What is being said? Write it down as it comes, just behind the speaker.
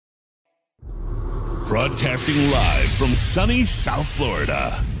Broadcasting live from sunny South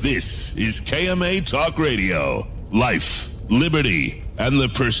Florida, this is KMA Talk Radio. Life, liberty, and the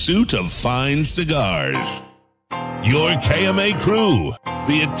pursuit of fine cigars. Your KMA crew,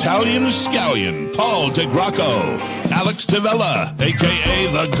 the Italian Scallion, Paul DeGracco, Alex Tavella,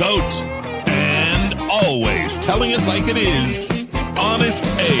 a.k.a. The Goat, and always telling it like it is, Honest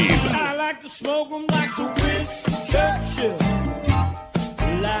Abe. I like to smoke them like the Winston Churchill,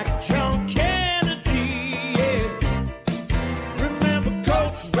 like John Kennedy, yeah. Remember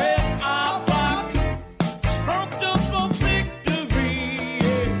Coach Red Auerbach, smoked up for victory,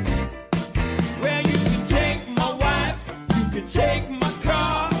 yeah. Well, you can take my wife, you can take my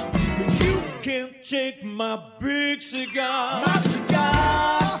car, but you can't take my big cigar. My cigar.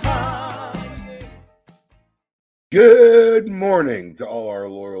 Good morning to all our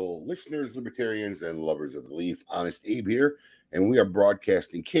loyal listeners, libertarians, and lovers of the leaf. Honest Abe here, and we are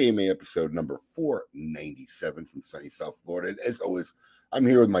broadcasting KMA episode number 497 from sunny South Florida. And as always, I'm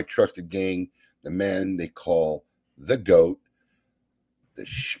here with my trusted gang, the man they call the GOAT,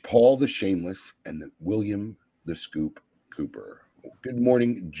 Paul the Shameless, and the William the Scoop Cooper. Good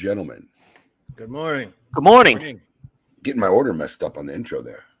morning, gentlemen. Good morning. Good morning. Getting my order messed up on the intro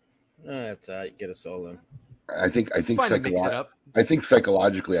there. That's all right. Get us all in. I think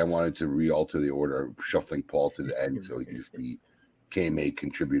psychologically I wanted to re-alter the order, shuffling Paul to the end so he can just be KMA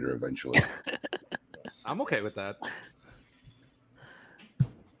contributor eventually. I'm okay with that.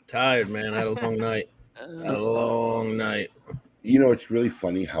 Tired, man. I had a long night. You know, it's really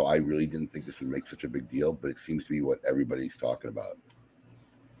funny how I really didn't think this would make such a big deal, but it seems to be what everybody's talking about.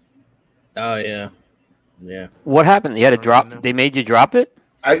 Oh, yeah. Yeah. What happened? You had to drop. They made you drop it?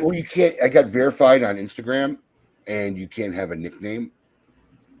 You can't. I got verified on Instagram, and you can't have a nickname,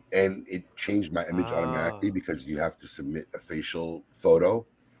 and it changed my image automatically because you have to submit a facial photo,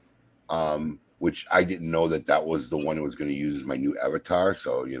 which I didn't know that was the one it was going to use as my new avatar.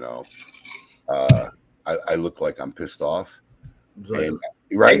 So I look like I'm pissed off. Like,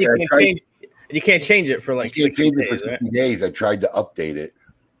 right? And you can't change it for like 60 days. For 60 days. I tried to update it.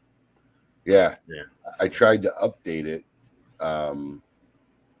 Yeah. I tried to update it.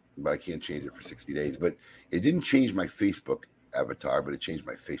 But I can't change it for 60 days. But it didn't change my Facebook avatar, but it changed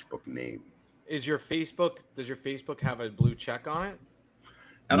my Facebook name. Does your Facebook have a blue check on it?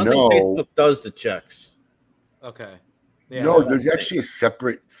 I don't think Facebook does the checks. Okay. Yeah, no, there's actually a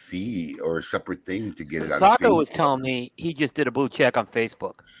separate fee or a separate thing to get it on Sacco was telling me he just did a blue check on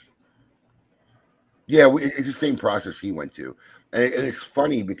Facebook. Yeah, it's the same process he went to. And it's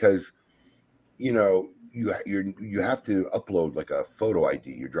funny because, you know, you have to upload like a photo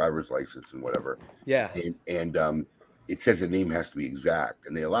ID, your driver's license and whatever. Yeah. And it says the name has to be exact,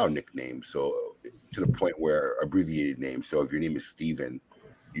 and they allow nicknames. So to the point where abbreviated names. So if your name is Steven,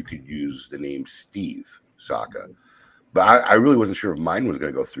 you could use the name Steve Saka. But I really wasn't sure if mine was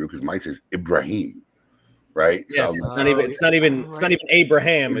going to go through because mine says Ibrahim, right? Yes, so it's not even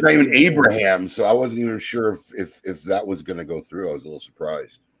Abraham. It's not even Abraham. So I wasn't even sure if that was going to go through. I was a little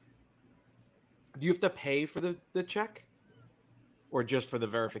surprised. Do you have to pay for the check, or just for the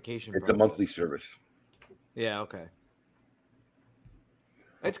verification? It's a monthly service. Yeah. Okay.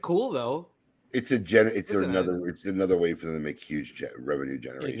 It's cool though. It's another way for them to make huge revenue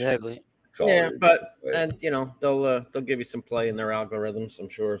generation. Exactly. Yeah, but they'll give you some play in their algorithms, I'm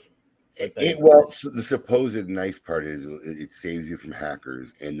sure. The supposed nice part is it saves you from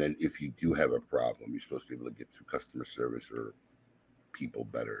hackers, and then if you do have a problem, you're supposed to be able to get through customer service or people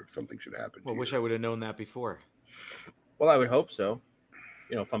better if something should happen. Well, wish I would have known that before. Well, I would hope so.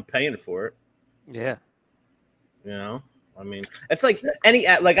 You know, if I'm paying for it. Yeah. You know, I mean, it's like any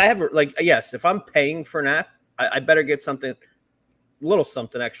app. Like yes, if I'm paying for an app, I better get something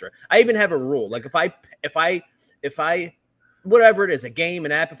extra. I even have a rule. Like if I whatever it is, a game,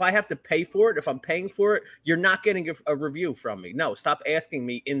 an app, if I have to pay for it, if I'm paying for it, you're not getting a review from me. No, stop asking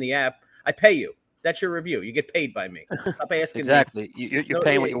me in the app. I pay you. That's your review. You get paid by me. Stop asking exactly. me. You're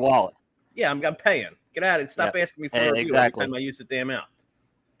paying with your wallet. Yeah, I'm paying. Get out of it. Stop asking me for a review every time I use the damn app.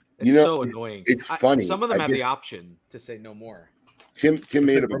 It's so annoying. It's funny. Some of them have the option to say no more. Tim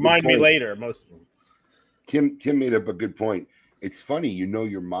made up. Remind me later. Most of them. Tim made up a good point. It's funny,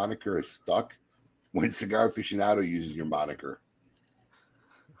 your moniker is stuck when Cigar Aficionado uses your moniker.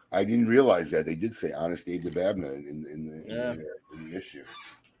 I didn't realize that. They did say Honest Abe Dababna in the issue.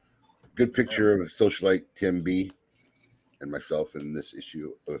 Good picture of socialite Tim B and myself in this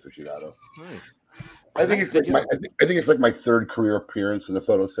issue of Aficionado. Nice. I think it's like my third career appearance in the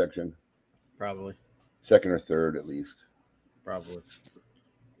photo section. Probably. Second or third, at least. Probably.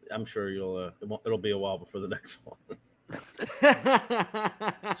 I'm sure it'll be a while before the next one.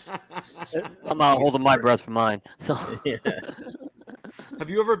 I'm not holding my breath for mine. So Yeah. Have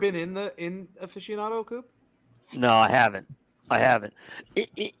you ever been in aficionado, Coop? no, I haven't.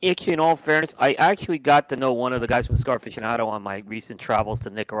 Actually, in all fairness, I actually got to know one of the guys from Scar Aficionado on my recent travels to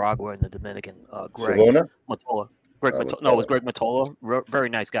Nicaragua and the Dominican. Greg Savona? Matola. Greg Oh, Matola. No, it was Matola. Greg Matola. Very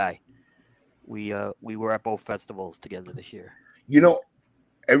nice guy. We were at both festivals together this year. You know,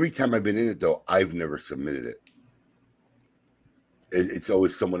 every time I've been in it, though, I've never submitted it. It's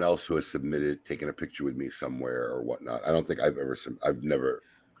always someone else who has submitted, taken a picture with me somewhere or whatnot. I don't think I've never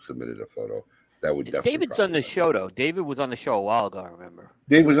submitted a photo. That would definitely. David's on the show though. David was on the show a while ago. I remember.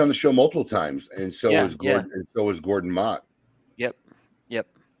 Dave was on the show multiple times, and so Yeah, was Gordon. And so was Gordon Mott. Yep.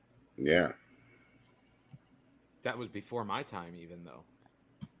 Yeah. That was before my time, even though.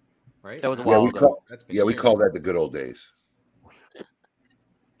 Right? That was a Yeah, while we ago. call That's been we years. call that the good old days.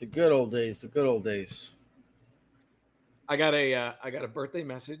 The good old days. The good old days. I got a birthday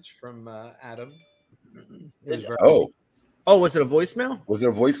message from Adam. It was very- Oh, was it a voicemail? Was it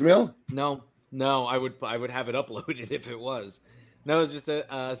a voicemail? No, I would have it uploaded if it was. No, it's just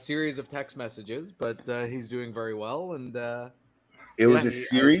a series of text messages, but he's doing very well, and It was Yeah, a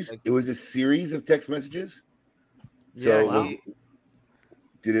series. It was a series of text messages. So Yeah, wow.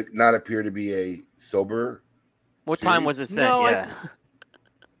 did it not appear to be a sober? What time was it sent? No, Yeah.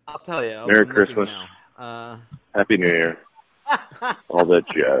 I'll tell you. Merry Christmas. Happy New Year. All that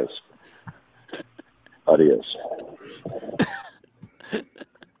jazz. Adios.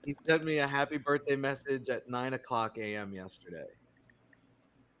 He sent me a happy birthday message at 9:00 a.m. yesterday,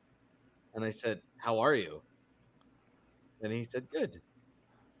 and I said, "How are you?" And he said, "Good."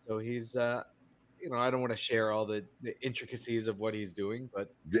 So he's, I don't want to share all the intricacies of what he's doing,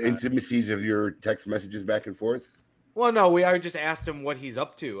 but The intimacies of your text messages back and forth. well, no, I just asked him what he's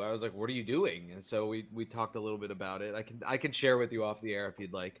up to. I was like, "What are you doing?" And so we talked a little bit about it. I can share with you off the air if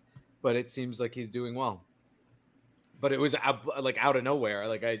you'd like, but it seems like he's doing well. But it was out of nowhere.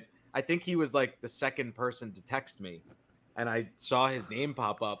 Like I think he was like the second person to text me, and I saw his name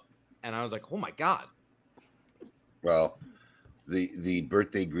pop up, and I was like, "Oh my god!" Well, the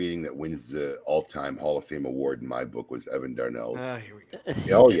birthday greeting that wins the all-time Hall of Fame award in my book was Evan Darnell's. Here we go.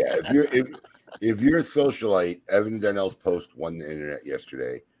 Oh yeah, if you're a socialite, Evan Darnell's post won the internet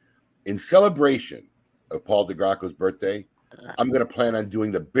yesterday. In celebration of Paul DeGracco's birthday, I'm going to plan on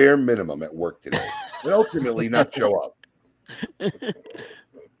doing the bare minimum at work today, and ultimately not show up.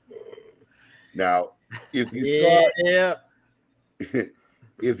 Now, if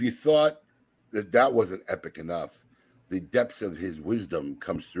you thought that wasn't epic enough, the depths of his wisdom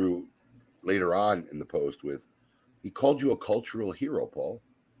comes through later on in the post with, he called you a cultural hero, Paul.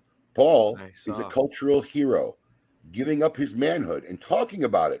 Paul is a cultural hero, giving up his manhood and talking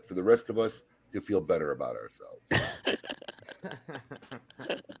about it for the rest of us to feel better about ourselves.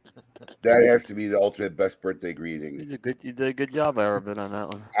 That has to be the ultimate best birthday greeting. You did a good job, Evan, on that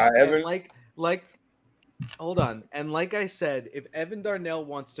one. And like, hold on. And like I said, if Evan Darnell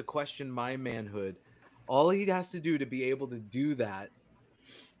wants to question my manhood, all he has to do to be able to do that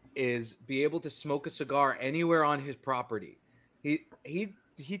is be able to smoke a cigar anywhere on his property.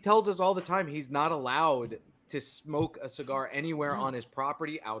 He tells us all the time he's not allowed to smoke a cigar anywhere on his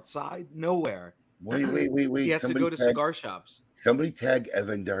property, outside, nowhere. Wait. He has to go to cigar shops. Somebody tag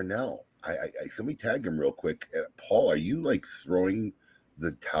Evan Darnell. Somebody tag him real quick. Paul, are you like throwing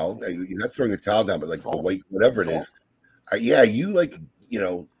the towel? You're not throwing the towel down, but like the weight, whatever it is. Are you like,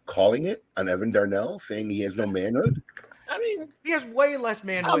 calling it on Evan Darnell, saying he has no manhood? I mean, he has way less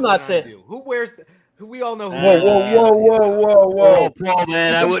manhood. I'm not than saying. I do. Who wears the? Who we all know. Who Whoa! Paul,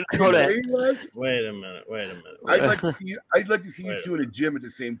 man, I wouldn't go that. Wait a minute. I'd like to see you two in a gym at the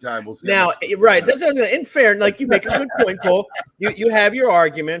same time. We'll see. Now, right? That's in fair. Like you make a good point, Paul. You have your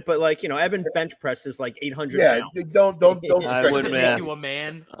argument, but like Evan bench presses like 800. Yeah, pounds. don't. I wouldn't, make you a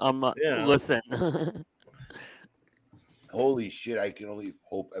man. Listen. Holy shit! I can only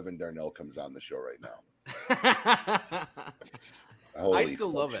hope Evan Darnell comes on the show right now. I still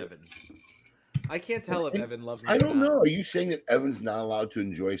love Evan. I can't tell if Evan loves me. I don't know. Are you saying that Evan's not allowed to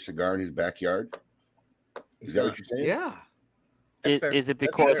enjoy a cigar in his backyard? Is that what you're saying? Yeah. Is it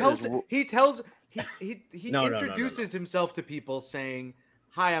because he introduces himself to people saying,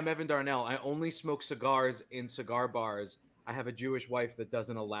 "Hi, I'm Evan Darnell. I only smoke cigars in cigar bars. I have a Jewish wife that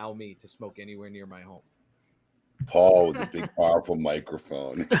doesn't allow me to smoke anywhere near my home." Paul with a big, powerful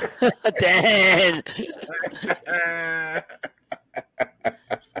microphone. Dan.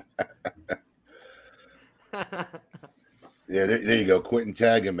 Yeah, there you go. Quentin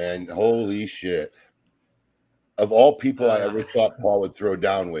tagging, man. Holy shit. Of all people I Uh. ever thought Paul would throw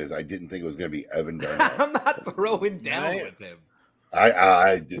down with, I didn't think it was going to be Evan Darnell. I'm not throwing down with him.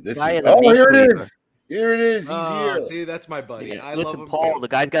 I did this. Guy Is, has a meat here it cleaver. is. Here it is. He's Oh, here. see, that's my buddy. Yeah. I Listen, love him Paul, too. the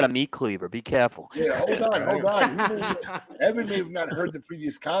guy's got a meat cleaver. Be careful. Yeah, hold on. Evan may have not heard the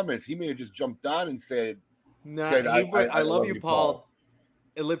previous comments. He may have just jumped on and said, Nah, said, I love you, Paul.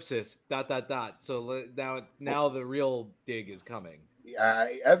 Ellipsis. ... So now the real dig is coming.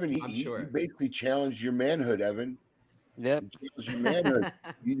 Evan, I'm he sure. basically challenged your manhood, Evan. Yep. He challenged your manhood.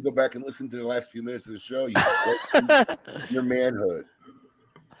 You need to go back and listen to the last few minutes of the show. Your manhood.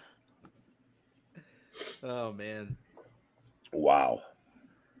 Oh man. Wow.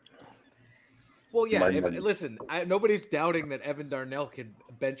 Well, yeah. My money. Listen, nobody's doubting that Evan Darnell can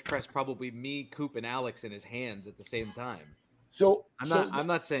bench press probably me, Coop, and Alex in his hands at the same time. So I'm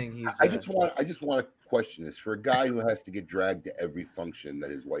not saying he's. I just want to question this for a guy who has to get dragged to every function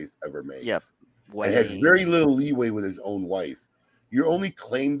that his wife ever makes. Yep. And has very little leeway with his own wife. Your only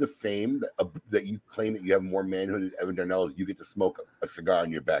claim to fame that you claim that you have more manhood than Evan Darnell is you get to smoke a cigar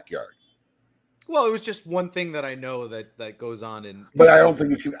in your backyard. Well, it was just one thing that I know that goes on in. But I don't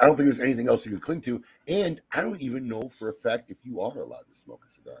think there's anything else you can cling to. And I don't even know for a fact if you are allowed to smoke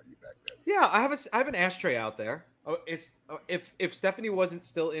a cigar in your backyard. Yeah, I have an ashtray out there. Oh, if Stephanie wasn't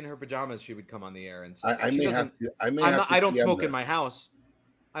still in her pajamas, she would come on the air and. I don't smoke in my house.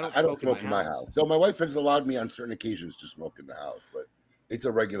 I don't smoke in my house. So my wife has allowed me on certain occasions to smoke in the house, but it's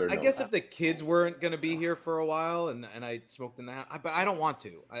a regular. I guess if the kids weren't going to be here for a while and I smoked in the house, but I don't want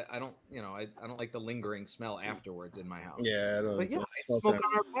to. I don't, I don't like the lingering smell afterwards in my house. Yeah, I don't. But yeah, I smoke on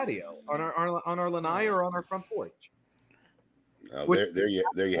our patio, on our lanai, or on our front porch. There you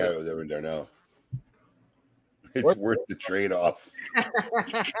have it, Evan Darnell. It's worth the trade-off.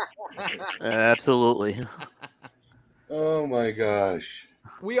 Absolutely. Oh my gosh.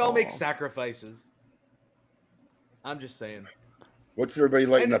 We all make sacrifices. I'm just saying. What's everybody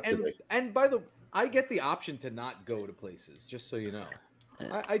lighting up today? And I get the option to not go to places, just so you know.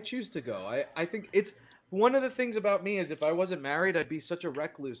 I choose to go. I think it's one of the things about me is if I wasn't married, I'd be such a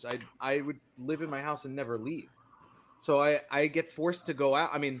recluse. I would live in my house and never leave. So I get forced to go out.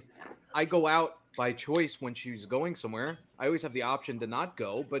 I mean, I go out by choice when she's going somewhere. I always have the option to not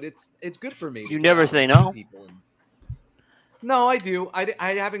go, but it's good for me. You never say no? No, I do. I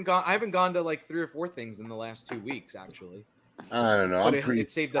haven't gone to like 3 or 4 things in the last 2 weeks, actually. I don't know. But it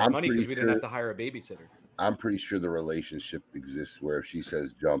saved us money because we didn't have to hire a babysitter. I'm pretty sure the relationship exists where if she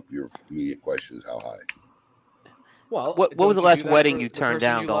says jump, your immediate question is how high. Well, what was the last wedding you turned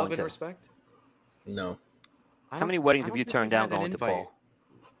down going to? Respect? No. How many weddings have you turned down going to, Paul?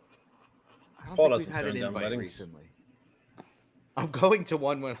 Paul doesn't turn down weddings. Recently. I'm going to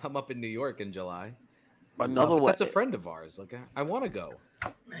one when I'm up in New York in July. That's a friend of ours. Like I want to go.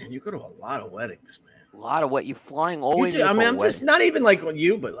 Man, you go to a lot of weddings, man. A lot of what you flying always. I mean, I'm just not even like on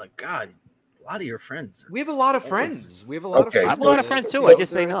you, but like God, a lot of your friends. We have a lot of friends. We have a lot of friends. I have a lot of friends too. I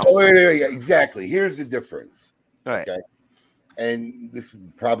just say no. Yeah, exactly. Here's the difference. All right. Okay. And this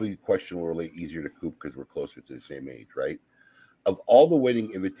probably question will relate easier to Coop because we're closer to the same age, right? Of all the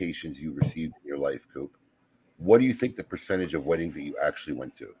wedding invitations you received in your life, Coop, what do you think the percentage of weddings that you actually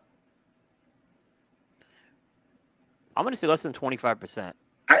went to? I'm going to say less than 25%.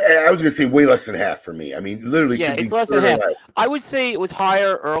 I was going to say way less than half for me. I mean, literally. Yeah, it's less than half. I would say it was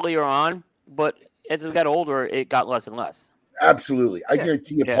higher earlier on, but as we got older, it got less and less. Absolutely. I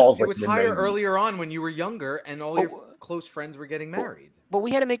guarantee you, Paul's it was higher earlier on when you were younger and all your close friends were getting married. But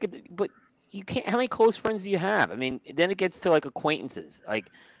we had to make it. But you can't. How many close friends do you have? I mean, then it gets to like acquaintances. Like,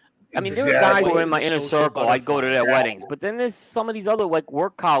 I mean, there were guys who were in my inner circle. I'd go to their weddings, but then there's some of these other like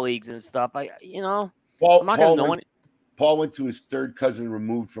work colleagues and stuff. I'm not gonna know. Paul went to his third cousin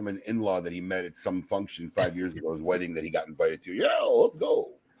removed from an in-law that he met at some function 5 years ago, his wedding that he got invited to. Yo, let's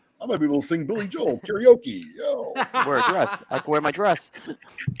go. I might be able to sing Billy Joel karaoke. Yo. Wear a dress. I can wear my dress.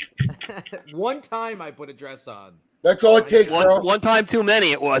 One time I put a dress on. That's all it takes, bro. One time too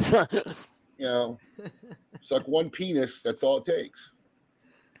many it was. Suck one penis. That's all it takes.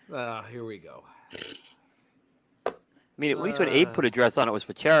 Here we go. I mean, at least when Abe put a dress on, it was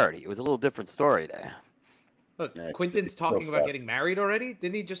for charity. It was a little different story there. Look, Quentin's talking about getting married already.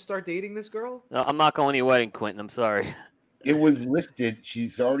 Didn't he just start dating this girl? No, I'm not going to your wedding, Quentin. I'm sorry. It was listed.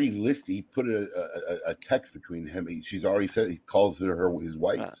 She's already listed. He put a text between him. She's already said he calls her his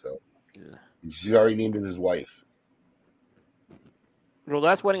wife. So she's already named him his wife. The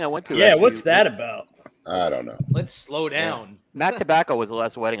last wedding I went to. Yeah, what's that about? I don't know. Let's slow down. Yeah. Matt Tobacco was the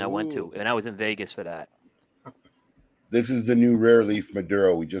last wedding I went to, and I was in Vegas for that. This is the new Rare Leaf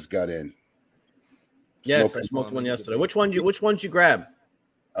Maduro. We just got in. Yes, I smoked one yesterday. Which one you grab?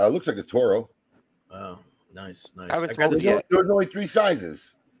 Looks like a Toro. Oh, Nice. I haven't I got smoked the- yet. There's only 3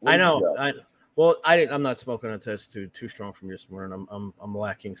 sizes. What I did you know. got? I'm not smoking until it's too strong for me this morning. I'm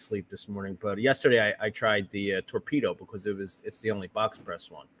lacking sleep this morning. But yesterday I tried the torpedo because it's the only box press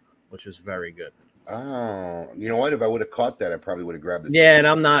one, which was very good. Oh, you know what? If I would have caught that, I probably would have grabbed it. Yeah, and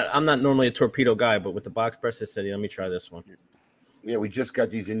I'm not normally a torpedo guy, but with the box press, I said, let me try this one. Yeah, we just got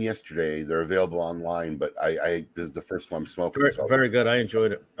these in yesterday. They're available online, but this is the first one I'm smoking. Very, So very good. I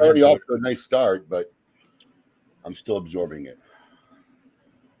enjoyed it. already off to a nice start, but I'm still absorbing it.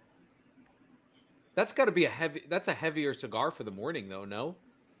 That's got to be that's a heavier cigar for the morning, though. No,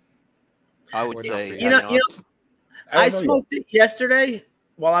 I would Or say. not. You know, I don't know smoked it yesterday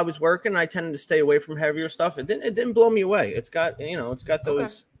while I was working. I tended to stay away from heavier stuff. It didn't blow me away. It's got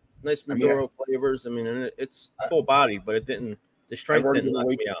those nice Maduro flavors. I mean, it's full body, but it didn't. The strength didn't knock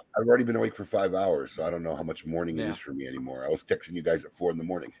me out. I've already been awake for 5 hours, so I don't know how much morning it Yeah. is for me anymore. I was texting you guys at 4 a.m.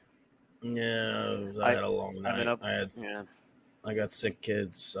 Yeah, I had a long night. Yeah. I got sick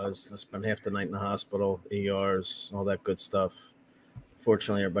kids. I spent half the night in the hospital, ERs, all that good stuff.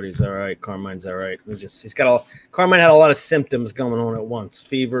 Fortunately, everybody's all right. Carmine's all right. Carmine had a lot of symptoms going on at once: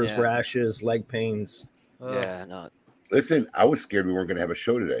 fevers, Yeah. rashes, leg pains. Yeah, no. Listen, I was scared we weren't going to have a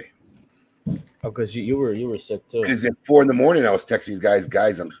show today. Oh, because you were sick too. Because at 4 a.m, I was texting these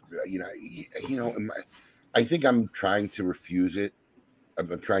guys. I'm, I think I'm trying to refuse it.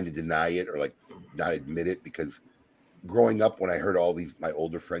 I'm trying to deny it or like not admit it because growing up, when I heard all my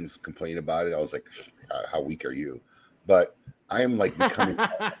older friends complain about it, I was like, "How weak are you?" But I am like becoming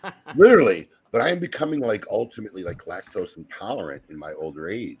literally, but I am becoming like ultimately like lactose intolerant in my older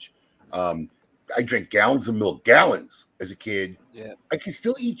age. I drank gallons of milk, as a kid. Yeah. I can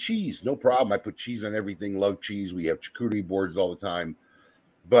still eat cheese, no problem. I put cheese on everything, love cheese. We have charcuterie boards all the time.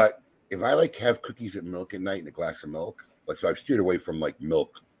 But if I like have cookies and milk at night and a glass of milk, like so I've steered away from like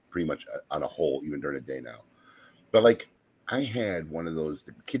milk pretty much on a whole, even during the day now. But like I had one of those.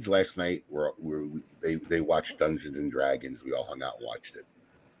 The kids last night they watched Dungeons and Dragons. We all hung out and watched it.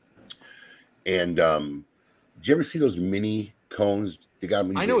 And did you ever see those mini cones? They got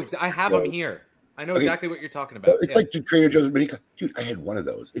them. I know. I have them here. I know exactly what you're talking about. It's like the Trader Joe's mini. Dude, I had one of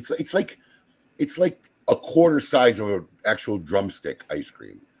those. It's like a quarter size of an actual drumstick ice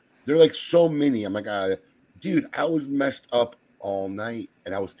cream. They're like so mini. I'm like, dude, I was messed up all night,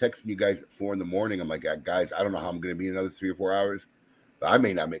 and I was texting you guys at 4 a.m. I'm like, guys, I don't know how I'm going to be in another 3 or 4 hours, but I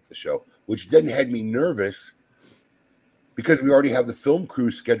may not make the show, which then had me nervous because we already have the film crew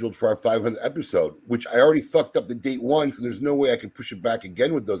scheduled for our 500th episode, which I already fucked up the date once, and there's no way I can push it back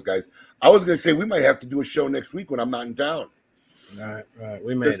again with those guys. I was going to say we might have to do a show next week when I'm not in town. All right.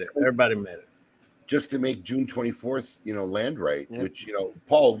 We made it. Everybody made it. Just to make June 24th, land right, which,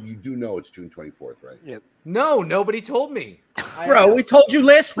 Paul, you do know it's June 24th, right? Yep. No, nobody told me. Bro, we told you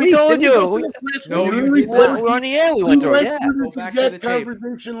last week. We told Didn't you. we go through this last No, week? you did not. We were on the air. We went through it. Yeah. Go This back to the exact tape.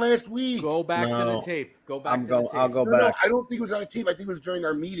 conversation last week. Go back to the No. tape. Go back to the tape. I'll go No, back. I don't think it was on a tape. I think it was during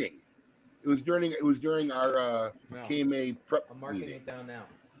our meeting. It was during our No. KMA prep I'm marking meeting. it down now.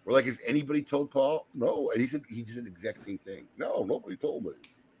 We're like, has anybody told Paul? No, and he said the exact same thing. No, nobody told me.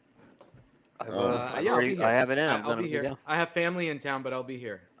 Yeah, I'll be here. I have it in. I'm I'll gonna be here. down. I have family in town, but I'll be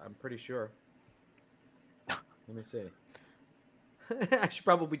here. I'm pretty sure. Let me see. I should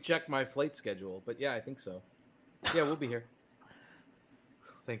probably check my flight schedule, but yeah, I think so. Yeah, we'll be here.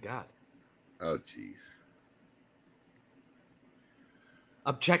 Thank God. Oh, jeez.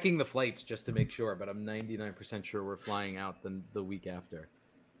 I'm checking the flights just to make sure, but I'm 99% sure we're flying out the week after.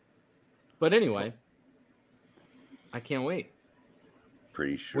 But anyway, I can't wait.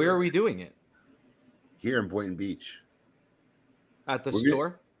 Pretty sure. Where are we doing it? Here in Boynton Beach. At the We're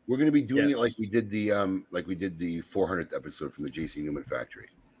store? We're going to be doing Yes. it like we did the 400th episode from the J.C. Newman factory.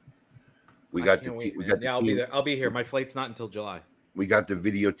 We got the team. Yeah, I'll be there. I'll be here. My flight's not until July. We got the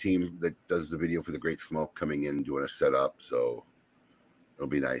video team that does the video for the Great Smoke coming in doing a setup, so it'll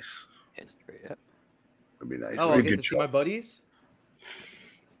be nice. History. Yep. It'll be nice. Oh, It'll I'll be a get good to see show. my buddies?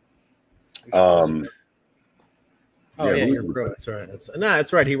 Oh Yeah, yeah, who- your crew. That's right.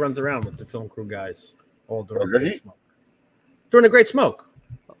 That's right. He runs around with the film crew guys all during Oh, the does Great he? Smoke. During the Great Smoke,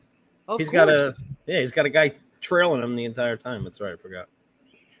 Of he's got course. a guy trailing him the entire time. That's right. I forgot.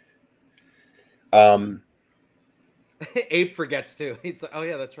 Abe forgets too. He's like, oh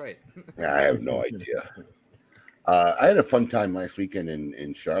yeah, that's right. I have no idea. I had a fun time last weekend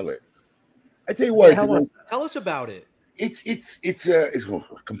in Charlotte. I tell you what, how was Tell us about it. it's a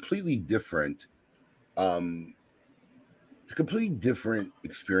completely different. It's a completely different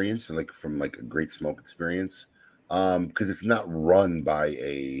experience, from a Great Smoke experience, because it's not run by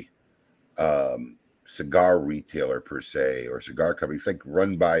a cigar retailer per se or cigar company. It's like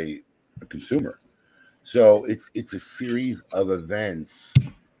run by a consumer. So it's a series of events.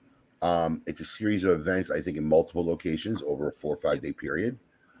 It's a series of events, I think, in multiple locations over a 4 or 5 day period,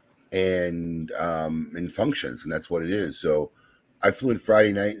 and functions, and that's what it is. So I flew in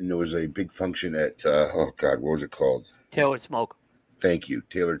Friday night, and there was a big function at oh God, what was it called? Tailored Smoke. Thank you,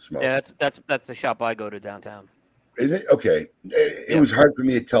 Tailored Smoke. Yeah, that's the shop I go to downtown. Is it okay? It was hard for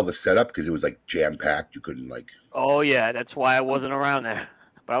me to tell the setup because it was like jam packed. You couldn't like. Oh yeah, that's why I wasn't around there.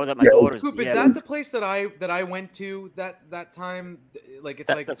 But I was at my daughter's. Coop, is yeah, that the place that I went to that time? Like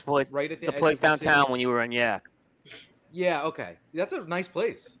it's that's place, right at the place edge of downtown the when you were in. Yeah. Yeah. Okay. That's a nice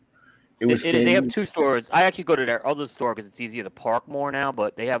place. They have 2 stores. I actually go to their other store because it's easier to park more now.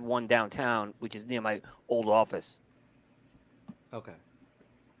 But they have one downtown, which is near my old office. Okay.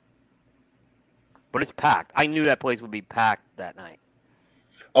 But it's packed. I knew that place would be packed that night.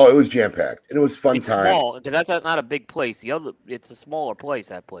 Oh, it was jam packed, and it was fun it's time. Small because that's not a big place. It's a smaller place.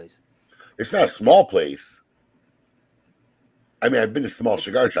 That place. It's not a small place. I mean, I've been to small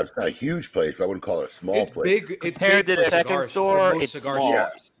cigar shops. It's not a huge place, but I wouldn't call it a small place. Big, compared to the second store, it's small.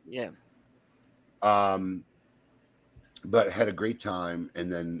 Yeah. But had a great time,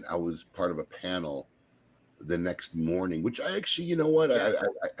 and then I was part of a panel the next morning, which I actually, you know what,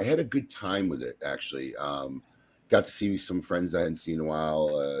 I had a good time with it. Actually, got to see some friends I hadn't seen in a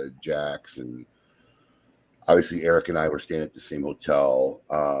while, Jax, and obviously Eric and I were staying at the same hotel.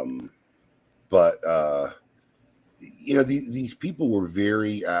 But you know, these people were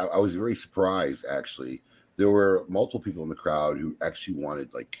very. I was very surprised. Actually, there were multiple people in the crowd who actually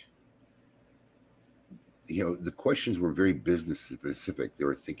wanted like. You know, the questions were very business specific. They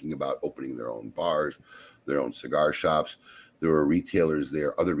were thinking about opening their own bars, their own cigar shops. There were retailers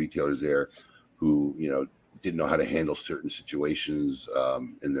there, other retailers there who, you know, didn't know how to handle certain situations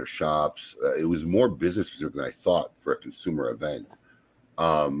in their shops. It was more business specific than I thought for a consumer event.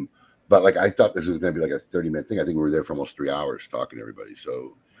 But like, I thought this was going to be like a 30-minute thing. I think we were there for almost 3 hours talking to everybody.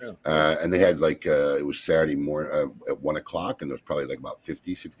 So, and they had like, it was Saturday morning at 1 o'clock, and there was probably like about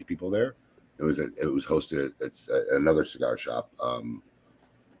 50, 60 people there. It was hosted at another cigar shop. Oh,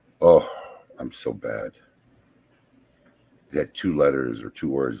 I'm so bad. It had 2 letters or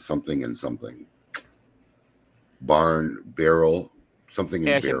 2 words, something and something. Barn, barrel, something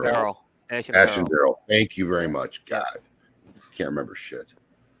in barrel. Ash and barrel. Thank you very much. God, can't remember shit.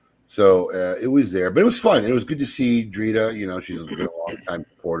 So it was there, but it was fun. It was good to see Drita. You know, she's been a long time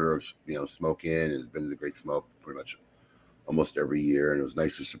supporter of, you know, Smoke Inn and has been to the Great Smoke pretty much almost every year, and it was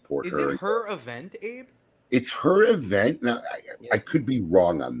nice to support her. Is it her event, Abe? It's her event. Now, I could be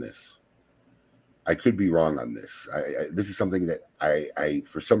wrong on this. This is something that I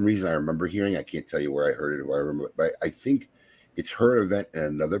for some reason I remember hearing. I can't tell you where I heard it or where I remember, but I think it's her event and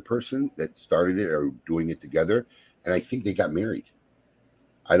another person that started it or doing it together, and I think they got married.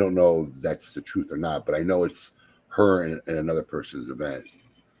 I don't know if that's the truth or not, but I know it's her and another person's event.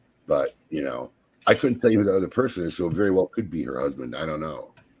 But, you know, I couldn't tell you who the other person is, so it very well could be her husband. I don't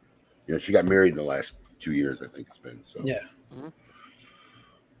know. You know, she got married in the last 2 years, I think it's been. So yeah. Mm-hmm.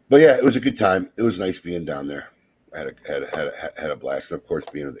 But yeah, it was a good time. It was nice being down there. I had a blast. And of course,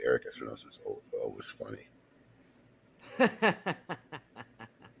 being with Eric Espinosa is always funny.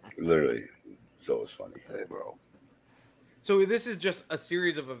 Literally, it's always funny. Hey, bro. So this is just a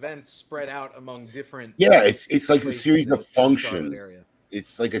series of events spread out among different. Yeah, it's like a series of functions.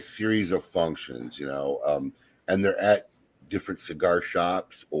 It's like a series of functions, you know, and they're at different cigar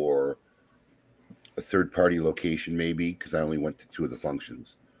shops or a third-party location, maybe, because I only went to 2 of the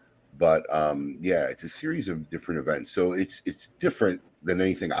functions. But yeah, it's a series of different events. So it's different than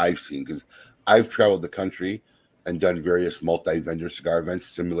anything I've seen because I've traveled the country and done various multi-vendor cigar events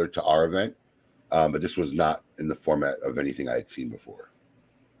similar to our event, but this was not in the format of anything I had seen before.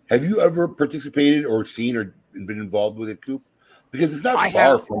 Have you ever participated or seen or been involved with it, Coop? Because it's not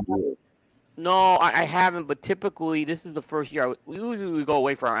far from here. No, I haven't. But typically, this is the first year. We usually go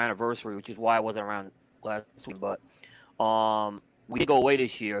away for our anniversary, which is why I wasn't around last week. But we did go away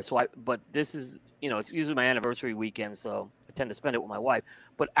this year. But this is, you know, it's usually my anniversary weekend, so I tend to spend it with my wife.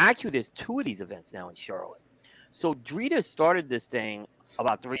 But actually, there's 2 of these events now in Charlotte. So Drita started this thing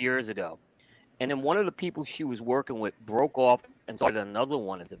about 3 years ago, and then one of the people she was working with broke off and started another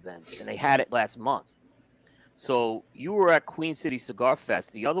one of the events, and they had it last month. So you were at Queen City Cigar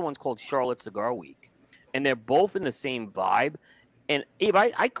Fest. The other one's called Charlotte Cigar Week. And they're both in the same vibe. And Abe,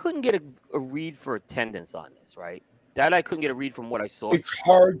 I couldn't get a read for attendance on this, right? That I couldn't get a read from what I saw. It's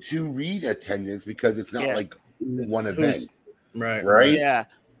hard to read attendance because it's not like one event. Right? Yeah.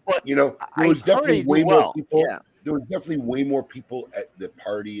 But, you know, there was definitely way more people. Yeah. There was definitely way more people at the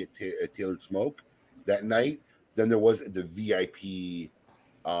party at Tailored Smoke that night than there was at the VIP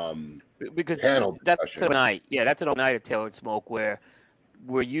Because panel that's discussion. an night. Yeah, that's an overnight at Tailored Smoke where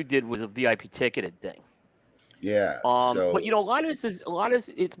you did was a VIP ticketed thing. Yeah. But a lot of this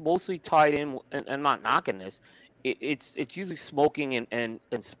it's mostly tied in, and I'm not knocking this. It's usually smoking and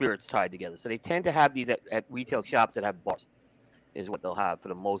spirits tied together. So they tend to have these at retail shops that have bars, is what they'll have for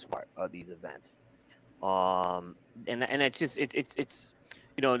the most part of these events. And it's just it's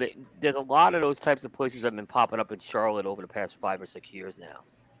there's a lot of those types of places that have been popping up in Charlotte over the past 5 or 6 years now.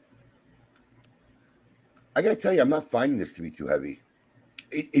 I gotta tell you, I'm not finding this to be too heavy.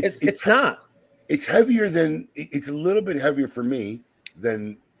 It's not. It's heavier than it's a little bit heavier for me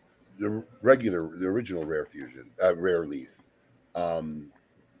than the original rare leaf. But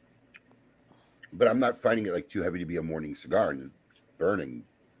I'm not finding it like too heavy to be a morning cigar, and it's burning,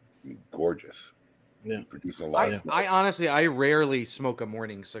 gorgeous. Yeah, producing a lot of smoke. I honestly, I rarely smoke a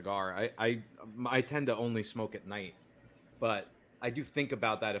morning cigar. I tend to only smoke at night, but I do think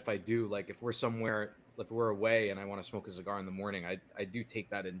about that if I do. Like if we're somewhere, if we're away and I want to smoke a cigar in the morning, I do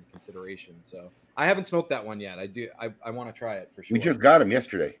take that into consideration. So I haven't smoked that one yet. I want to try it for sure. We just got them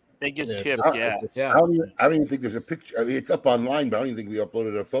yesterday. They just shipped, yeah. I don't even think there's a picture. I mean, it's up online, but I don't even think we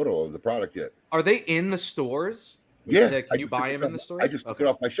uploaded a photo of the product yet. Are they in the stores? Yeah. Can you buy them in the stores? I just took it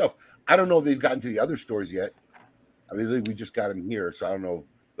off my shelf. I don't know if they've gotten to the other stores yet. I mean, we just got them here, so I don't know if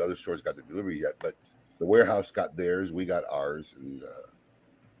the other stores got the delivery yet. But the warehouse got theirs, we got ours, and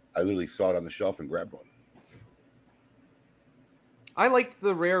I literally saw it on the shelf and grabbed one. I liked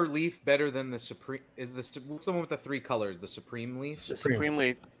the rare leaf better than the Supreme. What's the one with the 3 colors? The Supreme leaf? The Supreme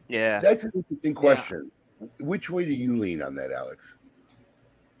leaf. Yeah. That's an interesting question. Yeah. Which way do you lean on that, Alex?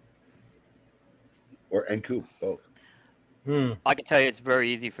 And Coop, both. I can tell you it's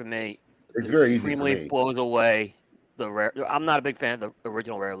very easy for me. It's very easy Supreme for leaf me. blows away the rare. I'm not a big fan of the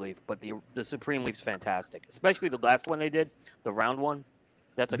original rare leaf, but the Supreme leaf's fantastic, especially the last one they did, the round one.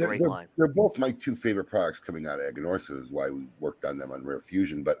 That's a great line. They're both my 2 favorite products coming out of Aganorsa. Is why we worked on them on Rare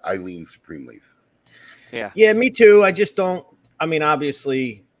Fusion, but I lean Supreme Leaf. Yeah, me too. I just don't. I mean,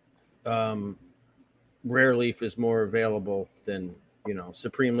 obviously, Rare Leaf is more available than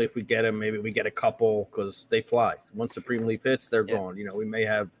Supreme Leaf. We get them. Maybe we get a couple because they fly. Once Supreme Leaf hits, they're gone. We may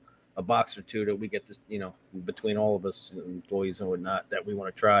have a box or two that we get to, between all of us employees and whatnot that we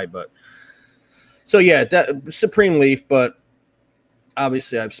want to try. But so yeah, that Supreme Leaf, but.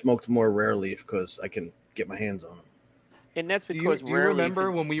 Obviously, I've smoked more Rare Leaf because I can get my hands on them. And that's because do you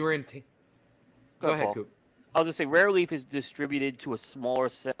remember when we were in? Go ahead, Coop. I was gonna say Rare Leaf is distributed to a smaller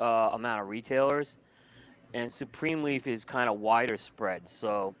amount of retailers, and Supreme Leaf is kind of wider spread.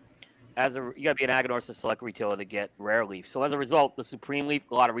 So, you got to be an Aganorsa select retailer to get Rare Leaf. So as a result, the Supreme Leaf,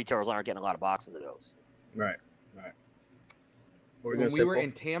 a lot of retailers aren't getting a lot of boxes of those. Right. When we were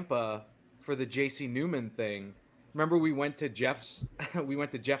in Tampa for the JC Newman thing. Remember, we went to Jeff's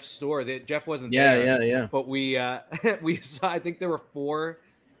store. Jeff wasn't there. Yeah. But we saw. I think there were 4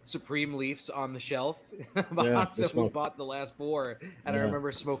 Supreme Leafs on the shelf. So we bought the last 4, and I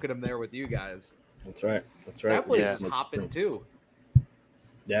remember smoking them there with you guys. That's right. That place was hopping too.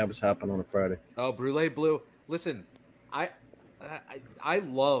 Yeah, it was hopping on a Friday. Oh, Brulee Blue. Listen, I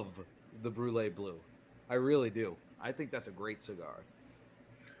love the Brulee Blue. I really do. I think that's a great cigar.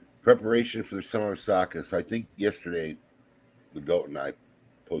 Preparation for the summer of Saka. So I think yesterday, the Goat and I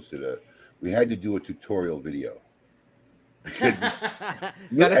posted we had to do a tutorial video.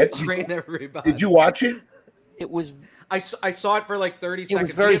 Gotta train everybody. Did you watch it? It was. I saw it for like 30 seconds. It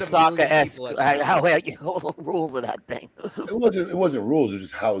was very Saka-esque. How the rules of that thing. It wasn't rules. It was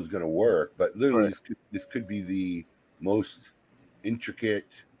just how it was going to work. But literally, this could be the most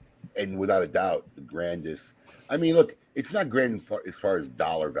intricate and without a doubt the grandest. I mean, look, it's not grand as far as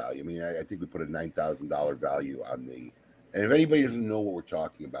dollar value. I mean, I think we put a $9,000 value on and if anybody doesn't know what we're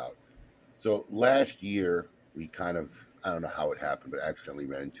talking about. So last year, we I don't know how it happened, but accidentally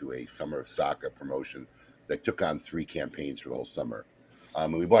ran into a Summer of Saka promotion that took on 3 campaigns for the whole summer.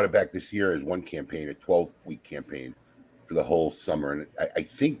 And we bought it back this year as one campaign, a 12-week campaign for the whole summer. And I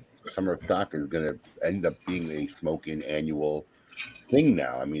think Summer of Saka is going to end up being a smoking annual thing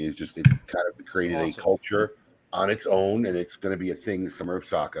now. I mean, it's kind of created a culture on its own, and it's going to be a thing, Summer of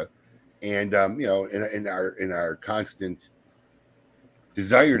Saka. And in our constant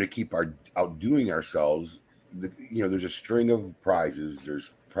desire to keep outdoing ourselves, there's a string of prizes.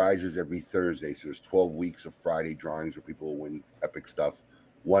 There's prizes every Thursday, so there's 12 weeks of Friday drawings where people win epic stuff.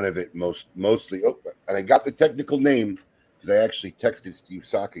 One of it mostly, and I got the technical name because I actually texted Steve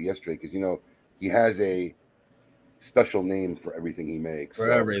Saka yesterday because he has a special name for everything he makes.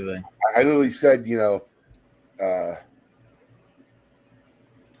 For everything, I literally said,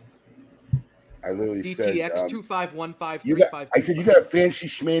 I literally said, DTX 2515 you got. I said you got a fancy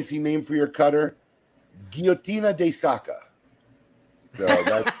schmancy name for your cutter, Guillotina de Saca. So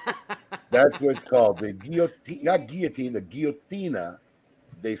that's what it's called. The guillotine, not guillotine, the Guillotina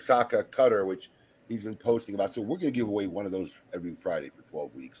de Saca cutter, which he's been posting about. So we're going to give away one of those every Friday for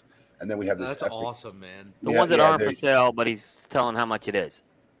 12 weeks. And then we have this. That's epic, awesome, man. The ones that aren't for sale, but he's telling how much it is.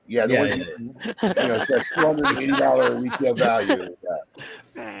 Yeah, the ones, it's $280 retail value.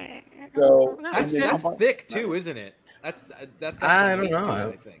 Yeah. So that's thick too, isn't it? That's I don't know.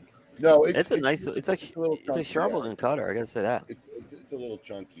 I think. No, it's a nice. It's a sharp looking cutter. I gotta say that. It's a little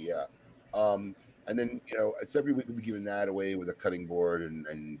chunky, yeah. And then it's every week we'll be giving that away with a cutting board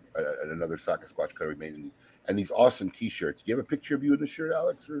and another socket squash cutter we made, and these awesome T-shirts. Do you have a picture of you in the shirt,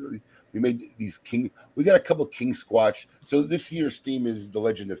 Alex? Or we made these King. We got a couple King Squatch. So this year's theme is the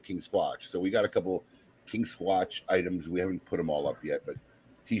Legend of King Squatch. So we got a couple King Squatch items. We haven't put them all up yet, but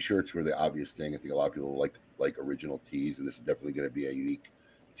T-shirts were the obvious thing. I think a lot of people like original tees, and this is definitely going to be a unique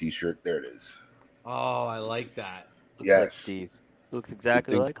T-shirt. There it is. Oh, I like that. Yes, like looks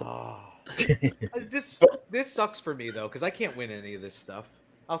exactly like him. Oh. This sucks for me though, because I can't win any of this stuff.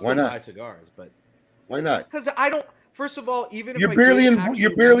 I'll still buy cigars, but why not? Because I don't. First of all, even if you're barely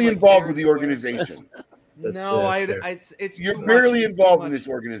involved with the organization. You're barely involved in this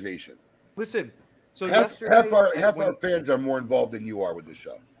organization. Listen, so half our fans are more involved than you are with the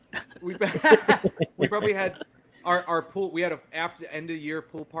show. We probably had our pool. We had a after end of year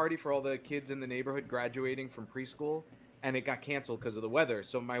pool party for all the kids in the neighborhood graduating from preschool. And it got canceled because of the weather.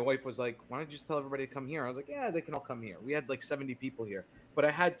 So my wife was like, why don't you just tell everybody to come here? I was like, yeah, they can all come here. We had like 70 people here. But I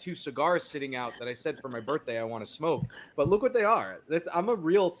had 2 cigars sitting out that I said for my birthday I want to smoke. But look what they are. I'm a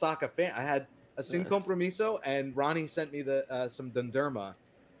real Saka fan. I had a Sin Compromiso, and Ronnie sent me some Dunderma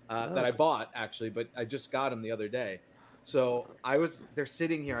that I bought, actually. But I just got them the other day. So they're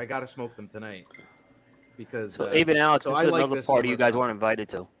sitting here. I got to smoke them tonight. Because even Alex, this is another party you guys weren't invited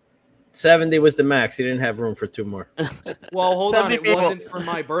to. 70 was the max. He didn't have room for 2 more. Well, hold on. It wasn't for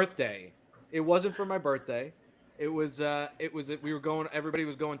my birthday. It wasn't for my birthday. It was we were going. Everybody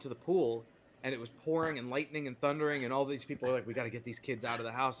was going to the pool, and it was pouring and lightning and thundering, and all these people were like, "We got to get these kids out of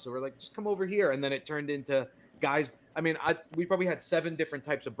the house." So we're like, "Just come over here." And then it turned into guys. I mean, we probably had 7 different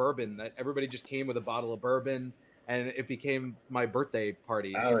types of bourbon. That everybody just came with a bottle of bourbon, and it became my birthday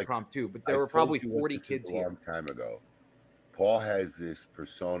party impromptu. But there were probably 40 kids here. A long time ago. Paul has this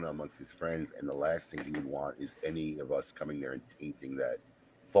persona amongst his friends, and the last thing he would want is any of us coming there and tainting that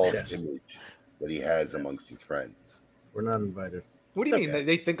false image that he has amongst his friends. We're not invited. What do you mean?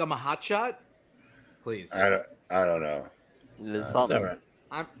 They think I'm a hotshot? Please. I don't know. It's all right.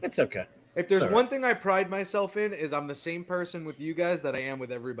 It's okay. If there's one thing I pride myself in, is I'm the same person with you guys that I am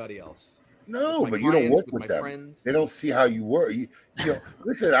with everybody else. No, but you don't work with them. Friends. They don't see how you work.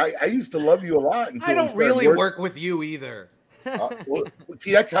 Listen, I used to love you a lot. I don't really work with you either. Well,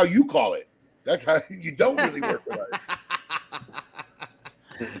 see, that's how you call it. That's how you don't really work with us.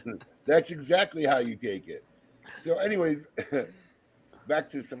 That's exactly how you take it. So, anyways, back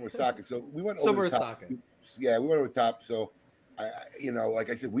to Summer Soccer. So we went over the top. Yeah, we went over the top. So, like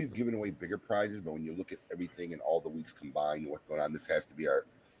I said, we've given away bigger prizes, but when you look at everything and all the weeks combined, what's going on, this has to be our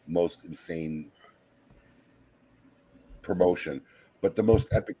most insane promotion. But the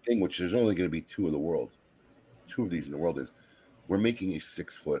most epic thing, which there's only going to be 2 of these in the world, is we're making a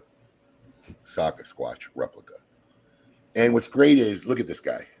 6-foot Saka Squatch replica. And what's great is, look at this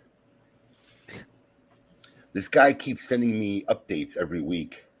guy. This guy keeps sending me updates every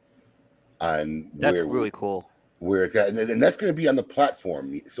week on really cool. Where it's at, and that's going to be on the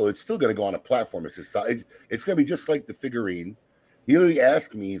platform. So it's still going to go on a platform. It's going to be just like the figurine. He literally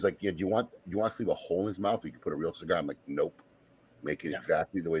asked me, he's like, "Yeah, do you want to leave a hole in his mouth where you can put a real cigar?" I'm like, "Nope. Make it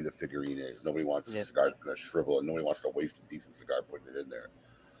exactly the way the figurine is. Nobody wants a cigar that's going to shrivel, and nobody wants to waste a decent cigar putting it in there."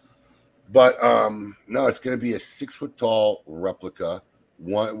 But no, it's going to be a 6-foot tall replica.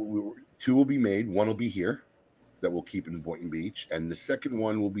 2 will be made. 1 will be here that we'll keep in Boynton Beach, and the second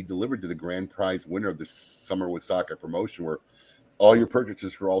one will be delivered to the grand prize winner of the Summer with Saka promotion, where all your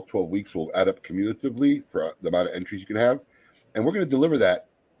purchases for all 12 weeks will add up cumulatively for the amount of entries you can have, and we're going to deliver that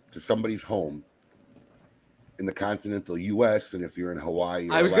to somebody's home in the continental U.S. And if you're in Hawaii,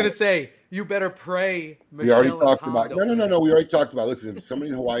 I was going to say, you better pray. We already talked about. No. We already talked about. Listen, if somebody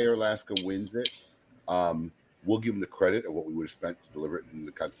in Hawaii or Alaska wins it, we'll give them the credit of what we would have spent to deliver it in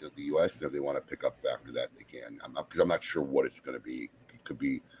the continental U.S. And if they want to pick up after that, they can. Because I'm not sure what it's going to be. It could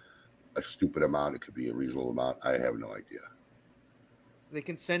be a stupid amount. It could be a reasonable amount. I have no idea. they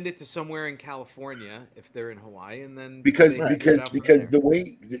can send it to somewhere in California if they're in Hawaii, and then because they can get it out from because there. the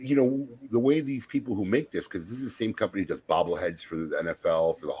way the way these people who make this, because this is the same company that does bobbleheads for the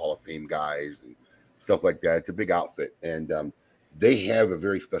NFL, for the Hall of Fame guys and stuff like that. It's a big outfit, and they have a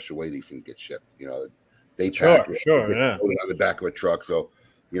very special way these things get shipped. They pack it, Sure, they yeah. put it on the back of a truck. So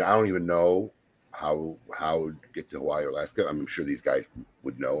I don't even know how it would get to Hawaii or Alaska. I'm sure these guys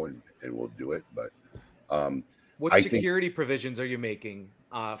would know and will do it, but What I think- security provisions are you making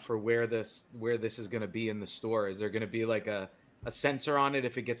for where this is going to be in the store? Is there going to be like a sensor on it?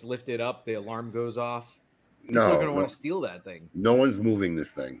 If it gets lifted up, the alarm goes off. People are going to want to steal that thing. No one's moving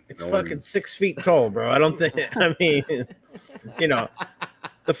this thing. It's fucking 6 feet tall, bro. I don't think. I mean,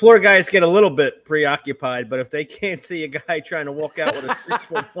 the floor guys get a little bit preoccupied, but if they can't see a guy trying to walk out with a 6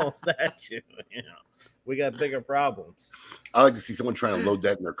 foot tall statue, we got bigger problems. I like to see someone trying to load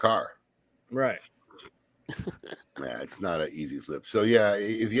that in their car. Right. Yeah, it's not an easy slip. So yeah,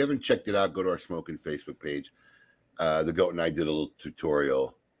 if you haven't checked it out, go to our Smoking Facebook page. The Goat and I did a little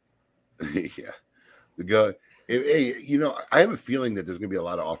tutorial. Yeah, the Goat. Hey, I have a feeling that there's going to be a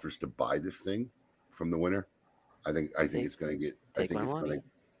lot of offers to buy this thing from the winner. I think it's going to get. I think it's going to.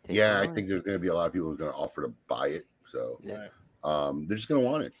 Yeah, I think there's going to be a lot of people who's going to offer to buy it. So, they're just going to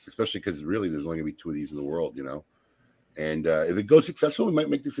want it, especially because really there's only going to be 2 of these in the world, And if it goes successful, we might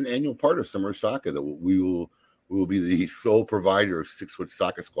make this an annual part of Summer Soccer. That we will be the sole provider of 6 foot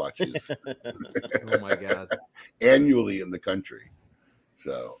soccer squatches. Oh my god! Annually in the country.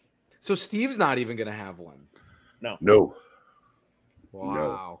 So Steve's not even going to have one. No.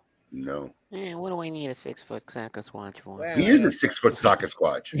 Wow. No. Man, what do I need a 6 foot soccer squatch for? Well, He is a 6 foot soccer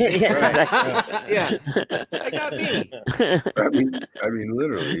squatch. Yeah, that got me. I mean,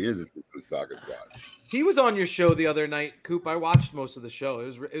 literally, he is a 6 foot soccer squatch. He was on your show the other night, Coop. I watched most of the show.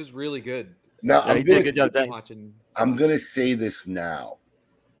 It was really good. Now Yeah, he did a good job. Watching. I'm gonna say this now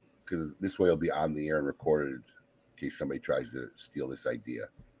because this way it'll be on the air and recorded in case somebody tries to steal this idea.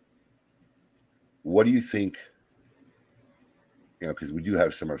 What do you think? Because we do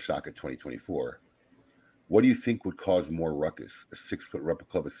have Summer Soccer 2024. What do you think would cause more ruckus? A 6 foot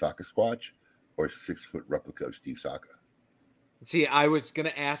replica of a soccer squatch or a 6 foot replica of Steve Saka? See, I was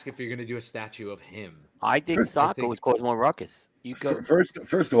gonna ask if you're gonna do a statue of him. I think soccer was causing more ruckus. You go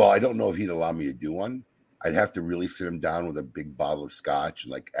First of all, I don't know if he'd allow me to do one. I'd have to really sit him down with a big bottle of scotch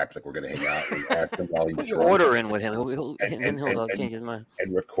and act like we're going to hang out and ask him while he's put your order in with him. He'll change his mind.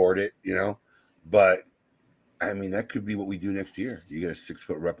 and record it, But I mean, that could be what we do next year. You get a 6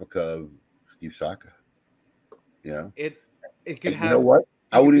 foot replica of Steve Saka. It could have. You know what?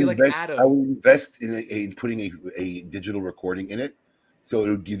 I would be like invest. Adam. I would invest in putting a digital recording in it, so it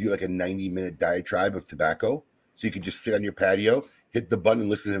would give you like a 90-minute diatribe of tobacco. So you could just sit on your patio, hit the button, and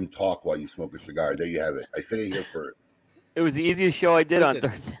listen to him talk while you smoke a cigar. There you have it. I said it here for. It was the easiest show I did on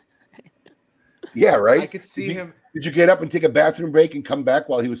Listen. Thursday. Yeah, right. I could see him. Did you get up and take a bathroom break and come back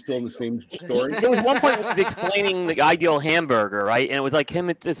while he was still in the same story? There was one point where he was explaining the ideal hamburger, right? And it was like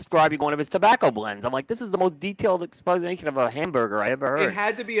him describing one of his tobacco blends. I'm like, this is the most detailed explanation of a hamburger I ever heard. It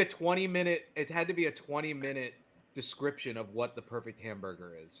had to be a 20-minute. It had to be a 20-minute description of what the perfect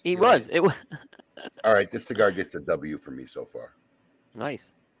hamburger is. He You're was. right. It was All right, this cigar gets a W for me so far.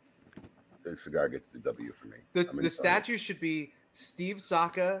 nice. This cigar gets the W for me. The statue should be Steve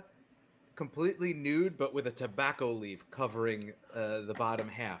Saka, completely nude, but with a tobacco leaf covering the bottom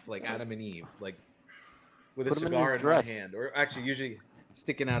half, like Adam and Eve, like with Put a him in cigar his in one dress. hand, or actually usually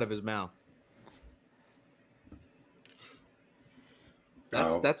sticking out of his mouth.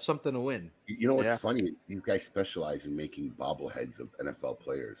 That's something to win. You know what's Yeah. funny? These guys specialize in making bobbleheads of NFL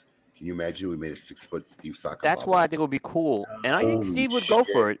players. Can you imagine we made a 6 foot Steve Saka? That's why I think it would be cool. And I think Holy Steve would go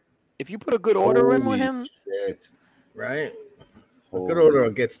shit. for it. If you put a good order in with Holy him, shit. Right. A Holy- good order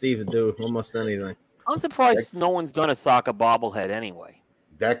will get Steve to do almost anything. I'm surprised no one's done a soccer bobblehead anyway.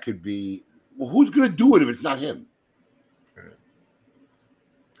 That could be. Well, who's going to do it if it's not him?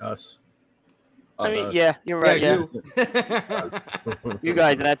 Us. I mean, yeah, you're right. Yeah, you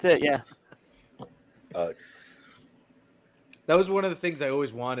guys, that's it. Yeah. Us. That was one of the things I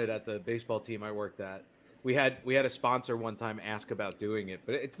always wanted at the baseball team I worked at. We had a sponsor one time ask about doing it,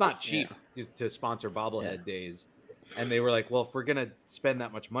 but it's not cheap to sponsor bobblehead days. And they were like, "Well, if we're gonna spend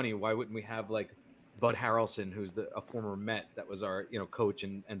that much money, why wouldn't we have like Bud Harrelson, who's a former Met that was our coach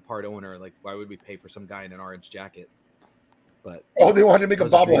and part owner? Like, why would we pay for some guy in an orange jacket?" But Oh, they wanted to make a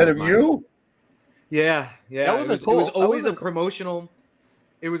That was a dream bobblehead of of mine. you? yeah, That would've it been was, cool. it was That always would've a been promotional.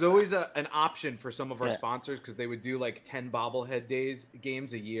 It was always an option for some of our Yeah. sponsors because they would do like 10 bobblehead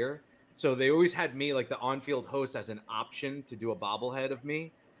games a year. So they always had me, like the on-field host, as an option to do a bobblehead of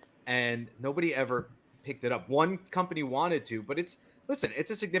me, and nobody ever picked it up. One company wanted to, but it's listen,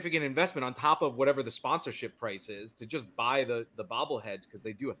 it's a significant investment on top of whatever the sponsorship price is to just buy the bobbleheads, because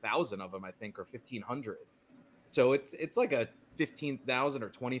they do 1,000 of them, I think, or 1,500. So it's like a $15,000 or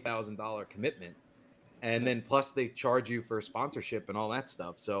 $20,000 commitment, and then plus they charge you for sponsorship and all that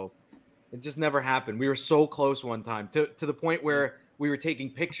stuff. So it just never happened. We were so close one time to the point where we were taking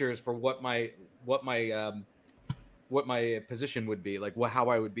pictures for what my position would be, like how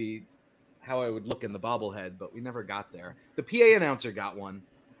I would look in the bobblehead, but we never got there. The PA announcer got one.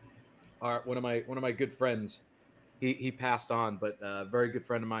 One of my good friends, he passed on, but a very good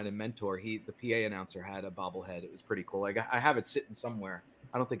friend of mine and mentor, the PA announcer had a bobblehead. It was pretty cool. I have it sitting somewhere.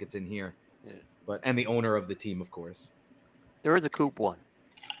 I don't think it's in here. Yeah. And the owner of the team, of course. There is a coupe one.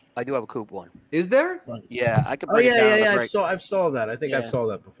 I do have a coupe one. Is there? Yeah, I could. Oh yeah. I've saw that. I think I've saw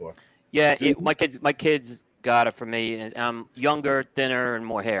that before. Yeah, my kids got it for me, and I'm younger, thinner, and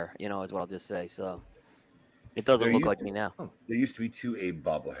more hair. Is what I'll just say. So it doesn't look like me now. There used to be 2 Abe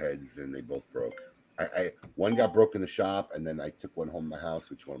bobbleheads, and they both broke. One got broke in the shop, and then I took one home to my house,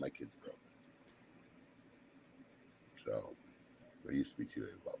 which one of my kids broke. So there used to be 2 Abe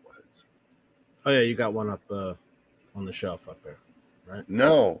bobbleheads. Oh yeah, you got one up on the shelf up there, right?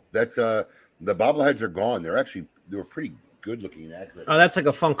 No, that's the bobbleheads are gone. They were pretty good looking and accurate. Oh, that's like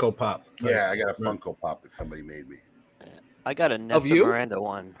a Funko Pop. Yeah, I got a Funko Pop that somebody made me. I got a Nessa Miranda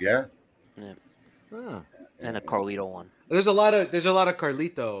one. Yeah. And a Carlito one. There's a lot of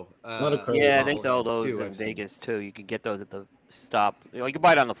Carlito. Yeah, they sell those in Vegas too. You can get those at the stop. You can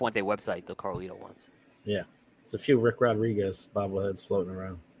buy it on the Fuente website, the Carlito ones. Yeah, it's a few Rick Rodriguez bobbleheads floating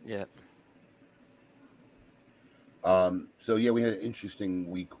around. Yeah. So yeah, we had an interesting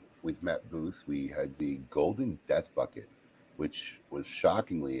week with Matt Booth. We had the Golden Death Bucket, which was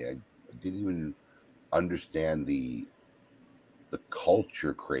shockingly, I didn't even understand the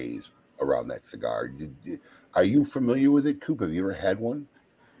culture craze around that cigar. Are you familiar with it, Coop? Have you ever had one?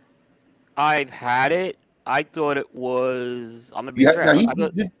 I've had it. I thought it was. I'm gonna be fair.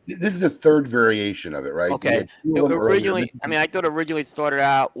 This is the 3rd variation of it, right? Okay. Originally, I thought originally it started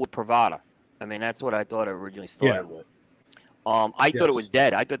out with Pravada. That's what I thought it originally started with. I thought it was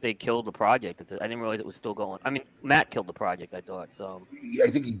dead. I thought they killed the project. I didn't realize it was still going. Matt killed the project, I thought. So I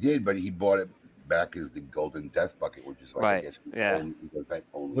think he did, but he bought it back as the Golden Death Bucket, which is like, I guess,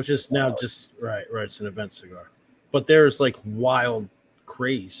 only which is now just right. It's an event cigar, but there's like wild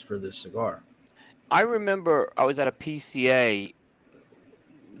craze for this cigar. I remember I was at a PCA.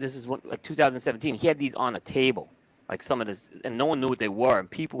 This is like 2017. He had these on a table, like some of this, and no one knew what they were, and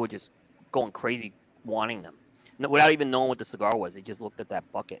people were just going crazy wanting them, without even knowing what the cigar was. They just looked at that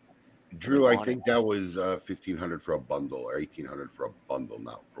bucket. Drew, I think that was $1,500 for a bundle, or $1,800 for a bundle,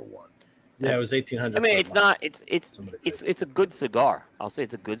 not for one. Yeah, it was $1,800. It's not. It's a good cigar. I'll say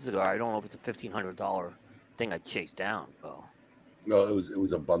it's a good cigar. I don't know if it's a $1,500 thing I'd chase down, though. No, it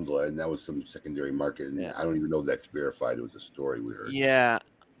was a bundle, and that was some secondary market, and I don't even know if that's verified. It was a story we heard. Yeah.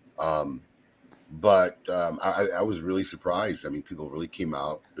 But I was really surprised. People really came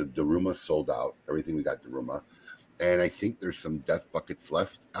out. The Daruma sold out. Everything we got Daruma, and I think there's some death buckets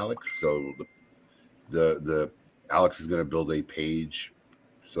left, Alex. So the Alex is going to build a page.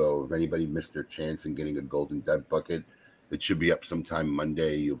 So if anybody missed their chance in getting a Golden Death Bucket, it should be up sometime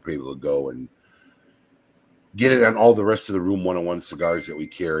Monday. You'll be able to go and get it on all the rest of the Room 101 cigars that we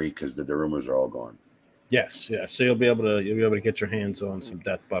carry, because the Darumas are all gone. Yes, yeah. So you'll be able to get your hands on some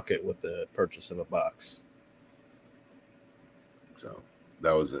Death Bucket with the purchase of a box. So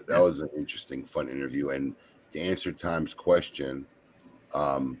that was an interesting, fun interview. And to answer Tom's question,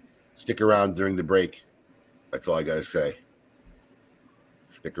 stick around during the break. That's all I got to say.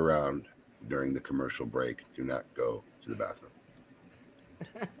 Stick around during the commercial break. Do not go to the bathroom.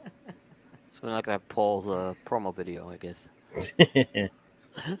 So we're not gonna have Paul's promo video, I guess.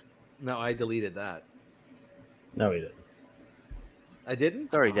 No, I deleted that. No, he didn't. I didn't?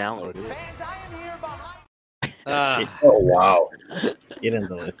 It's already downloaded. Oh wow! You didn't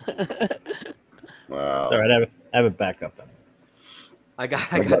delete. Wow. It's all right. I have it back up. I got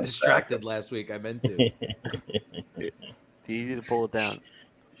distracted last week. I meant to. It's easy to pull it down.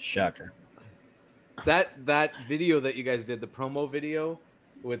 Shocker. That video that you guys did, the promo video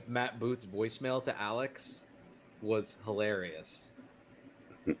with Matt Booth's voicemail to Alex, was hilarious.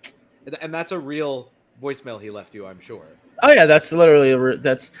 And that's a real voicemail he left you, I'm sure. Oh yeah, that's literally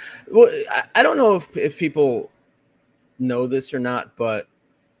I don't know if people know this or not, but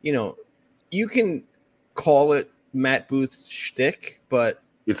you can call it Matt Booth's shtick, but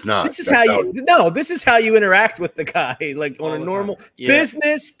it's not. This is how you interact with the guy, like on a normal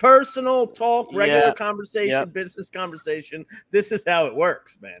business, personal talk, regular conversation, business conversation. This is how it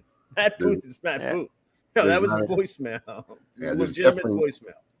works, man. Matt Booth is Matt Booth. No, that There's was a not a- voicemail. Yeah, there's Legitimate definitely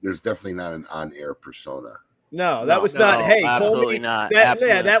voicemail. there's definitely not an on-air persona. No, No, that was no, not. Hey, call absolutely me. not. That, Absolutely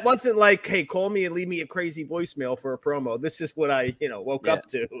yeah, not. that wasn't like, hey, call me and leave me a crazy voicemail for a promo. This is what I, woke Yeah. up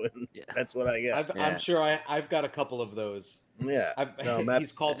to, and Yeah. that's what I get. Yeah. I'm sure I've got a couple of those. Yeah. No,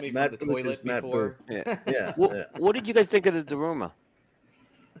 He's called me Matt from the Booth is toilet Matt before. Booth. Yeah. Yeah. What did you guys think of the Daruma?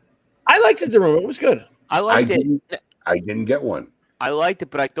 I liked it. The room. It was good. I liked it. I didn't get one. I liked it,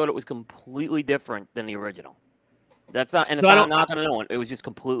 but I thought it was completely different than the original. That's not, and So it's I not don't- knocking on one. It was just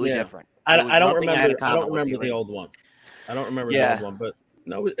completely Yeah. different. I There was don't nothing I had remember. in I don't common with remember the original. old one. I don't remember Yeah. the old one, but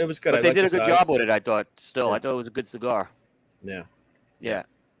no, it was good. But I they liked did a the good size. job with it. I thought. Still, Yeah. I thought it was a good cigar. Yeah, Yeah.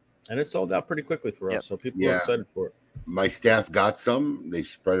 and it sold out pretty quickly for us, Yep. so people Yeah. were excited for it. My staff got some. They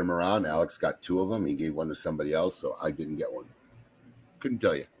spread them around. Alex got 2 of them. He gave one to somebody else, so I didn't get one. Couldn't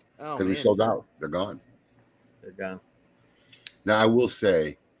tell you Oh, because we man. sold out. They're gone. They're gone. Now I will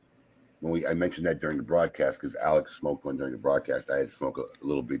say, when I mentioned that during the broadcast, because Alex smoked one during the broadcast, I had to smoke a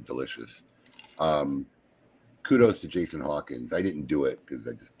little Big Delicious. Kudos to Jason Hawkins. I didn't do it because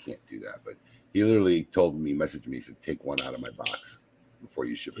I just can't do that. But he literally messaged me, he said, "Take one out of my box before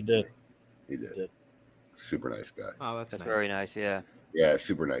you ship it." He to did. me." He did. He did. Super nice guy. Oh, that's That's nice. very nice. Yeah. Yeah,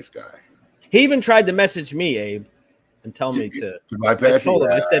 super nice guy. He even tried to message me, Abe, and tell me to. To I bypass told it?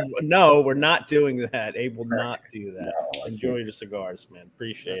 him. I said, "No, we're not doing that. Abe will not do that. No, I Enjoy can't. the cigars, man.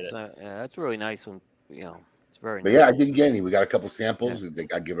 Appreciate That's, it." yeah, that's really nice. When it's very. But nice. yeah, I didn't get any. We got a couple samples that they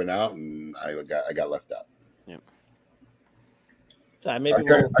got given out, and I got left out. So I maybe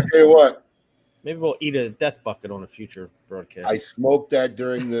tell we'll you what, eat a death bucket on a future broadcast. I smoked that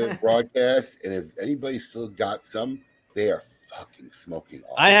during the broadcast, and if anybody still got some, they are fucking smoking.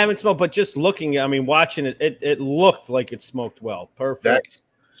 Awesome. I haven't smoked, but just looking, I mean, watching it, it looked like it smoked well. Perfect. That's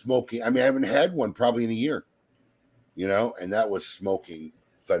smoking. I mean, I haven't had one probably in a year, and that was smoking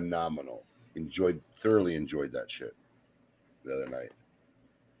phenomenal. Thoroughly enjoyed that shit the other night.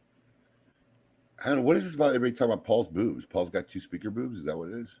 I don't know. What is this about? Everybody talking about Paul's boobs. Paul's got 2 speaker boobs. Is that what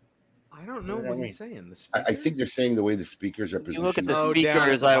it is? I don't know What do what you he's saying. The I think they're saying the way the speakers are You positioned. look at the Oh, down at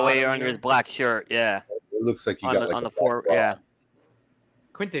speakers the way bottom under his here. black shirt. Yeah. It looks like you On got the like on a the floor. black Yeah. rod.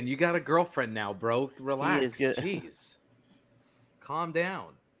 Quentin, you got a girlfriend now, bro. Relax. good. Jeez. Calm down.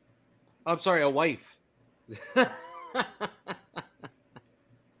 I'm sorry, a wife.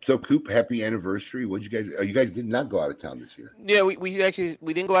 So, Coop, happy anniversary. What'd you guys? You guys did not go out of town this year. Yeah, we actually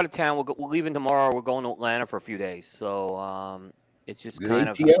didn't go out of town. We're leaving tomorrow. We're going to Atlanta for a few days. So it's just The kind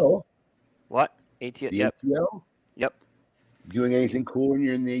of ATL. what ATL. The Yep. ATL. Yep. Doing anything cool when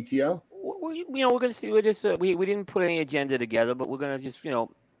you're in the ATL? We're gonna see. We're just we didn't put any agenda together, but we're gonna just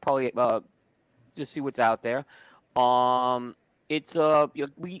probably just see what's out there. It's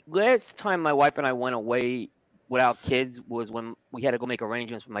last time my wife and I went away without kids was when we had to go make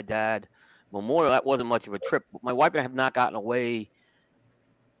arrangements for my dad Memorial. That wasn't much of a trip. My wife and I have not gotten away.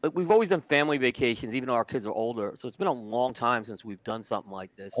 Like, we've always done family vacations, even though our kids are older. So it's been a long time since we've done something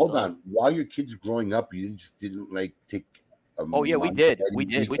like this. Hold on. While your kids were growing up, you just didn't like take. Oh yeah, we did. We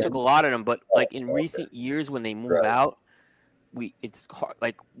did. We took a lot of them, but like in recent years, when they move out, it's hard.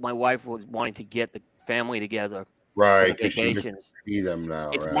 Like my wife was wanting to get the family together. Right, because vacations. See them now.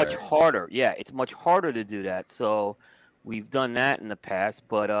 It's right. much harder. Yeah, it's much harder to do that. So we've done that in the past.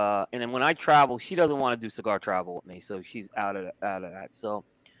 But and then when I travel, she doesn't want to do cigar travel with me, so she's out of that. So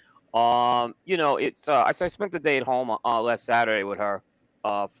it's I spent the day at home last Saturday with her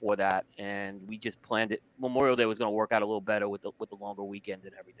for that, and we just planned it. Memorial Day was going to work out a little better with the longer weekend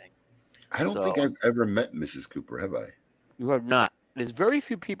and everything. I don't think I've ever met Mrs. Cooper, have I? You have not. There's very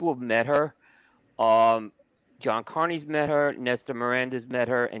few people who have met her. John Carney's met her, Nestor Miranda's met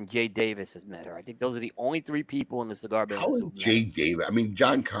her, and Jay Davis has met her. I think those are the only 3 people in the cigar business. How is who've met Jay her. Davis? I mean,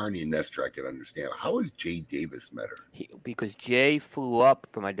 John Carney and Nestor, I can understand. How has Jay Davis met her? Because Jay flew up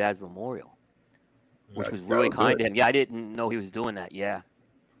for my dad's memorial, which was really kind to him. Yeah, I didn't know he was doing that. Yeah.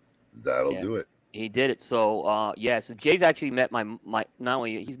 That'll do it. He did it. So, so Jay's actually met my not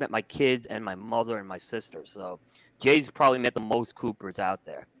only he's met my kids and my mother and my sister. So Jay's probably met the most Coopers out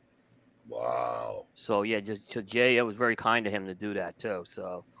there. Wow. So yeah, so Jay, it was very kind to him to do that too.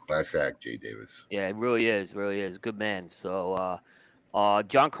 So class act, Jay Davis. Yeah, it really is, good man. So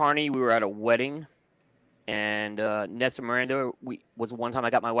John Carney, we were at a wedding, and Nestor Miranda, was one time I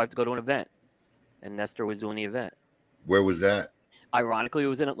got my wife to go to an event, and Nestor was doing the event. Where was that? Ironically, it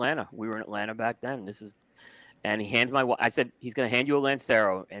was in Atlanta. We were in Atlanta back then. And he hands my wife. I said he's going to hand you a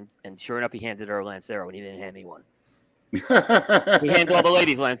Lancero, and sure enough, he handed her a Lancero, and he didn't hand me one. He hands all the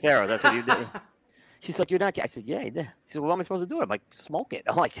ladies Lanceros. That's what he did. She's like, "You're not." I said, "Yeah, he did." She said, "What am I supposed to do?" I'm like, "Smoke it."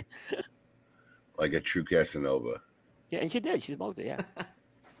 I'm like, like a true Casanova. Yeah, and she did. She smoked it. Yeah.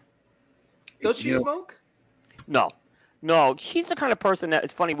 Does she smoke? No. She's the kind of person that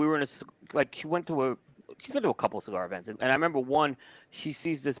it's funny. We were in she's been to a couple of cigar events, and I remember one. She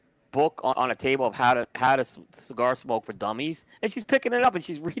sees this book on a table of how to cigar smoke for dummies, and she's picking it up and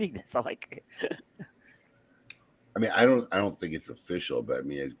she's reading this. I'm like, I mean, I don't think it's official, but I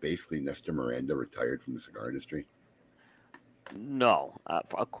mean, it's basically Nestor Miranda retired from the cigar industry. No,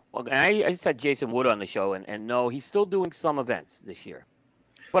 I said Jason Wood on the show, and no, he's still doing some events this year,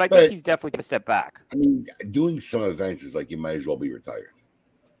 but I think he's definitely going to step back. I mean, doing some events is like you might as well be retired.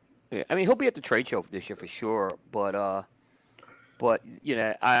 Yeah, I mean, he'll be at the trade show this year for sure, but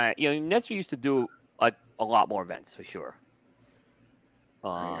Nestor used to do like a lot more events for sure.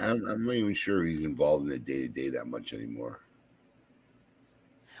 I'm not even sure he's involved in the day-to-day that much anymore.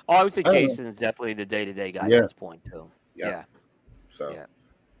 Oh, I would say Jason's definitely the day-to-day guy at this point too. Yeah. So,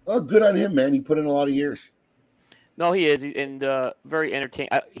 well, good on him, man. He put in a lot of years. No, he is, and very entertaining.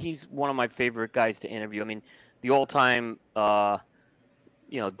 He's one of my favorite guys to interview. I mean, the all-time, dummy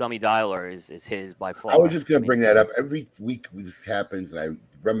dialer is his by far. I was just going to bring that up. Every week this happens, and I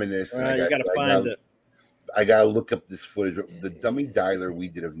reminisce. And you got to find it. I got to look up this footage. The dummy dialer we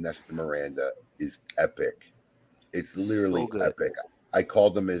did of Nestor Miranda is epic. It's literally so epic. I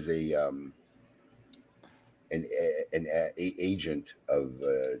called him as an agent of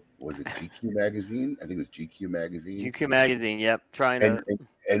was it GQ magazine? I think it was GQ magazine. GQ magazine, yep.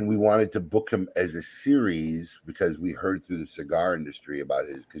 And we wanted to book him as a series because we heard through the cigar industry about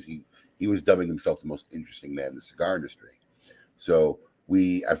because he was dubbing himself the most interesting man in the cigar industry. So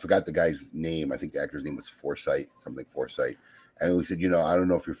I forgot the guy's name. I think the actor's name was Forsyth. And we said, I don't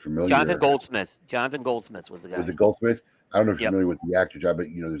know if you're familiar. Jonathan Goldsmith was the guy. Was it Goldsmith? I don't know if you're familiar with the actor job, but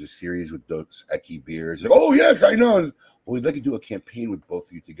there's a series with Dos Equis beers. Like, oh yes, I know. Well, we'd like to do a campaign with both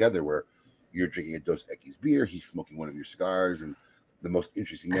of you together, where you're drinking a Dos Equis beer, he's smoking one of your cigars, and the most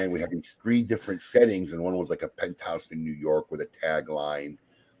interesting man. We have these 3 different settings, and one was like a penthouse in New York with a tagline,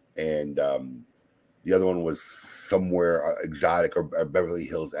 and the other one was somewhere exotic or Beverly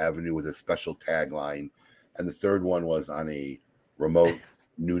Hills Avenue with a special tagline, and the third one was on a remote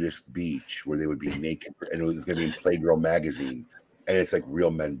nudist beach where they would be naked, and it was going to be in Playgirl magazine, and it's like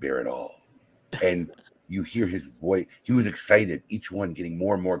real men bear it all, and you hear his voice. He was excited, each one getting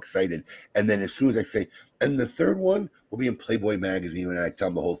more and more excited, and then as soon as I say, and the third one will be in Playboy magazine, and I tell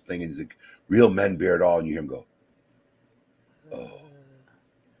him the whole thing, and he's like, real men bear it all, and you hear him go,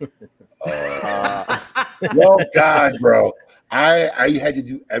 well, God, bro, I had to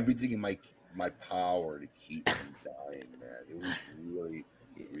do everything in my power to keep him dying, man. It was really,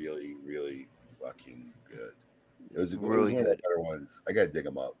 really, really fucking good. It was really one of the better ones. I gotta dig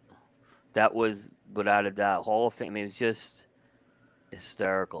him up. That was, without a doubt, Hall of Fame. I mean, it was just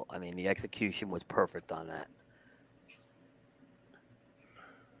hysterical. I mean, the execution was perfect on that.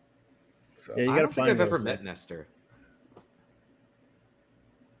 So, you gotta find. I don't think I've ever met Nestor.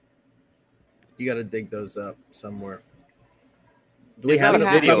 You got to dig those up somewhere. Do we have a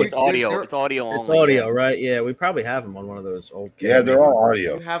video? It's audio. It's audio only. It's audio, right? Yeah, we probably have them on one of those old. Yeah, they're all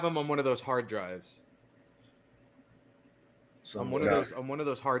audio. You have them on one of those hard drives. On one of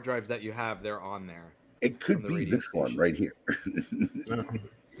those hard drives that you have, they're on there. It could be this one right here.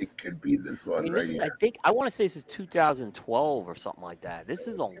 It could be this one right here. I want to say this is 2012 or something like that. This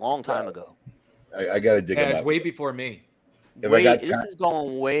is a long time ago. I got to dig it up. Way before me. This is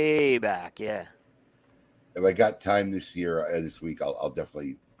going way back, yeah. If I got time this week, I'll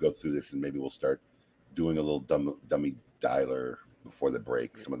definitely go through this, and maybe we'll start doing a little dummy dialer before the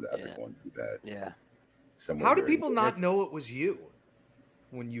break. Some of the epic ones we've had. Yeah. How do people not know it was you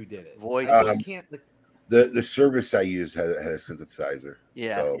when you did it? Voice. The service I used had a synthesizer.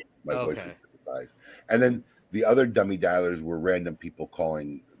 Yeah. So my voice was synthesized. And then the other dummy dialers were random people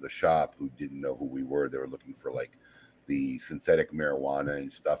calling the shop who didn't know who we were. They were looking for like the synthetic marijuana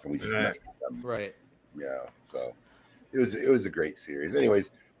and stuff, and we just messed with them. Right. Yeah. So it was a great series.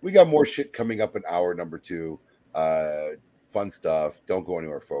 Anyways, we got more shit coming up in hour number 2. Fun stuff. Don't go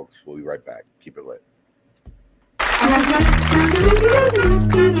anywhere, folks. We'll be right back. Keep it lit.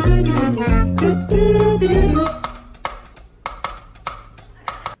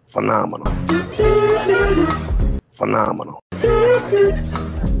 Phenomenal. Phenomenal.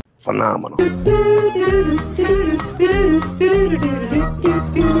 Phenomenal.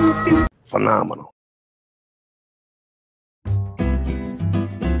 Phenomenal.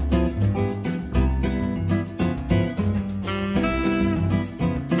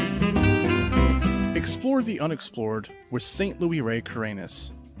 Explore the unexplored with St. Louis Rey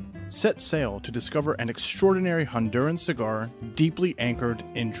Carenas. Set sail to discover an extraordinary Honduran cigar deeply anchored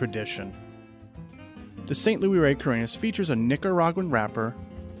in tradition. The St. Louis Rey Carenas features a Nicaraguan wrapper,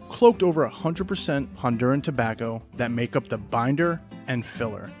 cloaked over 100% Honduran tobacco that make up the binder and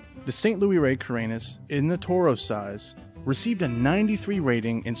filler. The St. Louis Rey Carenas, in the Toro size, received a 93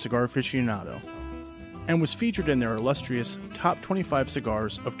 rating in Cigar Aficionado and was featured in their illustrious Top 25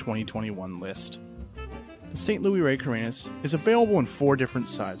 Cigars of 2021 list. The St. Louis Rey Carenas is available in 4 different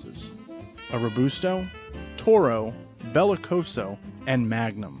sizes: a Robusto, Toro, Bellicoso, and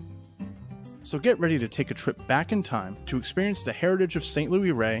Magnum. So get ready to take a trip back in time to experience the heritage of St.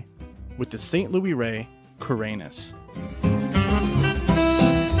 Louis Rey with the St. Louis Rey Carenas.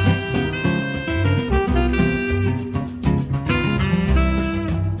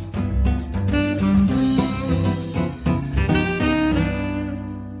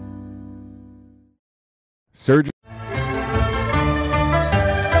 Surgery.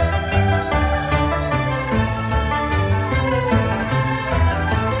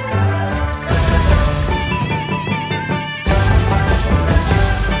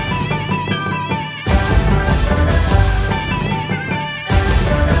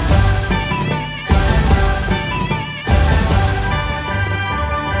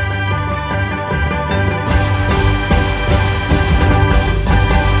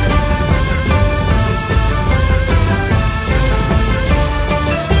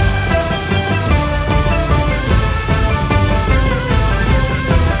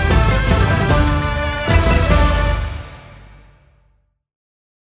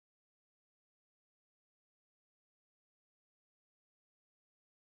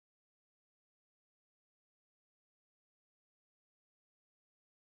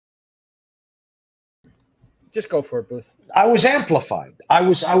 Just go for it, Booth. I was amplified. I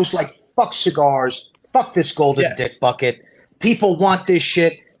was like, fuck cigars, fuck this golden dick bucket. People want this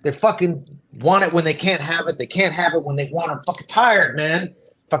shit. They fucking want it when they can't have it. They can't have it when they want it. I'm fucking tired, man.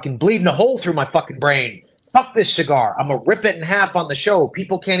 Fucking bleeding a hole through my fucking brain. Fuck this cigar. I'm gonna rip it in half on the show.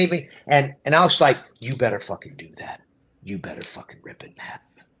 People can't even. And I was like, you better fucking do that. You better fucking rip it in half.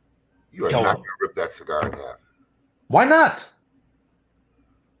 You are not going to rip that cigar in half. Why not?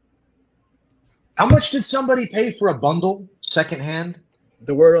 How much did somebody pay for a bundle secondhand?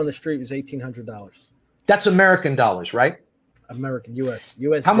 The word on the street was $1,800. That's American dollars, right? American, U.S.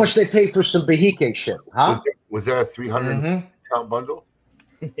 How much they pay for some Bahique shit, huh? Was that a 300 count bundle?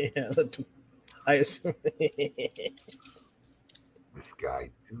 Yeah, I assume. This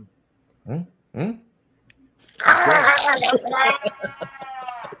guy, dude.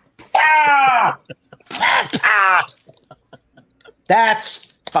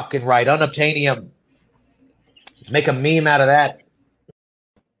 That's fucking right. Unobtainium. Make a meme out of that.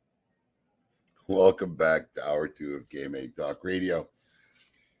 Welcome back to Hour 2 of KMA Talk Radio.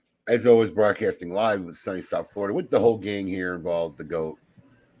 As always, broadcasting live with sunny South Florida with the whole gang here involved, the GOAT,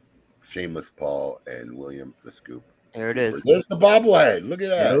 Shameless Paul, and William the Scoop. There it is. There's the bobblehead. Look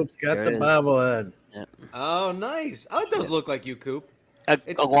at that. Coop's got the bobblehead. Yeah. Oh, nice. Oh, it does look like you, Coop. A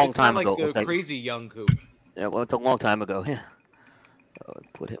long time not ago. like the crazy young Coop. Yeah, well, it's a long time ago. Yeah.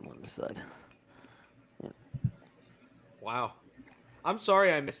 Put him on the side. Yeah. Wow. I'm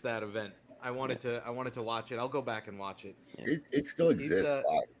sorry I missed that event. I wanted to watch it. I'll go back and watch it. It still exists.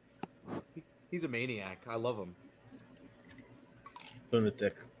 He's a maniac. I love him.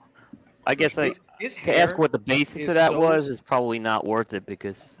 Lunatic. I guess to ask what the basis of that was is probably not worth it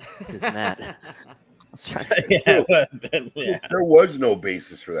because it's just Matt. Yeah. There was no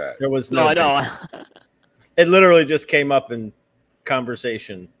basis for that. There was no. I know. It literally just came up in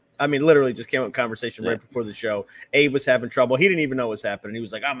conversation. I mean, literally just came up in conversation right before the show. Abe was having trouble. He didn't even know what was happening. He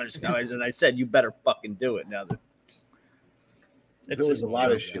was like, "I'm gonna just," and I said, "You better fucking do it." Now that there was a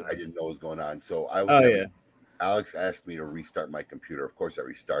lot of shit I didn't know was going on. So Alex asked me to restart my computer. Of course, I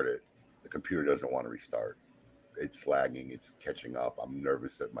restarted. The computer doesn't want to restart. It's lagging. It's catching up. I'm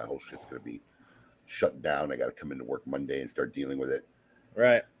nervous that my whole shit's going to be shut down. I got to come into work Monday and start dealing with it.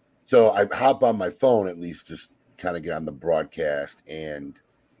 Right. So I hop on my phone at least, just kind of get on the broadcast, and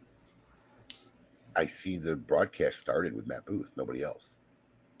I see the broadcast started with Matt Booth, nobody else.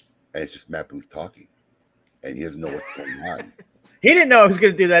 And it's just Matt Booth talking, and he doesn't know what's going on. He didn't know I was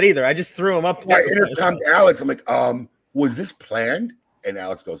going to do that either. I just threw him up there. I intercom to Alex. I'm like, was this planned? And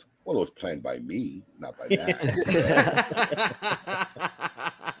Alex goes, well, it was planned by me, not by Matt.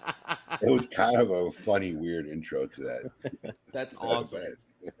 It was kind of a funny, weird intro to that. That's awesome.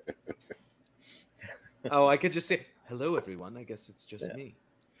 Oh, I could just say, hello, everyone. I guess it's just me.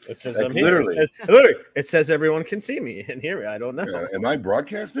 It says I'm here. Literally, it says everyone can see me and hear me. I don't know. Yeah, am I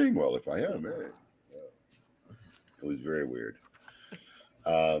broadcasting? Well, if I am, it was very weird.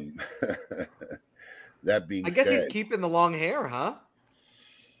 That being said, he's keeping the long hair, huh?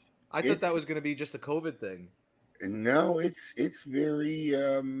 I thought that was going to be just a COVID thing. No, it's very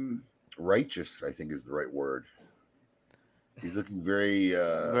righteous, I think is the right word. He's looking very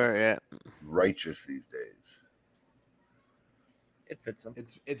righteous these days. It fits him.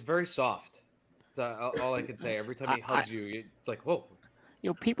 It's very soft. That's all I can say. Every time he hugs you, it's like, whoa. You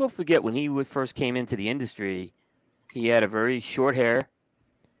know, people forget when he first came into the industry, he had a very short hair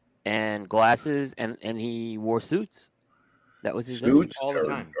and glasses, and he wore suits. That was his suits all the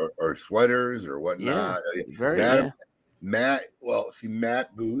time, or sweaters or whatnot. Matt. Well, see,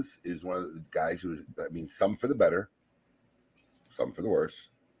 Matt Booth is one of the guys who, I mean, some for the better, some for the worse.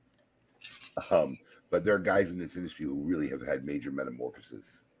 But there are guys in this industry who really have had major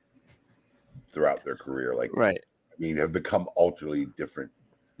metamorphoses throughout their career. Like, right. I mean, have become utterly different.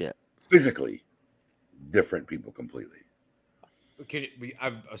 Yeah. Physically different people completely.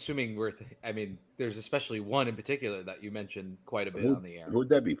 I'm assuming there's especially one in particular that you mentioned quite a bit on the air. Who would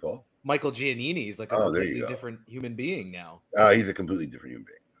that be, Paul? Michael Giannini is like a completely different human being now. He's a completely different human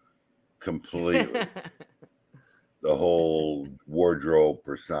being. Completely. The whole wardrobe,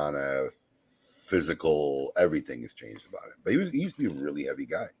 persona, physical, everything has changed about him. But he used to be a really heavy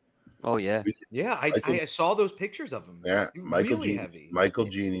guy. Oh yeah. Yeah, I saw those pictures of him. Yeah, Michael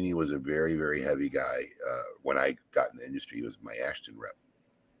Giannini was a very, very heavy guy. When I got in the industry, he was my Ashton rep.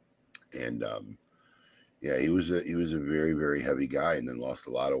 And he was a very, very heavy guy, and then lost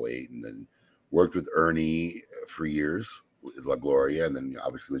a lot of weight, and then worked with Ernie for years with La Gloria, and then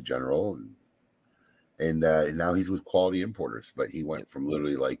obviously with General, and now he's with Quality Importers. But he went from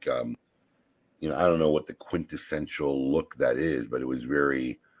literally like I don't know what the quintessential look that is, but it was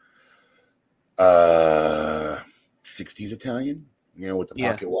very 60s Italian, with the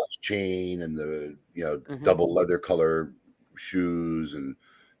pocket watch chain and the double leather color shoes, and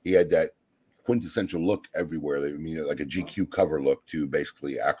he had that quintessential look everywhere. I mean, like a GQ cover look to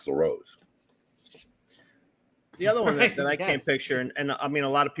basically Axl Rose. The other one that I can't picture, and I mean, a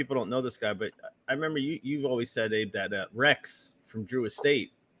lot of people don't know this guy, but I remember you've always said, Abe, that Rex from Drew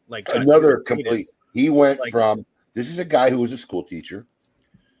Estate, like another complete. He went from, this is a guy who was a school teacher.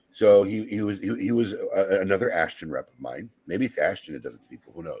 So he was another Ashton rep of mine. Maybe it's Ashton that does it to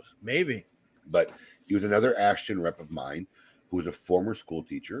people. Who knows? Maybe. But he was another Ashton rep of mine who was a former school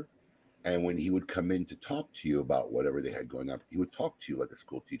teacher. And when he would come in to talk to you about whatever they had going on, he would talk to you like a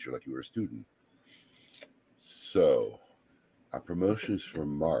school teacher, like you were a student. So our promotions for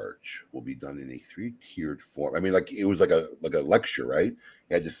March will be done in a 3-tiered form. I mean, like it was like a lecture, right?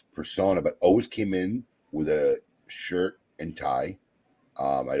 He had this persona, but always came in with a shirt and tie.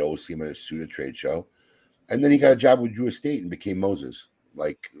 I'd always see him in a suit at trade show, and then he got a job with Drew Estate and became Moses.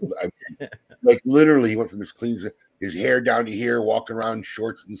 Like literally, he went from this clean, his hair down to here, walking around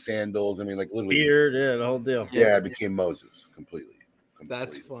shorts and sandals. I mean, like literally beard, the whole deal. Yeah, became Moses completely.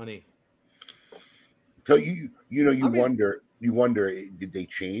 That's funny. So you wonder, did they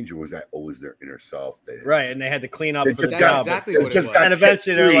change, or was that always their inner self? Right, and they had to clean up. That's exactly what it was. And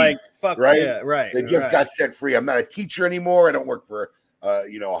eventually they're like, "Fuck, right? Yeah, right." They just got set free. I'm not a teacher anymore. I don't work for a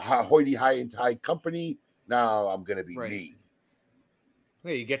hoity-high company. Now I'm going to be me.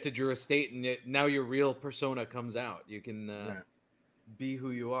 Hey, you get to Drew Estate, and now your real persona comes out. You can be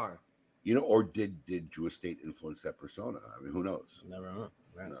who you are. Or did Drew Estate influence that persona? I mean, who knows? Never know.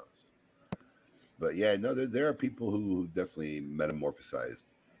 Right. Who knows? But yeah, no, there are people who definitely metamorphosized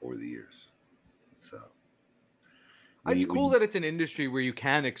over the years. So it's cool that it's an industry where you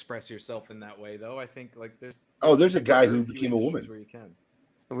can express yourself in that way, though. I think like there's a guy who became a woman. Where you can.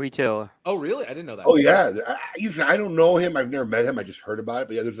 A retailer. Oh, really? I didn't know that. Oh, yeah. I don't know him. I've never met him. I just heard about it.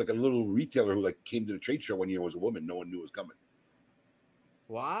 But yeah, there's like a little retailer who like came to the trade show one year and was a woman. No one knew it was coming.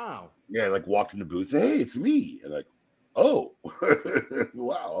 Wow. Yeah, like walked in the booth. Hey, it's me. And like, oh,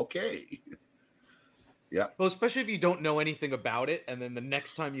 wow, okay. Yeah. Well, especially if you don't know anything about it, and then the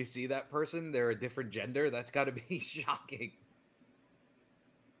next time you see that person, they're a different gender. That's got to be shocking.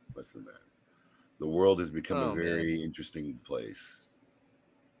 What's the matter? The world has become a very interesting place.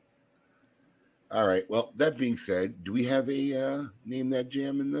 All right. Well, that being said, do we have a name that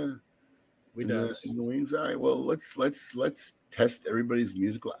jam in the? We do. In the wings. All right. Well, let's test everybody's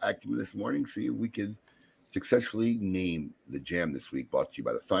musical acumen this morning. See if we can successfully name the jam this week. Brought to you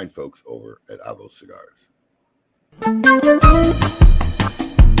by the fine folks over at Avo Cigars.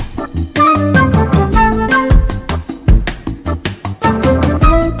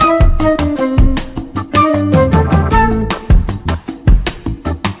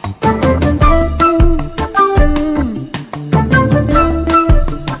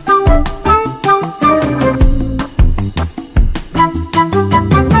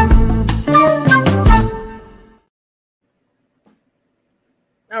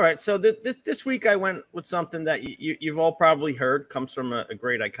 All right, So this week I went with something that you've all probably heard, comes from a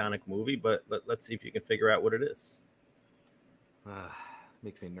great iconic movie, but let's see if you can figure out what it is.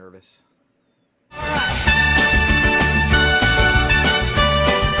 Makes me nervous. I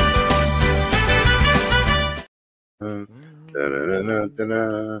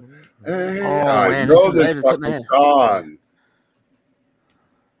man, know this this is fucking man. song.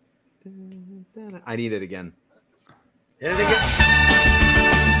 I need it again. Hit it again.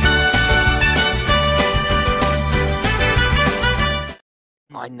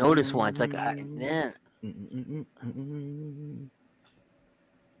 I know this one. It's like, man.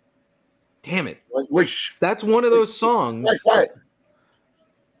 Damn it. Which? That's one of those songs. What?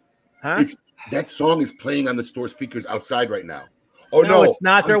 Huh? That song is playing on the store speakers outside right now. Oh, No, it's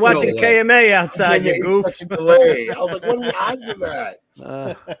not. They're watching KMA outside, you goof. Delay. I was like, what are the odds of that?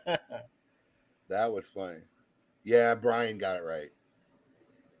 That was funny. Yeah, Brian got it right.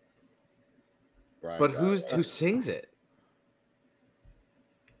 But who sings it?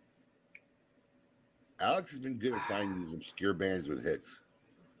 Alex has been good at finding these obscure bands with hits.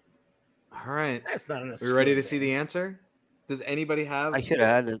 All right. That's not enough. We ready to see the answer? Does anybody have? I should have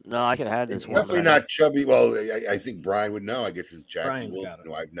had this. No, I could have had this It's one. definitely not Chubby. Well, I think Brian would know. I guess it's Jackie Brian's got Wilson,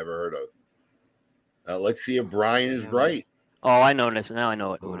 who I've never heard of. Let's see if Brian is right. Oh, I know this. Now I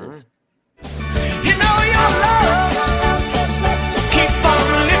know who it is. You know your love keep on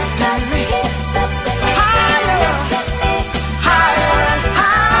lifting me higher, higher,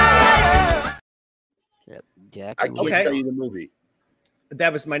 higher. Yep, Jack. I can't tell you the movie.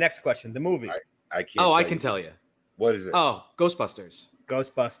 That was my next question. The movie. I can't. Oh, I can tell you. What is it? Oh, Ghostbusters.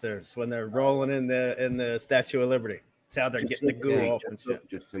 Ghostbusters, when they're rolling in the Statue of Liberty. It's how they're getting the goo off and shit.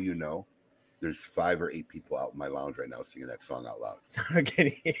 Just so you know, there's 5 or 8 people out in my lounge right now singing that song out loud. I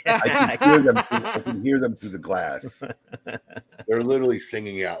can hear them through the glass. They're literally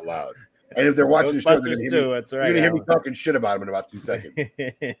singing it out loud. And if they're watching the show, they're going to hear me talking shit about them in about 2 seconds.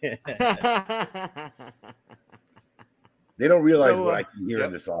 They don't realize what I can hear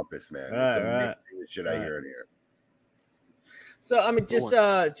in this office, man. It's amazing the shit I hear in here. So I mean, just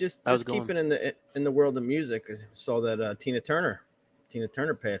keeping in the world of music. I saw that Tina Turner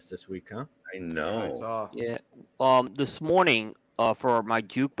passed this week, huh? I know. I saw. Yeah. This morning, for my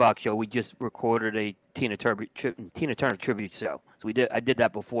jukebox show, we just recorded a Tina Turner tribute show. So I did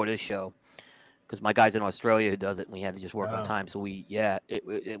that before this show, because my guy's in Australia who does it, and we had to just work on time. So we had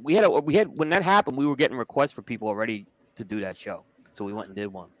when that happened, we were getting requests for people already to do that show. So we went and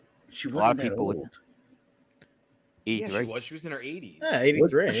did one. She wasn't that old. 83. Yeah, she was in her 80s. Yeah,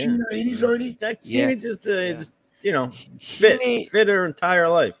 83. Was she in her 80s already? Tina just fit her entire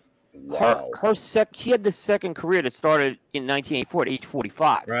life. Wow. She had the second career that started in 1984 at age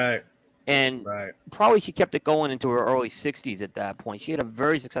 45. Right. And probably she kept it going into her early 60s at that point. She had a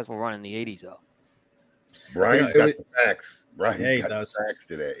very successful run in the 80s, though. Brian's got the facts. Brian's got the facts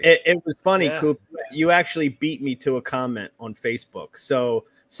today. It was funny, Coop. You actually beat me to a comment on Facebook. So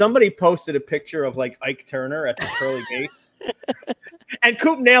somebody posted a picture of like Ike Turner at the pearly gates, and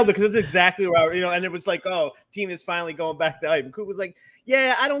Coop nailed it because it's exactly where and it was like, oh, Tina's finally going back to Ike. And Coop was like,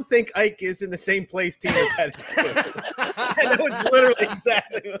 yeah, I don't think Ike is in the same place Tina's headed to. And it was literally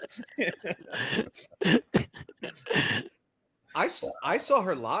exactly I saw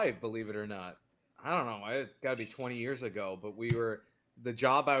her live, believe it or not. I don't know. It got to be 20 years ago, but the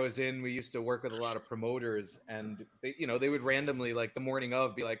job I was in, we used to work with a lot of promoters, and they would randomly, like the morning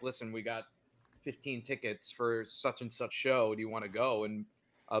of, be like, listen, we got 15 tickets for such and such show. Do you want to go? And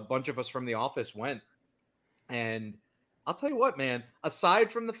a bunch of us from the office went. And I'll tell you what, man,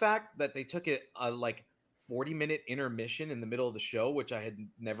 aside from the fact that they took it like 40-minute intermission in the middle of the show, which I had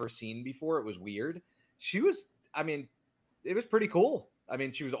never seen before. It was weird. It was pretty cool. I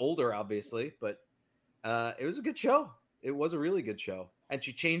mean, she was older, obviously, but it was a good show. It was a really good show. And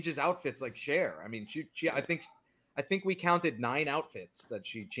she changes outfits like Cher. I mean, I think we counted 9 outfits that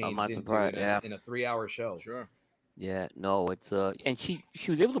she changed into in a 3-hour show. Sure. Yeah, no, it's and she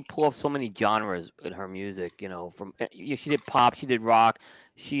was able to pull off so many genres in her music, from she did pop, she did rock,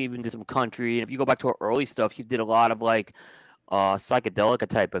 she even did some country, and if you go back to her early stuff, she did a lot of like psychedelic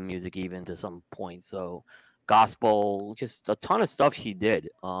type of music even to some point. So gospel, just a ton of stuff she did.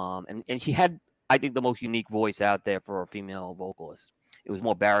 And she had, I think, the most unique voice out there for a female vocalist. It was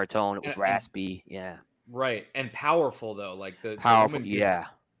more baritone, it was raspy, Right, and powerful though, like the powerful, the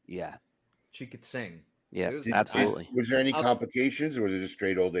yeah. She could sing. Yeah, absolutely. Was there any complications, or was it just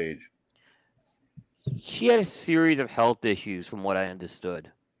straight old age? She had a series of health issues, from what I understood,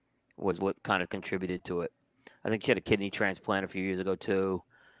 was what kind of contributed to it. I think she had a kidney transplant a few years ago too.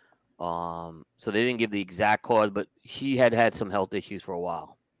 So they didn't give the exact cause, but she had some health issues for a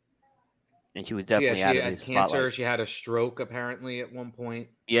while. and she was definitely out of the had spotlight. cancer. She had a stroke apparently at one point.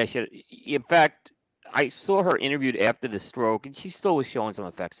 Yeah, in fact, I saw her interviewed after the stroke, and she still was showing some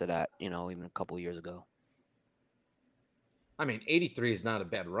effects of that. Even a couple of years ago. I mean, 83 is not a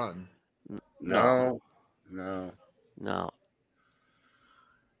bad run. No.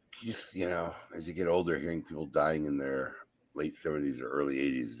 Just, as you get older, hearing people dying in their late 70s or early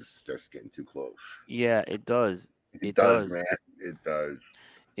 80s just starts getting too close. Yeah, it does. It does, man. It does.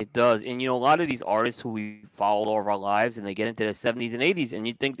 It does. And, a lot of these artists who we followed all of our lives, and they get into their 70s and 80s, and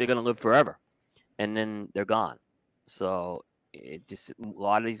you think they're going to live forever, and then they're gone. So it just, a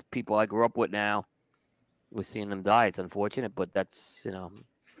lot of these people I grew up with now, we're seeing them die. It's unfortunate, but that's, I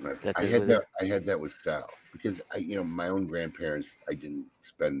had that with Sal because my own grandparents, I didn't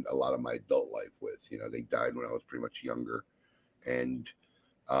spend a lot of my adult life with. They died when I was pretty much younger, and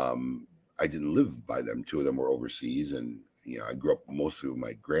I didn't live by them. Two of them were overseas, and I grew up mostly with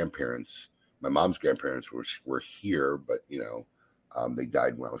my grandparents. My mom's grandparents were here, but they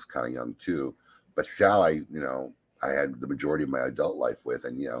died when I was kind of young too. But Sal, I had the majority of my adult life with,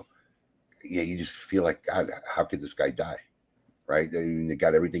 and you just feel like, God, how could this guy die? Right? They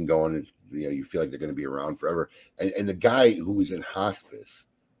got everything going. It's, you feel like they're going to be around forever. And the guy who was in hospice,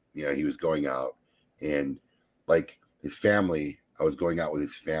 he was going out, and like his family, I was going out with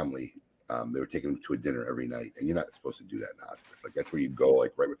his family. They were taking him to a dinner every night, and you're not supposed to do that in hospice. Like, that's where you go,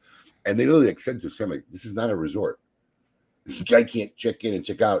 like, right. And they literally said to his family, this is not a resort. This guy can't check in and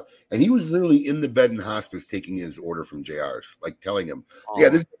check out. And he was literally in the bed in hospice taking his order from JR's, like telling him, yeah,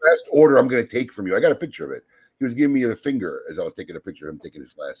 this is the last order I'm going to take from you. I got a picture of it. He was giving me the finger as I was taking a picture of him taking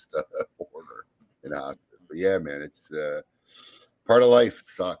his last order in hospice. But yeah, man, it's part of life. It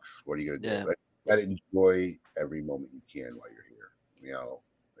sucks. What are you going to do? But you got to enjoy every moment you can while you're here.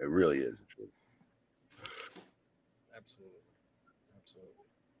 It really is the truth. Absolutely.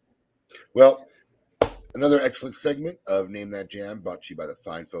 Well, another excellent segment of Name That Jam brought to you by the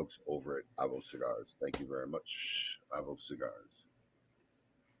fine folks over at Avo Cigars. Thank you very much, Avo Cigars.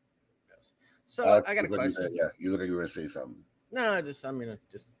 So I got a question. You look like you were going to say something. No,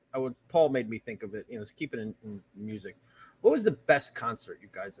 Paul made me think of it. Let's keep it in music. What was the best concert you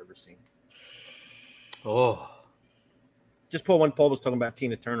guys ever seen? Oh, just Paul, when Paul was talking about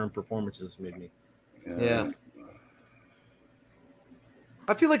Tina Turner and performances, made me. Yeah.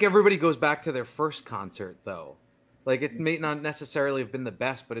 I feel like everybody goes back to their first concert, though. Like, it may not necessarily have been the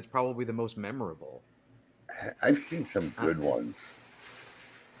best, but it's probably the most memorable. I've seen some good ones.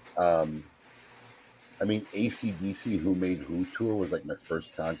 AC/DC Who Made Who tour was like my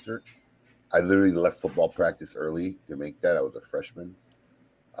first concert. I literally left football practice early to make that. I was a freshman.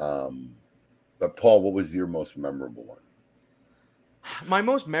 But Paul, what was your most memorable one? My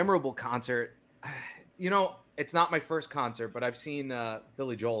most memorable concert, it's not my first concert, but I've seen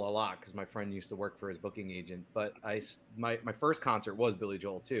Billy Joel a lot because my friend used to work for his booking agent. But my first concert was Billy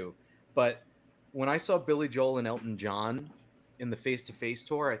Joel too. But when I saw Billy Joel and Elton John in the face-to-face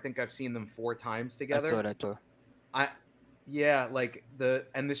tour, I think I've seen them 4 times together. I saw that tour.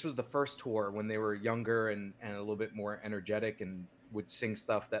 And this was the first tour when they were younger and a little bit more energetic and would sing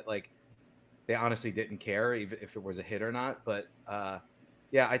stuff that like they honestly didn't care even if it was a hit or not. But I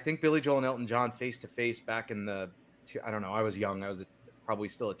think Billy Joel and Elton John face-to-face back in I don't know, I was young. I was probably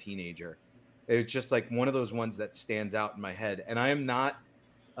still a teenager. It was just like one of those ones that stands out in my head. And I am not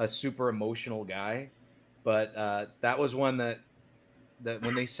a super emotional guy, but that was one that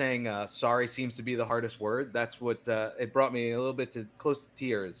when they sang "Sorry Seems to Be the Hardest Word," that's what it brought me a little bit close to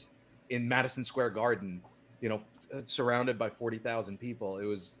tears in Madison Square Garden, surrounded by 40,000 people.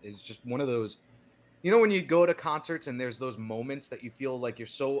 It's just one of those, when you go to concerts and there's those moments that you feel like you're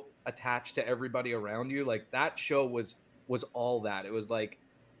so attached to everybody around you. Like that show was all that. It was like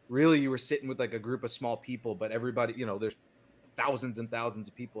really you were sitting with like a group of small people, but everybody, there's thousands and thousands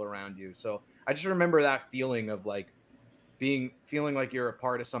of people around you. So I just remember that feeling of like feeling like you're a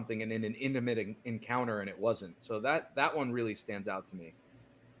part of something and in an intimate encounter, and it wasn't. So that one really stands out to me.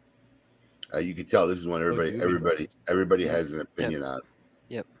 You can tell this is one everybody has an opinion on.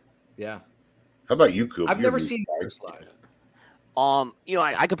 Yep. Yeah. How about you, Coop? I've never seen this live.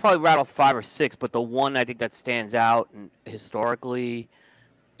 I could probably rattle 5 or 6, but the one I think that stands out historically,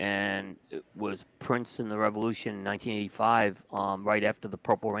 and it was Prince and the Revolution in 1985, right after the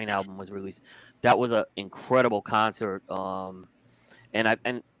Purple Rain album was released. That was an incredible concert, and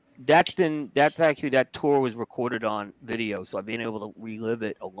that tour was recorded on video, so I've been able to relive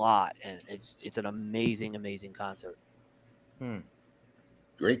it a lot, and it's an amazing concert.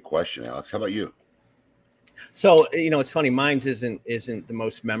 Great question, Alex. How about you? So it's funny. Mine's isn't the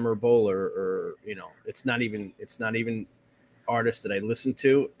most memorable, or it's not even artists that I listened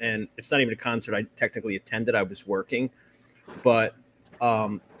to, and it's not even a concert I technically attended. I was working, but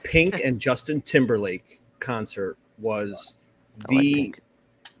Pink and Justin Timberlake concert was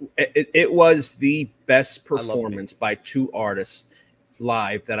it was the best performance by two artists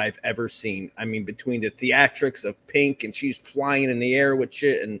live that I've ever seen. I mean, between the theatrics of Pink and she's flying in the air with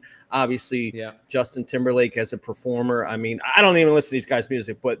shit, and obviously Justin Timberlake as a performer. I mean, I don't even listen to these guys'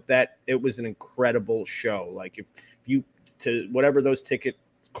 music, but it was an incredible show. Like if you to whatever those tickets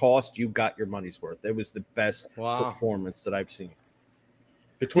cost, you got your money's worth. It was the best performance that I've seen.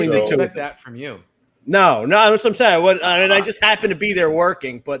 Between the two, expect that from you. No, that's what I'm saying. I just happened to be there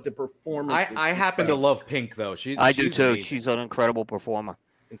working, but the performance. I happen to love Pink though. I do too. amazing. She's an incredible performer.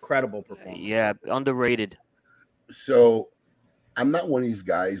 Incredible performer. Yeah, underrated. So, I'm not one of these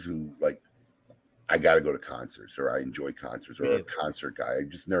guys who like I got to go to concerts or I enjoy concerts or a concert guy. I've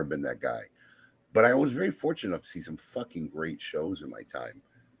just never been that guy. But I was very fortunate enough to see some fucking great shows in my time.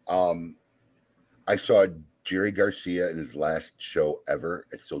 I saw Jerry Garcia in his last show ever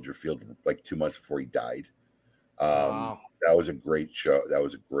at Soldier Field, like 2 months before he died. That was a great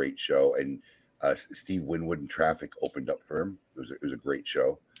show. And Steve Winwood and Traffic opened up for him. It was a great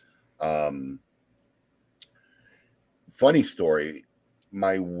show. Funny story.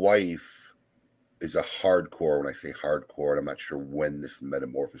 My wife is a hardcore. When I say hardcore, and I'm not sure when this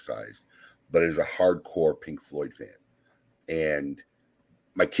metamorphosized, but is a hardcore Pink Floyd fan. And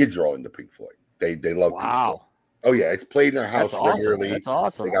my kids are all into Pink Floyd. They love Pink Floyd. Oh yeah, it's played in our house regularly. That's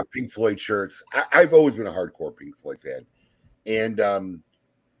awesome. They got Pink Floyd shirts. I've always been a hardcore Pink Floyd fan. And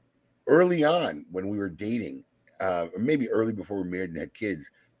early on, when we were dating, or maybe early before we were married and had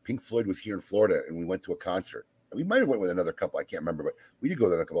kids, Pink Floyd was here in Florida, and we went to a concert. We might have went with another couple. I can't remember, but we did go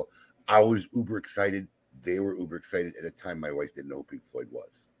with another couple. I was uber excited. They were uber excited. At the time, my wife didn't know who Pink Floyd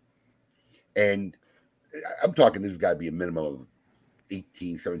was. And I'm talking, this has got to be a minimum of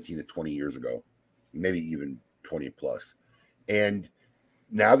 18, 17 to 20 years ago, maybe even 20 plus. And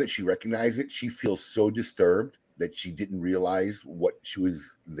now that she recognized it, she feels so disturbed that she didn't realize what she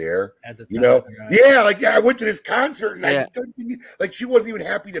was there. At the time, right? I went to this concert and I like she wasn't even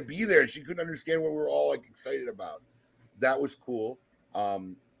happy to be there. She couldn't understand what we were all like excited about. That was cool.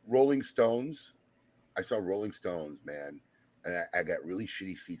 Rolling Stones. I saw Rolling Stones, man. And I got really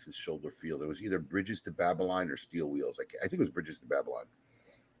shitty seats in Shoulder Field. It was either Bridges to Babylon or Steel Wheels. I think it was Bridges to Babylon.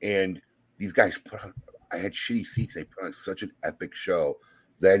 And these guys I had shitty seats. They put on such an epic show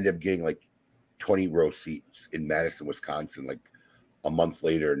that I ended up getting like 20 row seats in Madison, Wisconsin, like a month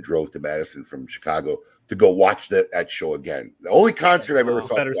later, and drove to Madison from Chicago to go watch that show again. The only concert I've ever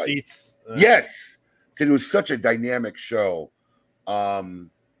saw. Better seats. Yes, because it was such a dynamic show. And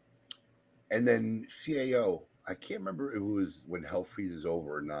then CAO. I can't remember if it was when Hell Freezes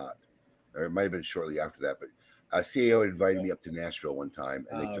Over or not, or it might have been shortly after that. But CAO invited me up to Nashville one time,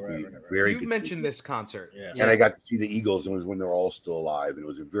 and they took me very good. You mentioned this concert, and I got to see the Eagles, and it was when they were all still alive, and it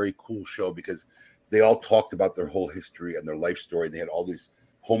was a very cool show because they all talked about their whole history and their life story. And they had all this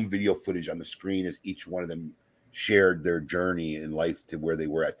home video footage on the screen as each one of them shared their journey in life to where they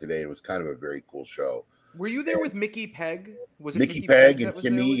were at today. It was kind of a very cool show. Were you there with Mickey Pegg? Was it Mickey Pegg and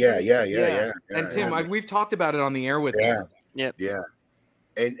Timmy? Yeah. And Tim, we've talked about it on the air with him. Yeah.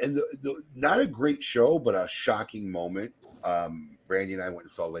 And the not a great show, but a shocking moment. Brandy and I went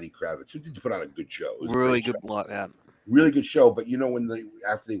and saw Lenny Kravitz, who did put on a good show. It was really good, yeah. Really good show. But you know, when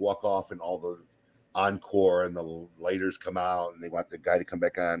after they walk off and all the encore and the lighters come out and they want the guy to come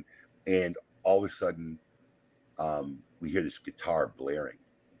back on, and all of a sudden, we hear this guitar blaring,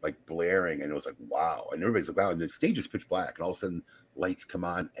 and it was like, wow. And everybody's like, wow. And the stage is pitch black, and all of a sudden lights come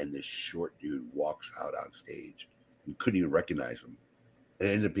on, and this short dude walks out on stage. You couldn't even recognize him. And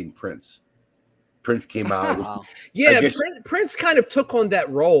it ended up being Prince. Prince came out. Wow. Prince kind of took on that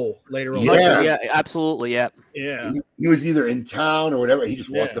role later on. Yeah, absolutely. Yeah. He was either in town or whatever. He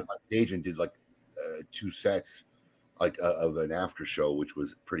just walked up on stage and did like 2 sets of an after show, which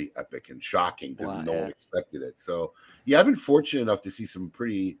was pretty epic and shocking because no one expected it. So I've been fortunate enough to see some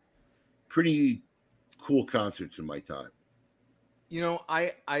pretty cool concerts in my time. You know,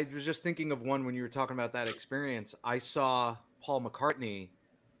 I was just thinking of one when you were talking about that experience. I saw Paul McCartney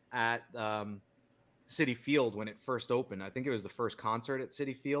at Citi Field when it first opened. I think it was the first concert at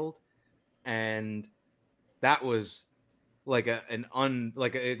Citi Field, and that was like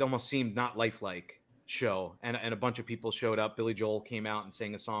it almost seemed not lifelike show. And a bunch of people showed up. Billy Joel came out and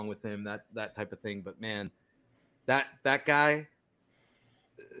sang a song with him, that type of thing. But man, that guy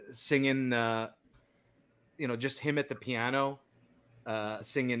singing, just him at the piano,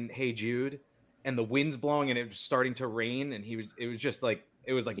 singing "Hey Jude," and the wind's blowing and it was starting to rain, and it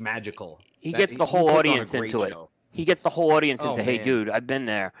was like magical. He gets the whole audience into it. he gets the whole audience Oh, into "Hey man. Jude." I've been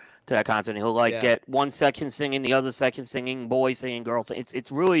there to that concert. And he'll like Yeah. get one section singing, the other section singing, boys singing, girls.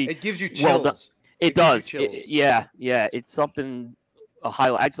 It's really It gives you well done. chills. It gives you does. chills. Yeah. It's something a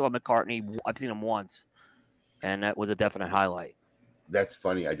highlight. I saw McCartney. I've seen him once, and that was a definite highlight. That's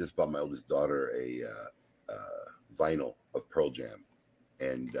funny. I just bought my oldest daughter a vinyl of Pearl Jam,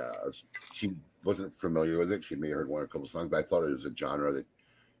 and she wasn't familiar with it. She may have heard one or a couple songs, but I thought it was a genre that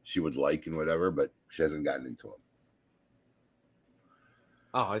she would like and whatever. But she hasn't gotten into them.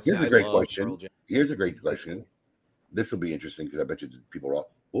 Oh, Here's a I great love question. Pearl Jam. Here's a great question. This will be interesting because I bet you people are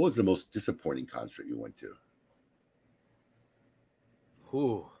all. What was the most disappointing concert you went to?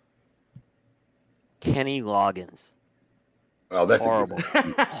 Ooh. Kenny Loggins. Oh, that's horrible.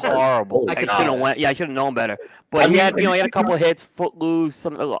 A Horrible. Oh, I God. should have went. Yeah, I should have known better. But I he mean, had, he had a couple of hits, Footloose.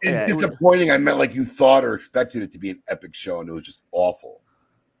 Some. It's Yeah, it was- disappointing. I meant like you thought or expected it to be an epic show, and it was just awful.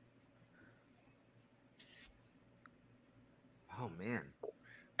 Oh man.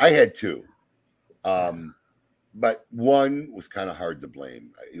 I had two, but one was kind of hard to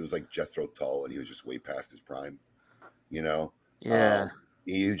blame. It was like Jethro Tull, and he was just way past his prime. You know, Yeah.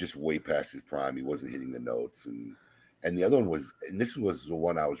 he was just way past his prime. He wasn't hitting the notes, and the other one was, and this was the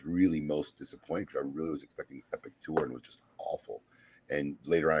one I was really most disappointed because I really was expecting an epic tour, and it was just awful. And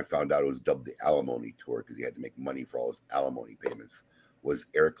later on, I found out it was dubbed the Alimony Tour because he had to make money for all his alimony payments. Was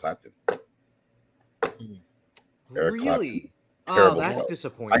Eric Clapton? Eric Really? Clapton. Oh, Terrible that's show.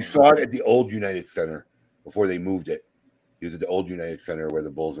 disappointing. I saw it at the old United Center before they moved it. He was at the old United Center where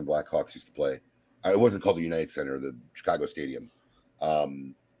the Bulls and Blackhawks used to play. It wasn't called the United Center, the Chicago Stadium.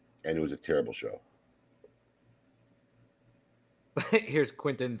 And it was a terrible show. Here's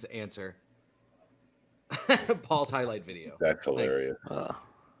Quentin's answer. Paul's highlight video. That's hilarious.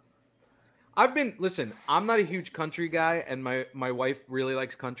 Listen, I'm not a huge country guy, and my wife really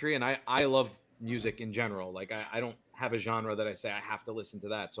likes country, and I love music in general. Like I don't have a genre that I say I have to listen to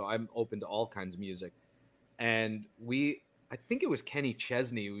that. So I'm open to all kinds of music. And I think it was Kenny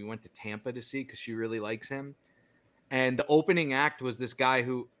Chesney we went to Tampa to see because she really likes him. And the opening act was this guy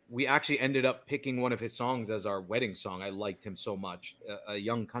who we actually ended up picking one of his songs as our wedding song. I liked him so much. A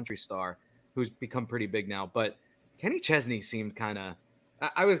young country star who's become pretty big now. But Kenny Chesney seemed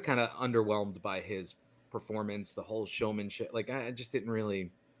I was kind of underwhelmed by his performance, the whole showmanship. Like I just didn't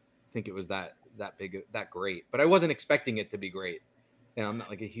really think it was that big, that great. But I wasn't expecting it to be great. And I'm not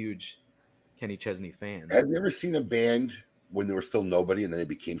like a huge Kenny Chesney fan. Have you ever seen a band when they were still nobody and then they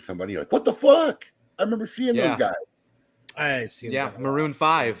became somebody? You're like, what the fuck? I remember seeing those guys. I see. Yeah, Maroon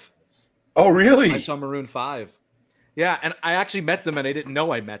 5. Oh, really? I saw Maroon 5. Yeah, and I actually met them, and I didn't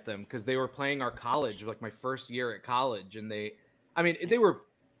know I met them because they were playing our college, like my first year at college, and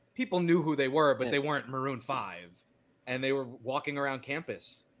people knew who they were, but they weren't Maroon 5, and they were walking around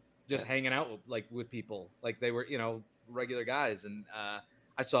campus, just hanging out with people, like they were regular guys, and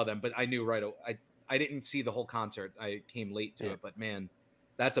I saw them, but I knew right away. I didn't see the whole concert. I came late to it, but man,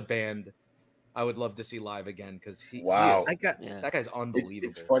 that's a band I would love to see live again because that guy's unbelievable.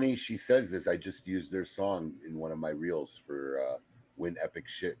 It's funny she says this. I just used their song in one of my reels for Win Epic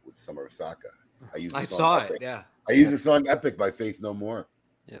Shit with Summer Osaka. I saw Epic. it, yeah. I used the song Epic by Faith No More.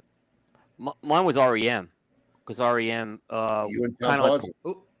 Yep. Mine was REM because REM You and kind Tom of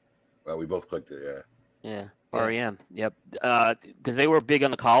like, well, we both clicked it, yeah. REM, yep. Because they were big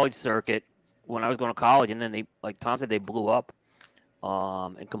on the college circuit when I was going to college, and then they, like Tom said, they blew up.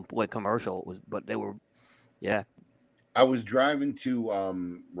 And commercial but they were, yeah. I was driving to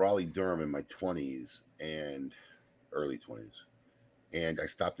Raleigh, Durham in my 20s and early 20s, and I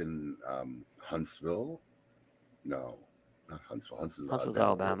stopped in Huntsville. No, not Huntsville. Huntsville's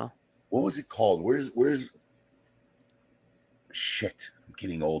Alabama. What was it called? Where's shit? I'm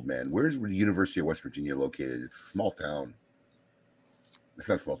getting old, man. Where's the University of West Virginia located? It's a small town. It's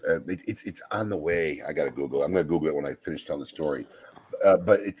not small. It's on the way. I gotta Google. I'm gonna Google it when I finish telling the story.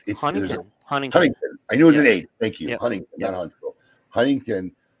 But it's Huntington. I knew it was an 8. Thank you. Yep. Huntington, Yep. not Huntsville.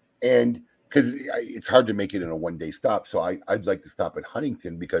 Huntington, and because it's hard to make it in a one-day stop, so I'd like to stop at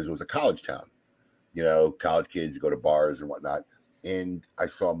Huntington because it was a college town. College kids go to bars and whatnot. And I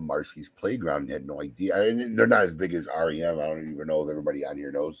saw Marcy's Playground and had no idea. They're not as big as REM. I don't even know if everybody on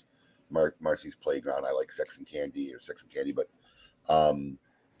here knows Marcy's Playground. I like Sex and Candy, but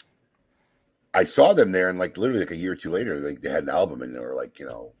I saw them there, and literally a year or two later, they had an album, and they were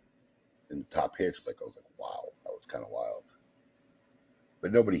in the top hits. I was like, wow, that was kind of wild,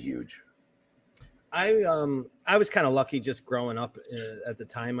 but nobody huge. I was kind of lucky just growing up at the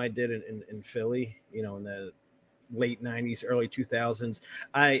time I did in Philly, in the late 90s, early 2000s.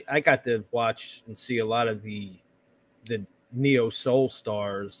 I got to watch and see a lot of the neo soul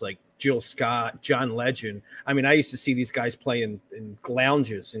stars like Jill Scott, John Legend. I mean, I used to see these guys playing in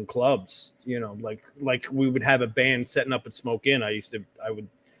lounges and clubs, you know, like we would have a band setting up at Smoke Inn.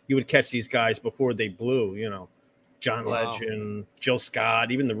 You would catch these guys before they blew, you know, John Legend, Jill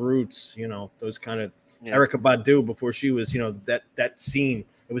Scott, even the Roots, you know, those kind of Erykah Badu before she was, you know, that scene.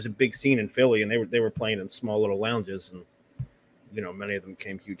 It was a big scene in Philly, and they were playing in small little lounges, and you know, many of them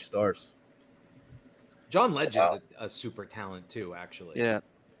became huge stars. John Legend's a super talent too, actually. Yeah.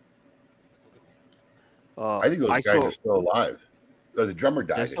 I think those guys are still alive. The drummer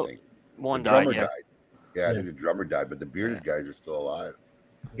died, I think. One died. Yeah, I think the drummer died, but the bearded guys are still alive.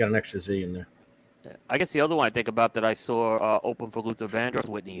 Got an extra Z in there. Yeah. I guess the other one I think about that I saw open for Luther Vandross,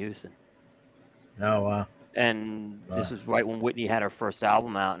 Whitney Houston. Oh, wow. And this is right when Whitney had her first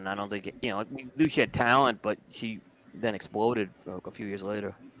album out, and I don't think, you know, we knew she had talent, but she then exploded a few years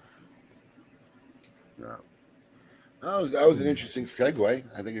later. Yeah. That was an interesting segue.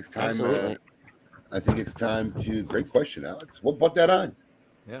 I think it's time. I think it's time to. Great question, Alex. We'll put that on.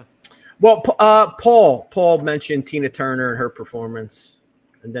 Yeah. Well, Paul mentioned Tina Turner and her performance,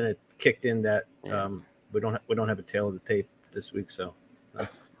 and then it kicked in that we don't have a tail of the tape this week, so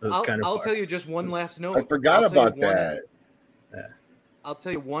that was kind of. I'll tell you just one last note. I forgot about that. I'll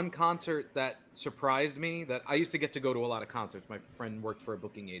tell you one concert that surprised me. That I used to get to go to a lot of concerts. My friend worked for a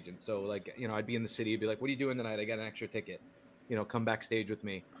booking agent, so like, you know, I'd be in the city, he'd be like, "What are you doing tonight? I got an extra ticket. You know, come backstage with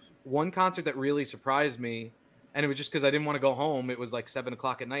me." One concert that really surprised me, and it was just because I didn't want to go home. It was like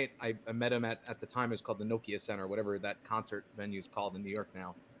 7:00 at night. I met him at the time. It was called the Nokia Center, whatever that concert venue is called in New York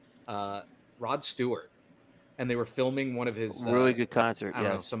now. Rod Stewart, and they were filming one of his really good concert. I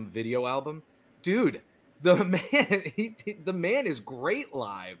don't know, some video album, dude. The man is great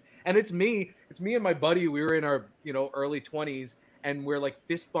live, and it's me and my buddy. We were in our early 20s, and we're like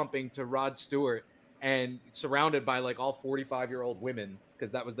fist bumping to Rod Stewart, and surrounded by like all 45-year-old women,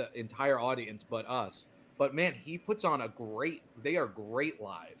 because that was the entire audience but us. But man, he puts on they are great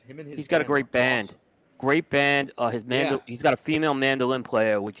live. Him and his he's got a great band. Awesome. Great band. He's got a female mandolin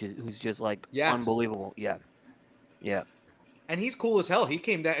player, who's just like unbelievable. Yeah. And he's cool as hell. He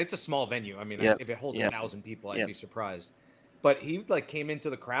came down. It's a small venue. I mean, if it holds 1,000 people, I'd be surprised. But he like came into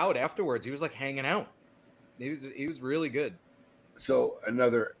the crowd afterwards. He was like hanging out. He was really good. So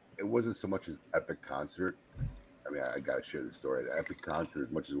it wasn't so much as epic concert. I mean, I got to share the story. The epic concert,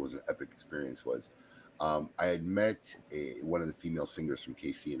 as much as it was an epic experience, was I had met one of the female singers from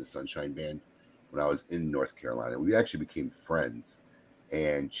KC and the Sunshine Band when I was in North Carolina. We actually became friends.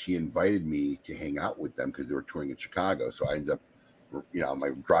 And she invited me to hang out with them because they were touring in Chicago. So I ended up, on my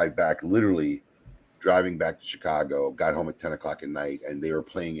drive back, literally driving back to Chicago, got home at 10:00 at night, and they were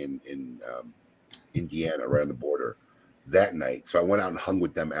playing in Indiana, right on the border that night. So I went out and hung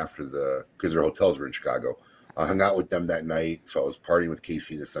with them because their hotels were in Chicago. I hung out with them that night. So I was partying with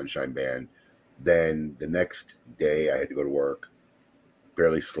Casey and the Sunshine Band. Then the next day I had to go to work,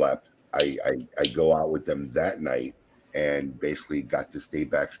 barely slept. I go out with them that night, and basically got to stay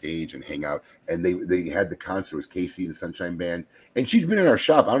backstage and hang out. And they had the concert. It was Casey and the Sunshine Band. And she's been in our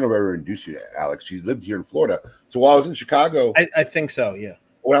shop. I don't know if I ever introduced you to Alex. She lived here in Florida. So while I was in Chicago. I think so, yeah.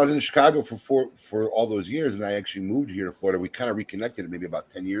 When I was in Chicago for all those years, and I actually moved here to Florida, we kind of reconnected maybe about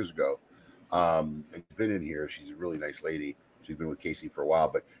 10 years ago. She's been in here. She's a really nice lady. She's been with Casey for a while.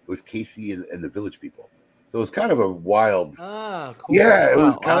 But it was Casey and the Village People. So it was kind of a wild. Cool. Yeah, it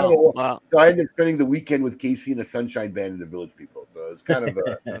was kind of. So I ended up spending the weekend with Casey and the Sunshine Band and the Village People. So it was kind of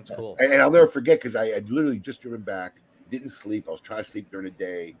that's cool. And I'll never forget because I had literally just driven back, didn't sleep. I was trying to sleep during the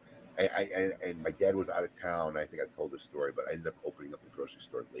day, and my dad was out of town. I think I told this story, but I ended up opening up the grocery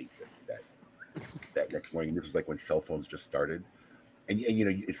store late that next morning. This was like when cell phones just started, and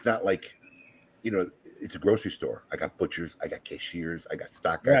it's not like. It's a grocery store. I got butchers, I got cashiers, I got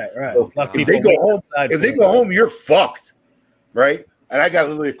stock guys. Right. So if they go home, you're fucked, right? And I got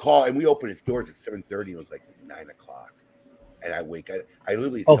literally a call, and we opened its doors at 7:30. It was like 9:00, and I wake. I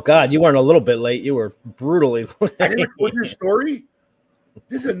literally. Oh God, you weren't a little bit late. You were brutally late. I never told your story.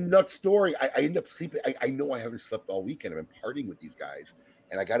 This is a nuts story. I end up sleeping. I know I haven't slept all weekend. I've been partying with these guys,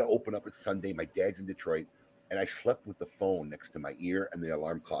 and I got to open up at Sunday. My dad's in Detroit. And I slept with the phone next to my ear and the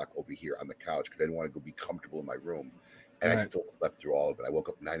alarm clock over here on the couch because I didn't want to go be comfortable in my room. And I still slept through all of it. I woke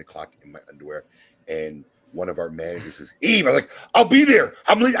up 9:00 in my underwear, and one of our managers says, "Eve," I'm like, "I'll be there.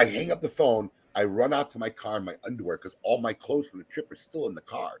 I'm late." I hang up the phone. I run out to my car in my underwear because all my clothes from the trip are still in the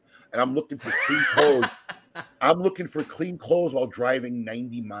car. And I'm looking for clean clothes. I'm looking for clean clothes while driving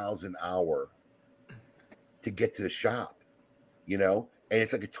 90 miles an hour to get to the shop, And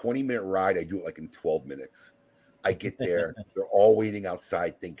it's like a 20-minute ride. I do it like in 12 minutes. I get there. They're all waiting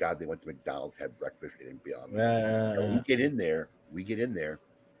outside. Thank God they went to McDonald's, had breakfast. They didn't be on me. We get in there.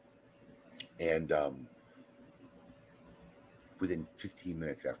 And within 15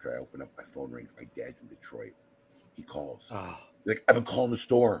 minutes after I open up, my phone rings. My dad's in Detroit. He calls. Oh. Like, I've been calling the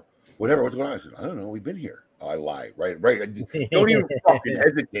store. Whatever, what's going on? I said, I don't know. We've been here. Oh, I lie. Right. Don't even fucking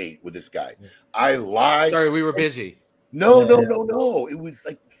hesitate with this guy. I lie. Sorry, we were busy. No. It was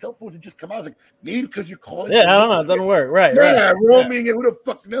like cell phones had just come out. I was like, maybe because you're calling. Yeah, I don't know. It doesn't work. Right. Yeah, right. roaming. And who the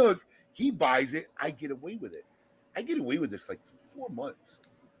fuck knows? He buys it. I get away with it. I get away with this like 4 months.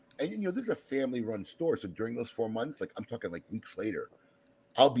 And, this is a family-run store. So during those 4 months, like I'm talking like weeks later,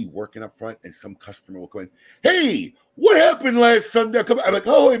 I'll be working up front and some customer will come in. Hey, what happened last Sunday? I'm like,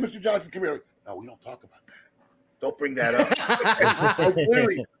 oh, hey, Mr. Johnson, come here. Like, no, we don't talk about that. Don't bring that up. Like,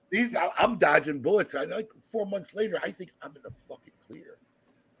 literally, I'm dodging bullets. I like 4 months later, I think I'm in the fucking clear.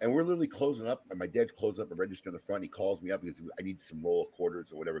 And we're literally closing up. And my dad's closing up a register in the front. He calls me up because I need some roll of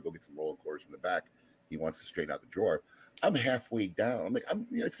quarters or whatever. Go get some roll of quarters from the back. He wants to straighten out the drawer. I'm halfway down. I'm like,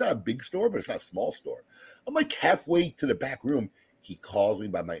 it's not a big store, but it's not a small store. I'm like halfway to the back room. He calls me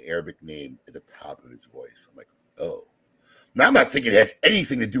by my Arabic name at the top of his voice. I'm like, oh. Now, I'm not thinking it has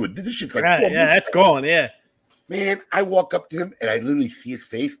anything to do with this. Shit's like, right, yeah, that's gone, yeah. Man, I walk up to him and I literally see his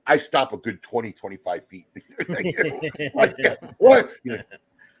face. I stop a good 20, 25 feet. Like, what? He's like,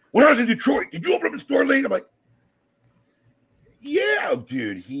 when I was in Detroit, did you open up a store late? I'm like, yeah,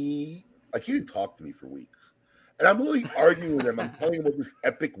 dude. He didn't talk to me for weeks. And I'm literally arguing with him. I'm telling him what this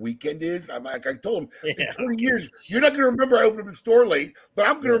epic weekend is. I'm like, I told him, in 20 years, you're not going to remember I opened up the store late, but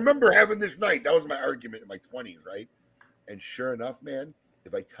I'm going to remember having this night. That was my argument in my 20s, right? And sure enough, man,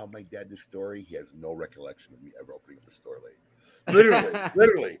 if I tell my dad this story, he has no recollection of me ever opening up the store late.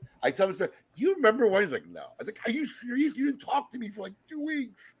 Literally. I tell him, do you remember when? He's like, no. I was like, are you serious? You didn't talk to me for like 2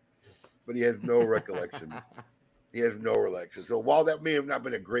 weeks. But he has no recollection. He has no recollection. So while that may have not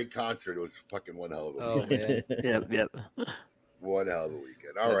been a great concert, it was fucking one hell of a weekend. Yep. One hell of a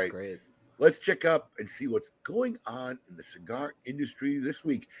weekend. All right. Great. Let's check up and see what's going on in the cigar industry this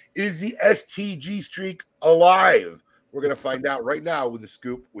week. Is the STG streak alive? We're going to find out right now with the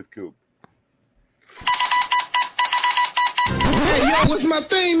Scoop with Coop. Hey, yo, what's my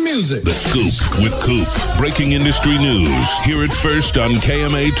theme music? The Scoop with Coop. Breaking industry news. Hear it first on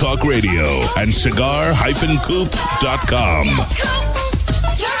KMA Talk Radio and cigar-coop.com.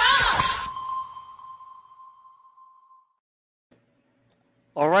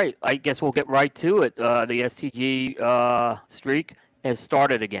 All right. I guess we'll get right to it. The STG streak has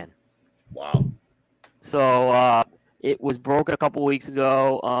started again. Wow. So it was broken a couple weeks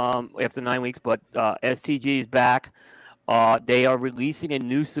ago after 9 weeks, but STG is back. They are releasing a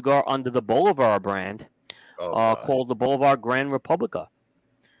new cigar under the Bolivar brand called the Bolivar Gran Republica.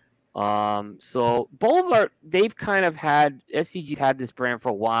 So Bolivar, they've kind of had, STG's had this brand for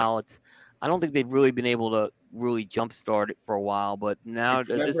a while. I don't think they've really been able to really jumpstart it for a while, but now it's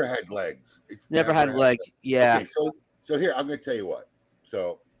never had legs. It's never had legs. Yeah. Okay, so here, I'm going to tell you what.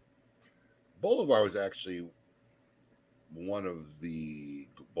 So Bolivar was actually one of the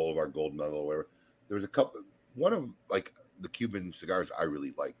Bolivar Gold Medal or whatever. There was one of like the Cuban cigars I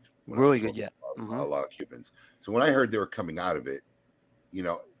really liked. Really good, yeah. A lot of Cubans. So when I heard they were coming out of it,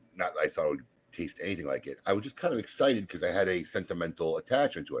 not that I thought it would taste anything like it. I was just kind of excited because I had a sentimental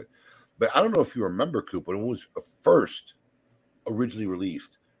attachment to it. But I don't know if you remember, Coop, when it was first originally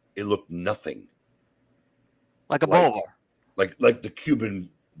released, it looked nothing like a Bolivar, like the Cuban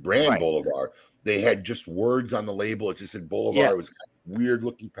brand right. Bolivar. They had just words on the label. It just said Bolivar. Yeah. It was kind of weird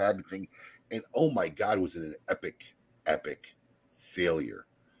looking packaging. And oh my God, was it an epic failure.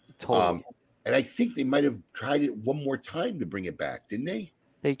 Totally. And I think they might have tried it one more time to bring it back, didn't they?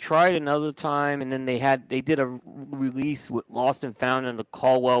 They tried another time, and then they did a release with Lost and Found in the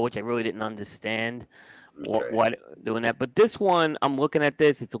Caldwell, which I really didn't understand what doing that. But this one, I'm looking at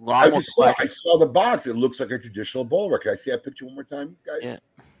this, it's a lot more. I saw the box. It looks like a traditional Bolivar. Can I see that picture one more time, guys? Yeah.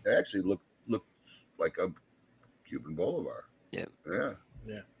 It actually looks like a Cuban Bolivar. Yeah.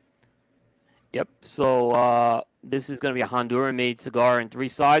 Yep. So this is going to be a Honduran-made cigar in 3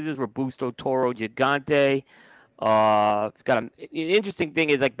 sizes: Robusto, Toro, Gigante. It's got an interesting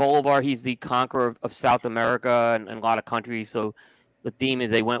thing is like Bolivar, he's the conqueror of South America and a lot of countries. So the theme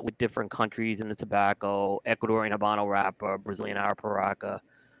is they went with different countries in the tobacco: Ecuadorian Habano wrapper, Brazilian Arapiraca,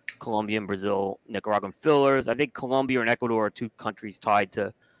 Colombian, Brazil, Nicaraguan fillers. I think Colombia and Ecuador are 2 countries tied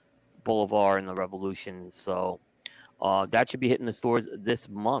to Bolivar in the revolution. So that should be hitting the stores this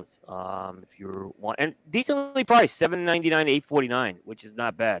month. If you want, and decently priced, $7.99 to $8.49, which is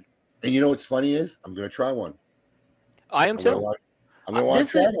not bad. And you know what's funny is I'm going to try one. I am too. I'm going to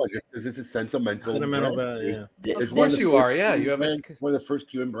watch that one because it's a sentimental brand. Of course you are. Yeah, you have one of the first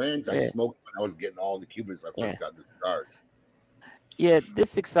Cuban brands I smoked when I was getting all the Cubans when I first got the cigars. Yeah,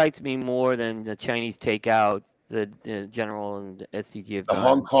 this excites me more than the Chinese takeout, the General and the SCG have The done.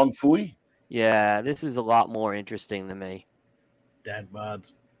 Hong Kong Fooey? Yeah, this is a lot more interesting to me. Dad bod.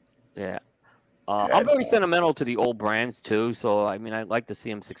 Yeah. I'm very sentimental to the old brands too, so I mean, I'd like to see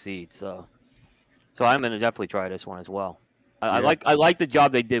them succeed. So I'm gonna definitely try this one as well. I like the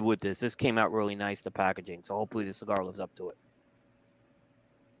job they did with this. This came out really nice, the packaging. So hopefully the cigar lives up to it.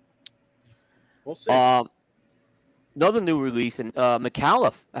 We'll see. Another new release, and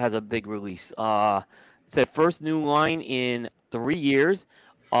McAuliffe has a big release. It's their first new line in 3 years.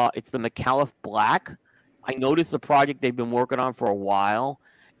 It's the McAuliffe Black. I noticed a project they've been working on for a while,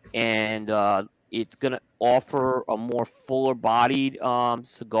 and it's going to offer a more fuller-bodied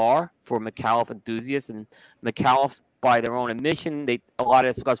cigar for McAuliffe enthusiasts. And McAuliffe's, by their own admission, a lot of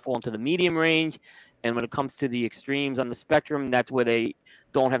their cigars fall into the medium range. And when it comes to the extremes on the spectrum, that's where they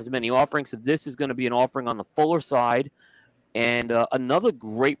don't have as many offerings. So this is going to be an offering on the fuller side. And another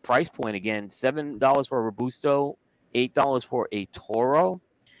great price point, again, $7 for a Robusto, $8 for a Toro.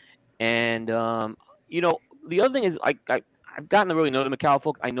 And, the other thing is I've gotten to really know the McAuliffe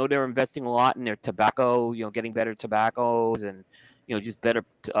folks. I know they're investing a lot in their tobacco, getting better tobaccos and, just better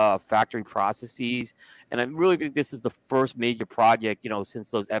factory processes. And I really think this is the first major project,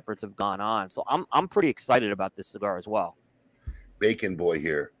 since those efforts have gone on. So I'm pretty excited about this cigar as well. Bacon Boy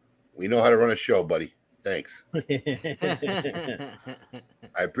here. We know how to run a show, buddy. Thanks. I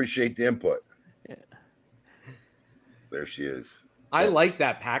appreciate the input. Yeah. There she is. I like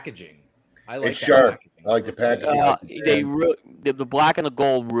that packaging. I like it's sharp. Packaging. I like the packaging. The black and the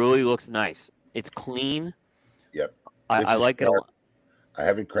gold really looks nice. It's clean. Yep. I like it a lot. I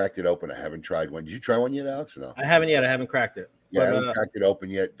haven't cracked it open. I haven't tried one. Did you try one yet, Alex? Or no? I haven't yet. I haven't cracked it. Yeah, I haven't cracked it open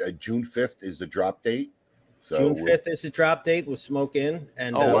yet. June 5th is the drop date. So June 5th is the drop date with Smoke In,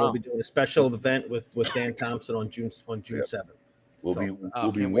 and we'll be doing a special event with Dan Thompson on June 7th. We'll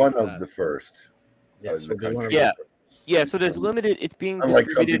be one of the first. Yes, we'll be one of Yeah, so there's limited. It's being unlike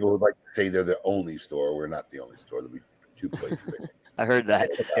some people would like to say they're the only store. We're not the only store. There'll be 2 places. I heard that.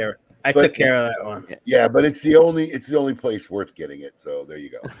 I took care of that one. Yeah, but it's the only place worth getting it. So there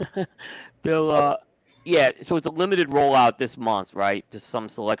you go. So it's a limited rollout this month, right? To some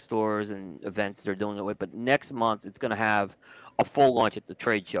select stores and events they're doing it with. But next month it's going to have a full launch at the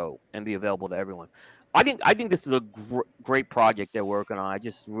trade show and be available to everyone. I think this is a great project they're working on. I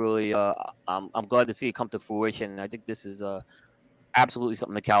just really I'm glad to see it come to fruition. I think this is absolutely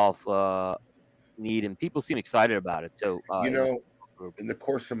something McAuliffe need, and people seem excited about it too. In the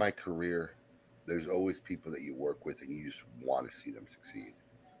course of my career, there's always people that you work with and you just want to see them succeed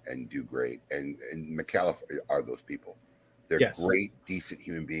and do great. And McAuliffe are those people. They're great, decent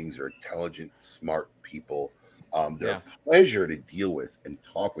human beings. They're intelligent, smart people. They're a pleasure to deal with and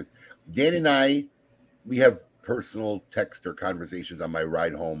talk with. Dan and I, we have personal text or conversations on my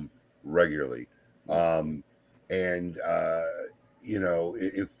ride home regularly.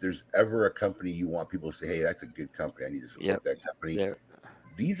 If there's ever a company you want people to say, hey, that's a good company, I need to support that company.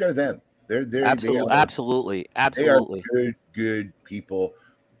 These are them. They're absolutely. They are good people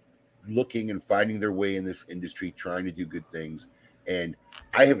looking and finding their way in this industry, trying to do good things. And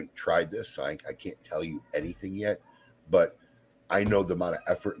I haven't tried this, so I can't tell you anything yet, but I know the amount of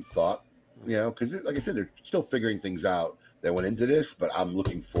effort and thought, because like I said, they're still figuring things out that went into this, but I'm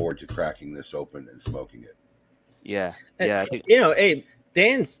looking forward to cracking this open and smoking it. Yeah. Abe,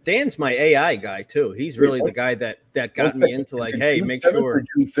 Dan's my AI guy too. He's really the guy that got me into like, hey, June make 7th sure or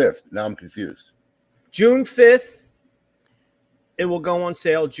June 5th. Now I'm confused. June 5th, it will go on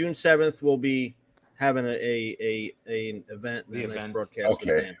sale. June 7th, we'll be having an event, a nice broadcast.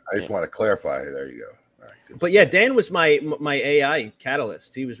 Okay, I just want to clarify. There you go. All right, but yeah, Dan was my AI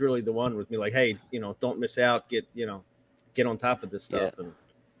catalyst. He was really the one with me, like, hey, don't miss out. Get on top of this stuff. And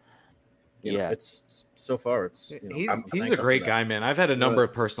it's so far it's he's a great guy, man. I've had a number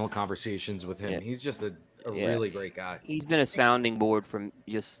of personal conversations with him. He's just a really great guy. He's been a sounding board from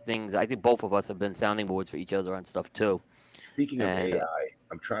just things. I think both of us have been sounding boards for each other on stuff too. Speaking of AI,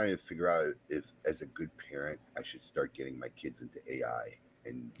 I'm trying to figure out if, as a good parent, I should start getting my kids into AI.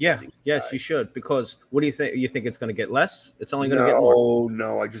 And yes, you should. Because what do you think? You think it's going to get less? It's only going to get more. Oh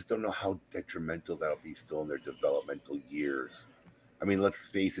no, I just don't know how detrimental that'll be still in their developmental years. I mean, let's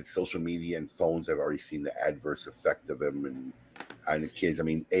face it, social media and phones have already seen the adverse effect of them and on the kids. I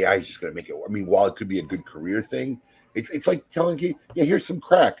mean, AI is just going to make it. I mean, while it could be a good career thing, it's like telling you, here's some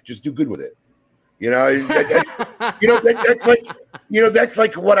crack, just do good with it. That's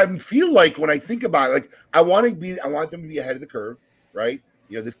like what I feel like when I think about it. Like I want them to be ahead of the curve, right?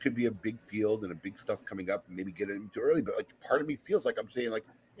 This could be a big field and a big stuff coming up, and maybe get it too early. But like part of me feels like I'm saying, like,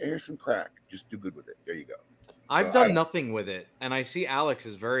 here's some crack, just do good with it. There you go. I've done nothing with it, and I see Alex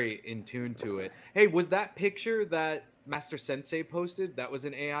is very in tune to it. Hey, was that picture that Master Sensei posted? That was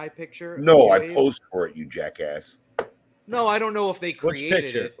an AI picture? No, I posed for it, you jackass. No, I don't know if they Which created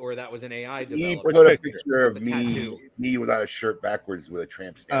picture? it or that was an AI He developed. put a picture of The me tattoo. without a shirt backwards with a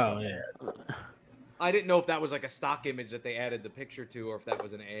tramp stamp on my head. I didn't know if that was like a stock image that they added the picture to, or if that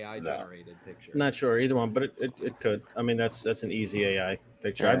was an AI generated picture. Not sure either one, but it could. I mean, that's an easy AI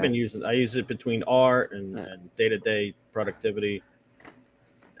picture. Yeah. I use it between art and day-to-day productivity.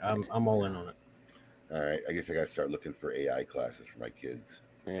 I'm all in on it. All right, I guess I got to start looking for AI classes for my kids.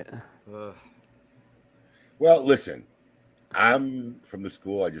 Yeah. Well, listen, I'm from the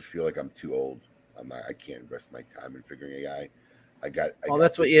school. I just feel like I'm too old. I can't invest my time in figuring AI.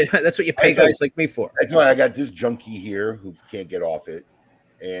 That's what you pay guys like me for. That's why I got this junkie here who can't get off it,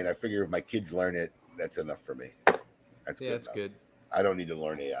 and I figure if my kids learn it, that's enough for me. That's good. I don't need to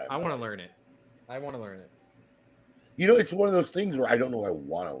learn AI. I want to learn it. I want to learn it. You know, it's one of those things where I don't know I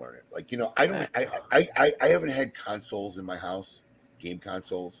want to learn it. Like, you know, I haven't had consoles in my house, game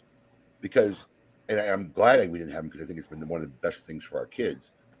consoles, because, and I'm glad we didn't have them because I think it's been one of the best things for our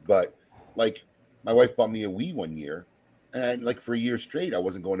kids. But like, my wife bought me a Wii one year, and like for a year straight, I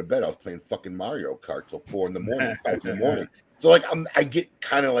wasn't going to bed. I was playing fucking Mario Kart till 4 in the morning, 5 in the morning. So like, I get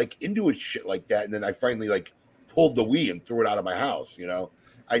kind of like into it shit like that, and then I finally like pulled the Wii and threw it out of my house. You know,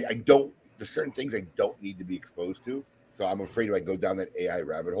 I don't. There's certain things I don't need to be exposed to. So I'm afraid if I go down that AI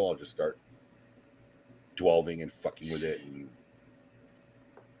rabbit hole, I'll just start delving and fucking with it. And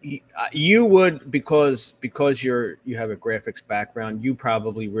you would because you have a graphics background. You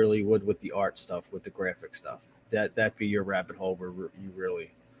probably really would with the art stuff, with the graphic stuff. That'd be your rabbit hole where you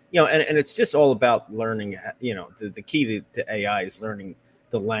really, you know. And it's just all about learning. You know, the key to AI is learning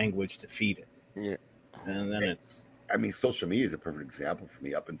the language to feed it. Yeah, and then it's. I mean, social media is a perfect example for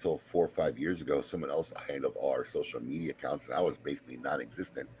me. Up until 4 or 5 years ago, someone else handled all our social media accounts, and I was basically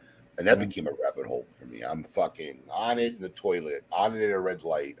non-existent. And that became a rabbit hole for me. I'm fucking on it in the toilet, on it at a red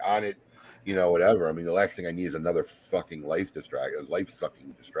light, on it, you know, whatever. I mean, the last thing I need is another fucking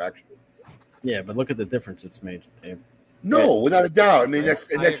life-sucking distraction. Yeah, but look at the difference it's made. No, without a doubt. I mean, that's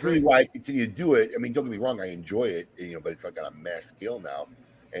really why I continue to do it. I mean, don't get me wrong, I enjoy it, you know, but it's like on a mass scale now.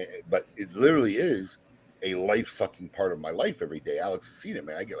 But it literally is a life-sucking part of my life every day. Alex has seen it,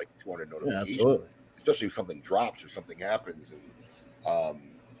 man. I get like 200 notifications, especially if something drops or something happens.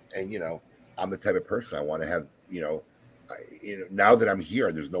 And you know, I'm the type of person I want to have, you know, now that I'm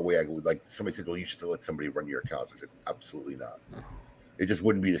here, there's no way I would like somebody said, well, you should let somebody run your account. I said, absolutely not. It just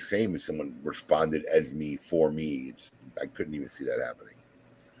wouldn't be the same if someone responded as me for me. I couldn't even see that happening.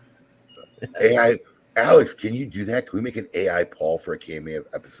 AI, Alex, can you do that? Can we make an AI Paul for a KMA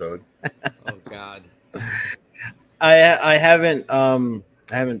episode? Oh God. I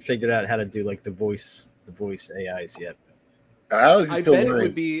haven't figured out how to do like the voice AIs yet. Alex I bet it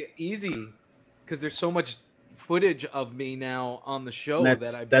would be easy because there's so much footage of me now on the show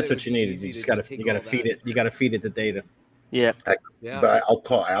that's what you need. You just gotta feed it. You gotta feed it the data. Yeah. But I'll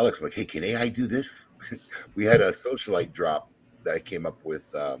call Alex. I'm like, hey, can AI do this? We had a socialite drop that I came up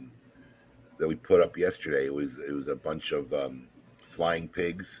with that we put up yesterday. It was a bunch of flying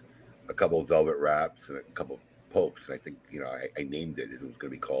pigs, a couple of velvet wraps, and a couple of popes. And I think, you know, I named it. It was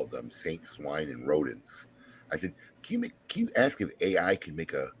going to be called Saint Swine and Rodents. I said, can you ask if AI can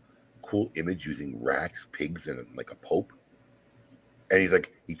make a cool image using rats, pigs, and like a pope? And he's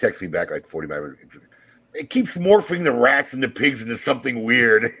like, he texts me back like 45 minutes. It keeps morphing the rats and the pigs into something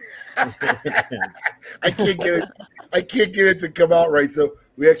weird. I can't get it to come out right. So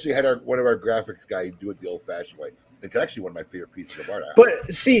we actually had one of our graphics guys do it the old-fashioned way. It's actually one of my favorite pieces of art. But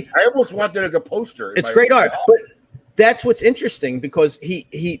see, I almost want that as a poster. It's great art, but that's what's interesting because he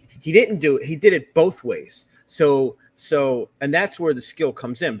didn't do it. He did it both ways. So and that's where the skill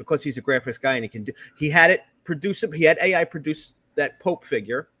comes in because he's a graphics guy and he had AI produce that Pope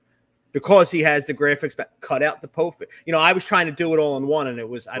figure because he has the graphics cut out the Pope. You know, I was trying to do it all in one and it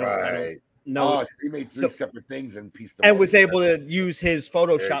was I don't know. Oh, he made three separate things and pieced them and was able to use his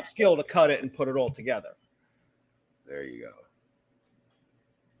Photoshop skill to cut it and put it all together. There you go.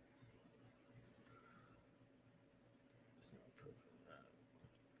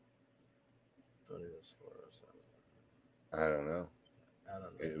 I don't know.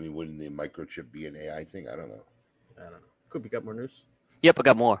 I mean, wouldn't the microchip be an AI thing? I don't know. Could we got more news? Yep, I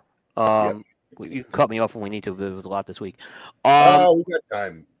got more. You cut me off when we need to. There was a lot this week. We got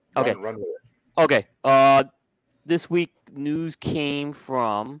time. Run with it. Okay. This week, news came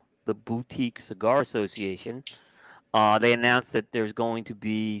from the Boutique Cigar Association. They announced that there's going to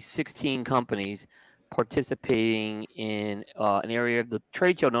be 16 companies participating in an area of the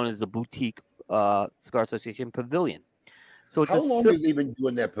trade show known as the Boutique Cigar Association Pavilion. So it's how long have they been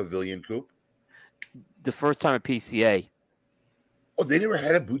doing that pavilion, Coop? The first time at PCA. Oh, they never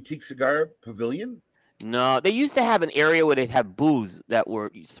had a boutique cigar pavilion? No, they used to have an area where they'd have booths that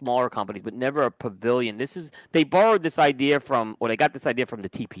were smaller companies, but never a pavilion. They borrowed this idea from, or they got this idea from the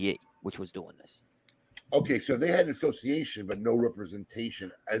TPA, which was doing this. Okay, so they had an association, but no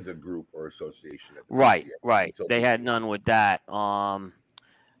representation as a group or association. At the Right, PCA right. until They had none with that.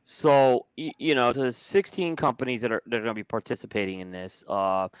 So there's 16 companies that are going to be participating in this.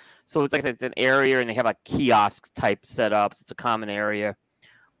 So it's like I said, it's an area, and they have like kiosks type setups. It's a common area.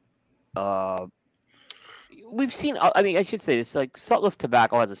 We've seen. I mean, I should say this. Like Sutliff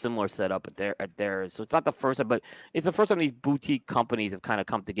Tobacco has a similar setup at theirs. So it's not the first time, but it's the first time these boutique companies have kind of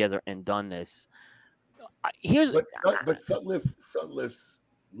come together and done this. But Sutliff's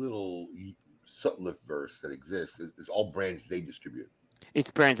little Sutliff verse that exists is all brands they distribute. It's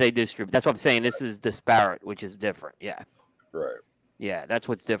brands they distribute. That's what I'm saying. This is disparate, which is different. Yeah. Right. Yeah, that's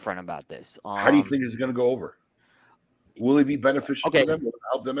what's different about this. How do you think this is going to go over? Will it be beneficial to them? Will it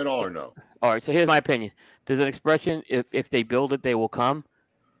help them at all or no? All right, so here's my opinion. There's an expression, if they build it, they will come.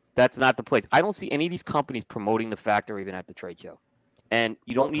 That's not the place. I don't see any of these companies promoting the factor even at the trade show. And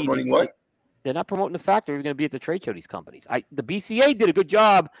you don't need promoting what? They're not promoting the factor. You're going to be at the trade show, these companies. The BCA did a good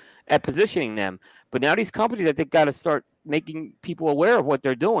job at positioning them. But now these companies, I think, got to start making people aware of what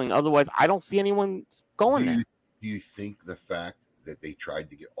they're doing. Otherwise, I don't see anyone going there. Do you think the fact that they tried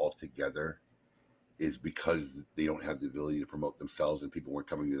to get all together is because they don't have the ability to promote themselves and people weren't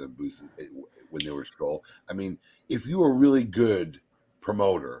coming to the booths when they were stroll? I mean, if you were a really good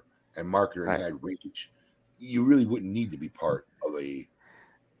promoter and marketer and had reach, you really wouldn't need to be part of a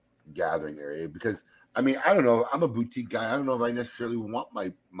gathering area. Because, I mean, I don't know. I'm a boutique guy. I don't know if I necessarily want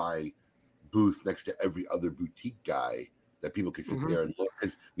my booth next to every other boutique guy that people can sit there and look,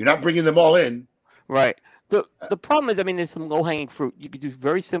 because you're not bringing them all in. Right. The problem is, I mean, there's some low-hanging fruit. You could do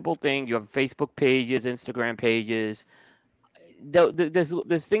very simple things. You have Facebook pages, Instagram pages.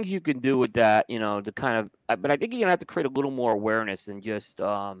 There's things you can do with that, to kind of. But I think you're gonna have to create a little more awareness than just,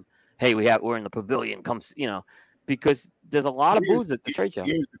 hey, we're in the pavilion. Because there's a lot of booths at the trade show.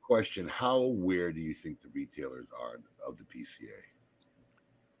 Here's the question: how aware do you think the retailers are of the PCA?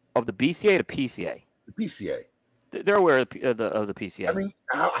 Of the BCA to PCA. The PCA. They're aware of the PCA. I mean,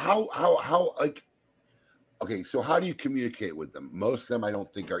 how like. Okay, so how do you communicate with them? Most of them, I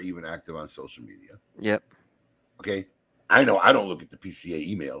don't think, are even active on social media. Yep. Okay, I know I don't look at the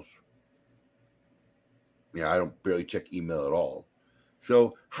PCA emails. I don't barely check email at all.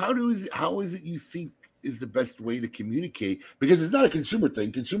 So how is it you think is the best way to communicate? Because it's not a consumer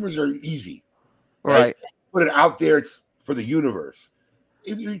thing. Consumers are easy, right? Put it out there. It's for the universe.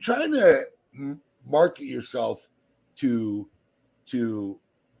 If you're trying to market yourself to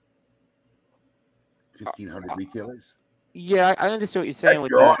 1,500 retailers. Yeah, I understand what you're saying. That's with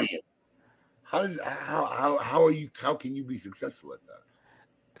your that. audience. How can you be successful at that?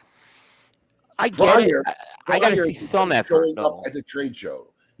 I get it. I got to see some effort up at the trade show.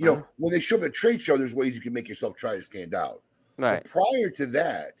 When they show up at a trade show, there's ways you can make yourself try to stand out. Right. But prior to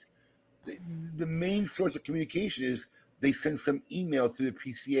that, the main source of communication is they send some email through the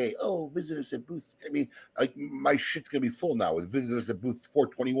PCA. Oh, visit us at booth. I mean, like my shit's gonna be full now with visitors at booth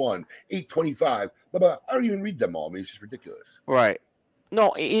 421, 825. Blah, blah. I don't even read them all. I mean, it's just ridiculous. Right.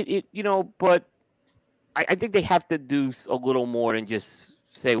 No, but I think they have to do a little more than just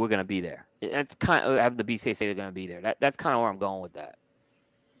say we're gonna be there. That's kind of have the BCA say they're gonna be there. That's kind of where I'm going with that.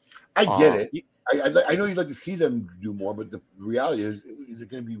 I get it. I know you'd like to see them do more, but the reality is it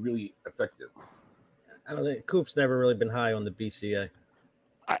going to be really effective? I don't think Coop's never really been high on the BCA.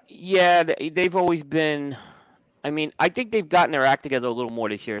 Yeah, they've always been. I mean, I think they've gotten their act together a little more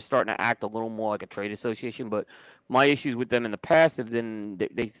this year, starting to act a little more like a trade association. But my issues with them in the past have been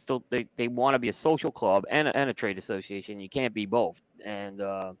they want to be a social club and a trade association. You can't be both, and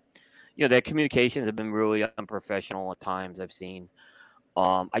their communications have been really unprofessional at times. I've seen.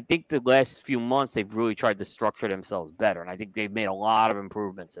 I think the last few months they've really tried to structure themselves better, and I think they've made a lot of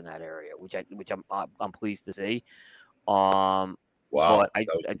improvements in that area, which I'm pleased to see. Wow, but I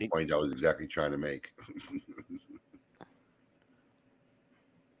think the point I was exactly trying to make.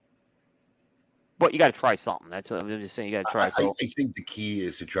 But you got to try something. That's what I'm just saying. You got to try. I think the key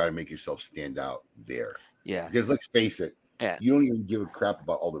is to try to make yourself stand out there. Yeah. Because let's face it, you don't even give a crap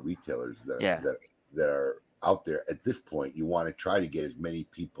about all the retailers that are out there at this point. You want to try to get as many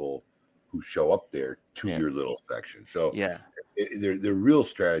people who show up there to your little section. So the real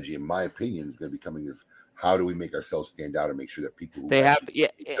strategy, in my opinion, is going to be coming is how do we make ourselves stand out and make sure that people who and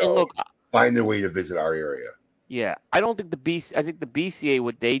look, find their way to visit our area. Yeah, I don't think I think the BCA,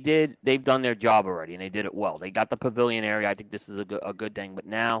 what they did, they've done their job already, and they did it well. They got the pavilion area. I think this is a good thing. But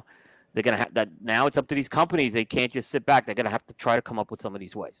now they're gonna have that. Now it's up to these companies. They can't just sit back. They're gonna have to try to come up with some of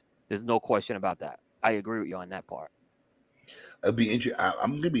these ways. There's no question about that. I agree with you on that part. It'll be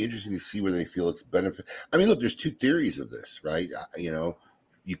I'm going to be interested to see where they feel it's benefit. I mean, look, there's two theories of this, right?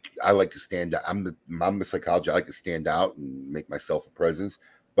 I like to stand out. I'm the psychologist. I like to stand out and make myself a presence.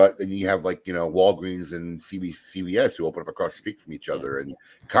 But then you have Walgreens and CVS who open up across the street from each other, and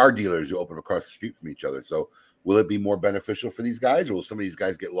car dealers who open up across the street from each other. So will it be more beneficial for these guys, or will some of these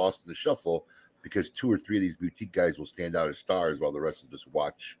guys get lost in the shuffle because 2 or 3 of these boutique guys will stand out as stars while the rest will just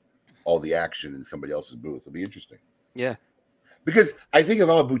watch all the action in somebody else's booth? It'll be interesting. Yeah. Because I think if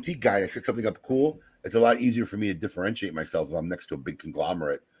I'm a boutique guy and I set something up cool, it's a lot easier for me to differentiate myself if I'm next to a big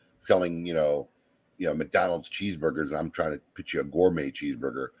conglomerate selling, McDonald's cheeseburgers, and I'm trying to pitch you a gourmet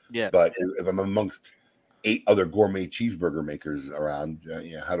cheeseburger. Yeah. But if I'm amongst 8 other gourmet cheeseburger makers around,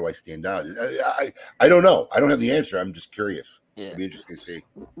 how do I stand out? I don't know. I don't have the answer. I'm just curious. Yeah. It'll be interesting to see.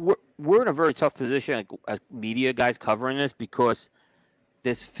 We're in a very tough position as media guys covering this because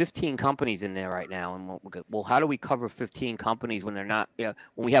there's 15 companies in there right now, and well, how do we cover 15 companies when they're not? When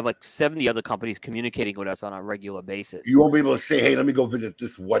we have 70 other companies communicating with us on a regular basis. You won't be able to say, "Hey, let me go visit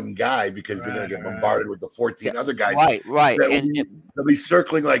this one guy," because they're going to get bombarded with the 14 other guys. Right. They'll be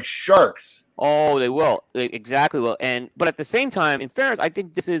circling like sharks. Oh, they will. They exactly will. But at the same time, in fairness, I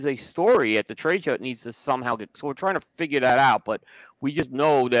think this is a story at the trade show that needs to somehow get. So we're trying to figure that out. But we just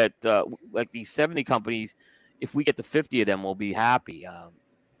know that these 70 companies, if we get to 50 of them, we'll be happy.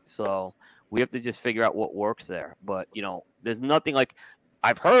 So we have to just figure out what works there. But there's nothing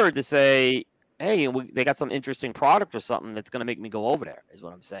I've heard to say, hey, they got some interesting product or something that's going to make me go over there. Is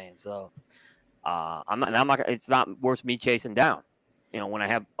what I'm saying. So I'm not. It's not worth me chasing down. When I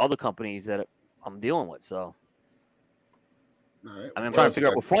have other companies that I'm dealing with. So right. I'm trying to figure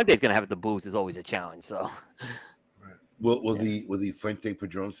out what Fuente's going to have at the booth is always a challenge. So will the Fuente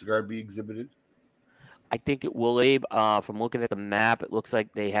Padron cigar be exhibited? I think it will, Abe. From looking at the map, it looks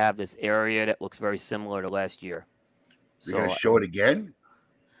like they have this area that looks very similar to last year. They're going to show it again?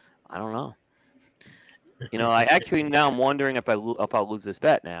 I don't know. I actually now I'm wondering if I'll lose this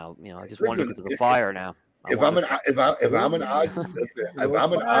bet now. I just wonder because of the fire now. If I'm an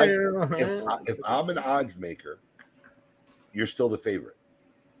odds maker, you're still the favorite.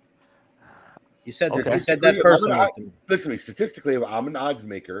 You said that. You said that personally. Listen to me. Statistically, if I'm an odds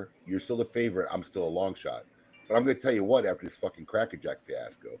maker, you're still the favorite. I'm still a long shot. But I'm going to tell you what. After this fucking Cracker Jack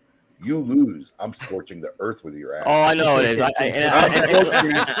fiasco, you lose. I'm scorching the earth with your ass. Oh, I know it is.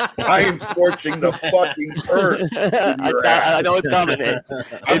 I am scorching the fucking earth with your ass. I know it's coming.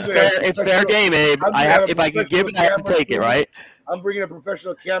 It's fair game, Abe. If I can give it, I have to take it. Right. I'm bringing a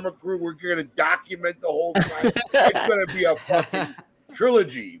professional camera crew. We're going to document the whole time. It's going to be a fucking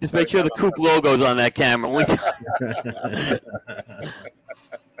trilogy. Just make sure the Coop logo's on that camera.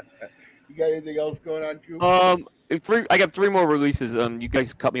 You got anything else going on, Coop? I got 3 more releases. You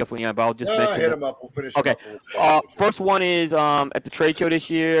guys cut me off when you have, but I'll just mention hit them up. We'll finish. Okay. First one is at the trade show this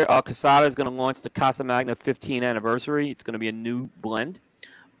year. Casada is going to launch the Casa Magna 15th anniversary. It's going to be a new blend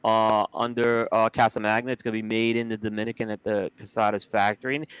under Casa Magna. It's going to be made in the Dominican at the Casada's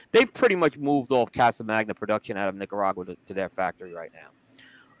factory. And they've pretty much moved off Casa Magna production out of Nicaragua to their factory right now.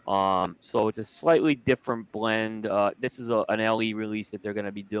 So it's a slightly different blend. This is an LE release that they're going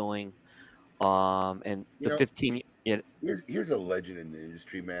to be doing. And the 15. Here's a legend in the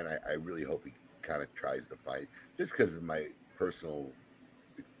industry, man. I really hope he kind of tries to find, just because of my personal,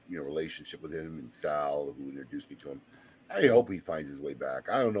 relationship with him and Sal, who introduced me to him. I hope he finds his way back.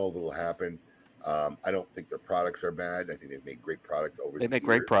 I don't know if it'll happen. I don't think their products are bad. I think they've made great product over the years. They make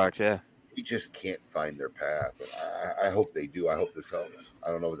great products, yeah. He just can't find their path. I hope they do. I hope this helps. I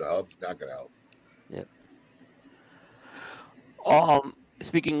don't know if the hub's not going to help. Yep.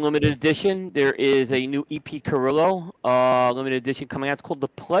 Speaking limited edition, there is a new EP Carrillo limited edition coming out. It's called the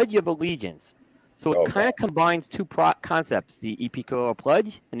Pledge of Allegiance. So it kind of combines 2 concepts, the EP Carrillo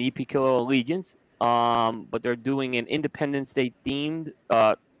Pledge and the EP Carrillo Allegiance. But they're doing an Independence Day themed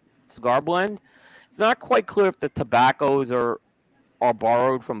cigar blend. It's not quite clear if the tobaccos are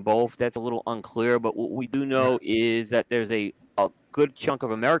borrowed from both. That's a little unclear. But what we do know is that there's a good chunk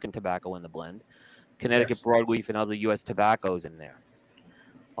of American tobacco in the blend, Connecticut broadleaf and other U.S. tobaccos in there.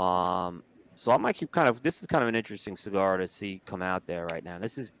 So I'm actually this is kind of an interesting cigar to see come out there right now.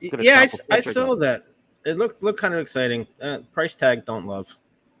 This is I saw that. It looked kind of exciting. Price tag don't love.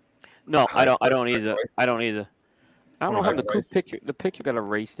 No, I don't either. I don't know how the picture got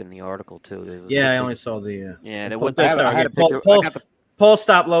erased in the article too. I only saw the yeah. I had a picture. Paul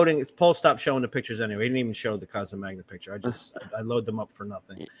stopped loading. Paul stopped showing the pictures anyway. He didn't even show the Casa Magna picture. I load them up for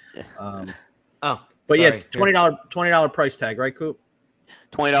nothing. But yeah, $20 price tag, right, Coop?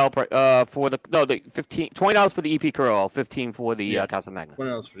 $20 for the $20 for the EP Corral, 15 for the Casa Magna.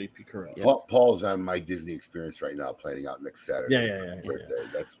 $20 for the EP Corral. Yeah. Paul's on my Disney experience right now, planning out next Saturday. Yeah.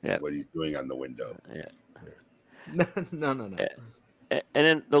 That's what he's doing on the window. No. And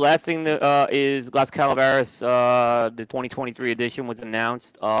then the last thing that, is Las Calaveras, the 2023 edition was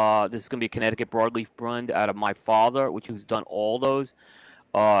announced. This is going to be a Connecticut broadleaf brand out of my father, who's done all those.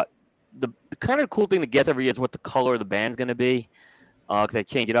 The kind of cool thing that gets every year is what the color of the band's going to be, because they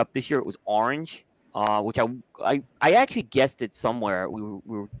change it up. This year it was orange, which I actually guessed it somewhere. We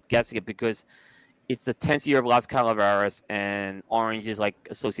were guessing it because it's the 10th year of Las Calaveras, and orange is like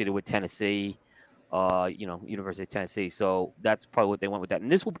associated with Tennessee. University of Tennessee. So that's probably what they went with that.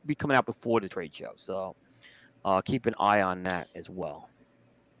 And this will be coming out before the trade show. So keep an eye on that as well.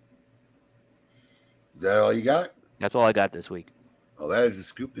 Is that all you got? That's all I got this week. Well, that is the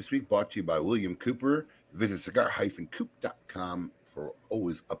scoop this week, brought to you by William Cooper. Visit cigar-coop.com for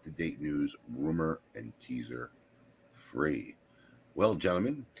always up-to-date news, rumor, and teaser free. Well,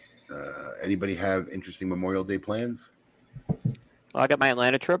 gentlemen, anybody have interesting Memorial Day plans? I got my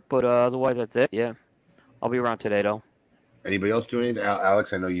Atlanta trip, but otherwise that's it. Yeah, I'll be around today though. Anybody else doing anything?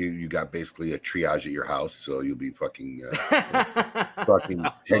 Alex, I know you got basically a triage at your house, so you'll be fucking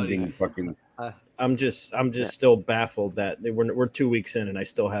tending fucking. I'm just still baffled that we're 2 weeks in and I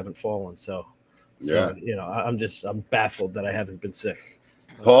still haven't fallen. So I'm baffled that I haven't been sick.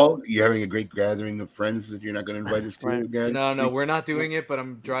 Paul, you having a great gathering of friends that you're not going to invite us to again? No, we're not doing it. But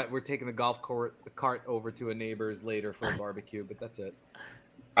we're taking the cart over to a neighbor's later for a barbecue. But that's it.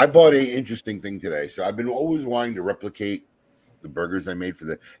 I bought a interesting thing today. So I've been always wanting to replicate the burgers I made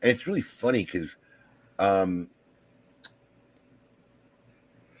and it's really funny because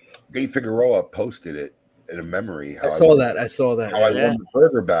Dave Figueroa posted it in a memory. I saw that. How I won the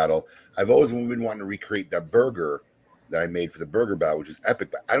burger battle. I've always been wanting to recreate that burger that I made for the burger battle, which is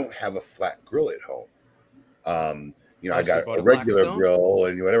epic, but I don't have a flat grill at home. I got a regular grill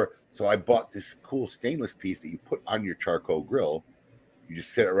and whatever. So I bought this cool stainless piece that you put on your charcoal grill. You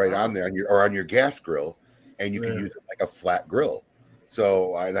just set it right on there on your gas grill, and you can use it like a flat grill.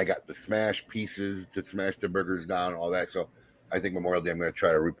 So I got the smash pieces to smash the burgers down, all that. So I think Memorial Day I'm going to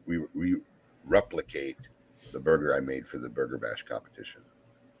try to replicate the burger I made for the Burger Bash competition.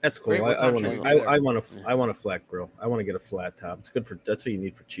 That's cool. I want a flat grill. I want to get a flat top. It's good that's what you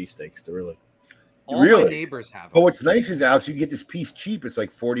need for cheesesteaks to really. All my neighbors have them. But what's nice is, Alex, you get this piece cheap. It's like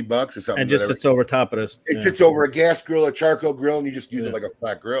 $40 or something. And just sits over top of this. It sits over a gas grill, a charcoal grill, and you just use it like a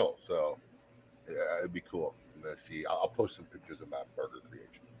flat grill. So it'd be cool. Let's see. I'll post some pictures of my burger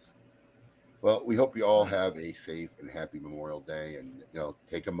creations. Well, we hope you all have a safe and happy Memorial Day, and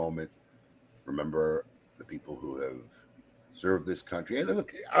take a moment, remember the people who have serve this country. And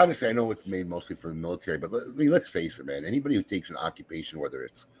look, honestly, I know it's made mostly for the military, but let's face it, man. Anybody who takes an occupation, whether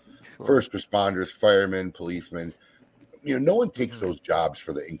it's first responders, firemen, policemen, no one takes those jobs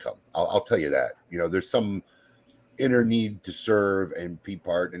for the income. I'll tell you that. There's some inner need to serve and be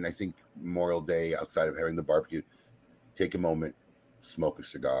part. And I think Memorial Day, outside of having the barbecue, take a moment, smoke a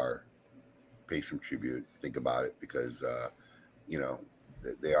cigar, pay some tribute, think about it, because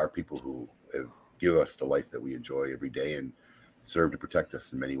they are people who give us the life that we enjoy every day and serve to protect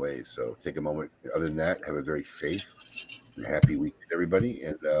us in many ways. So take a moment. Other than that, have a very safe and happy week, everybody.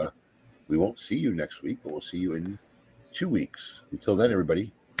 And we won't see you next week, but we'll see you in 2 weeks. Until then,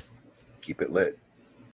 everybody, keep it lit.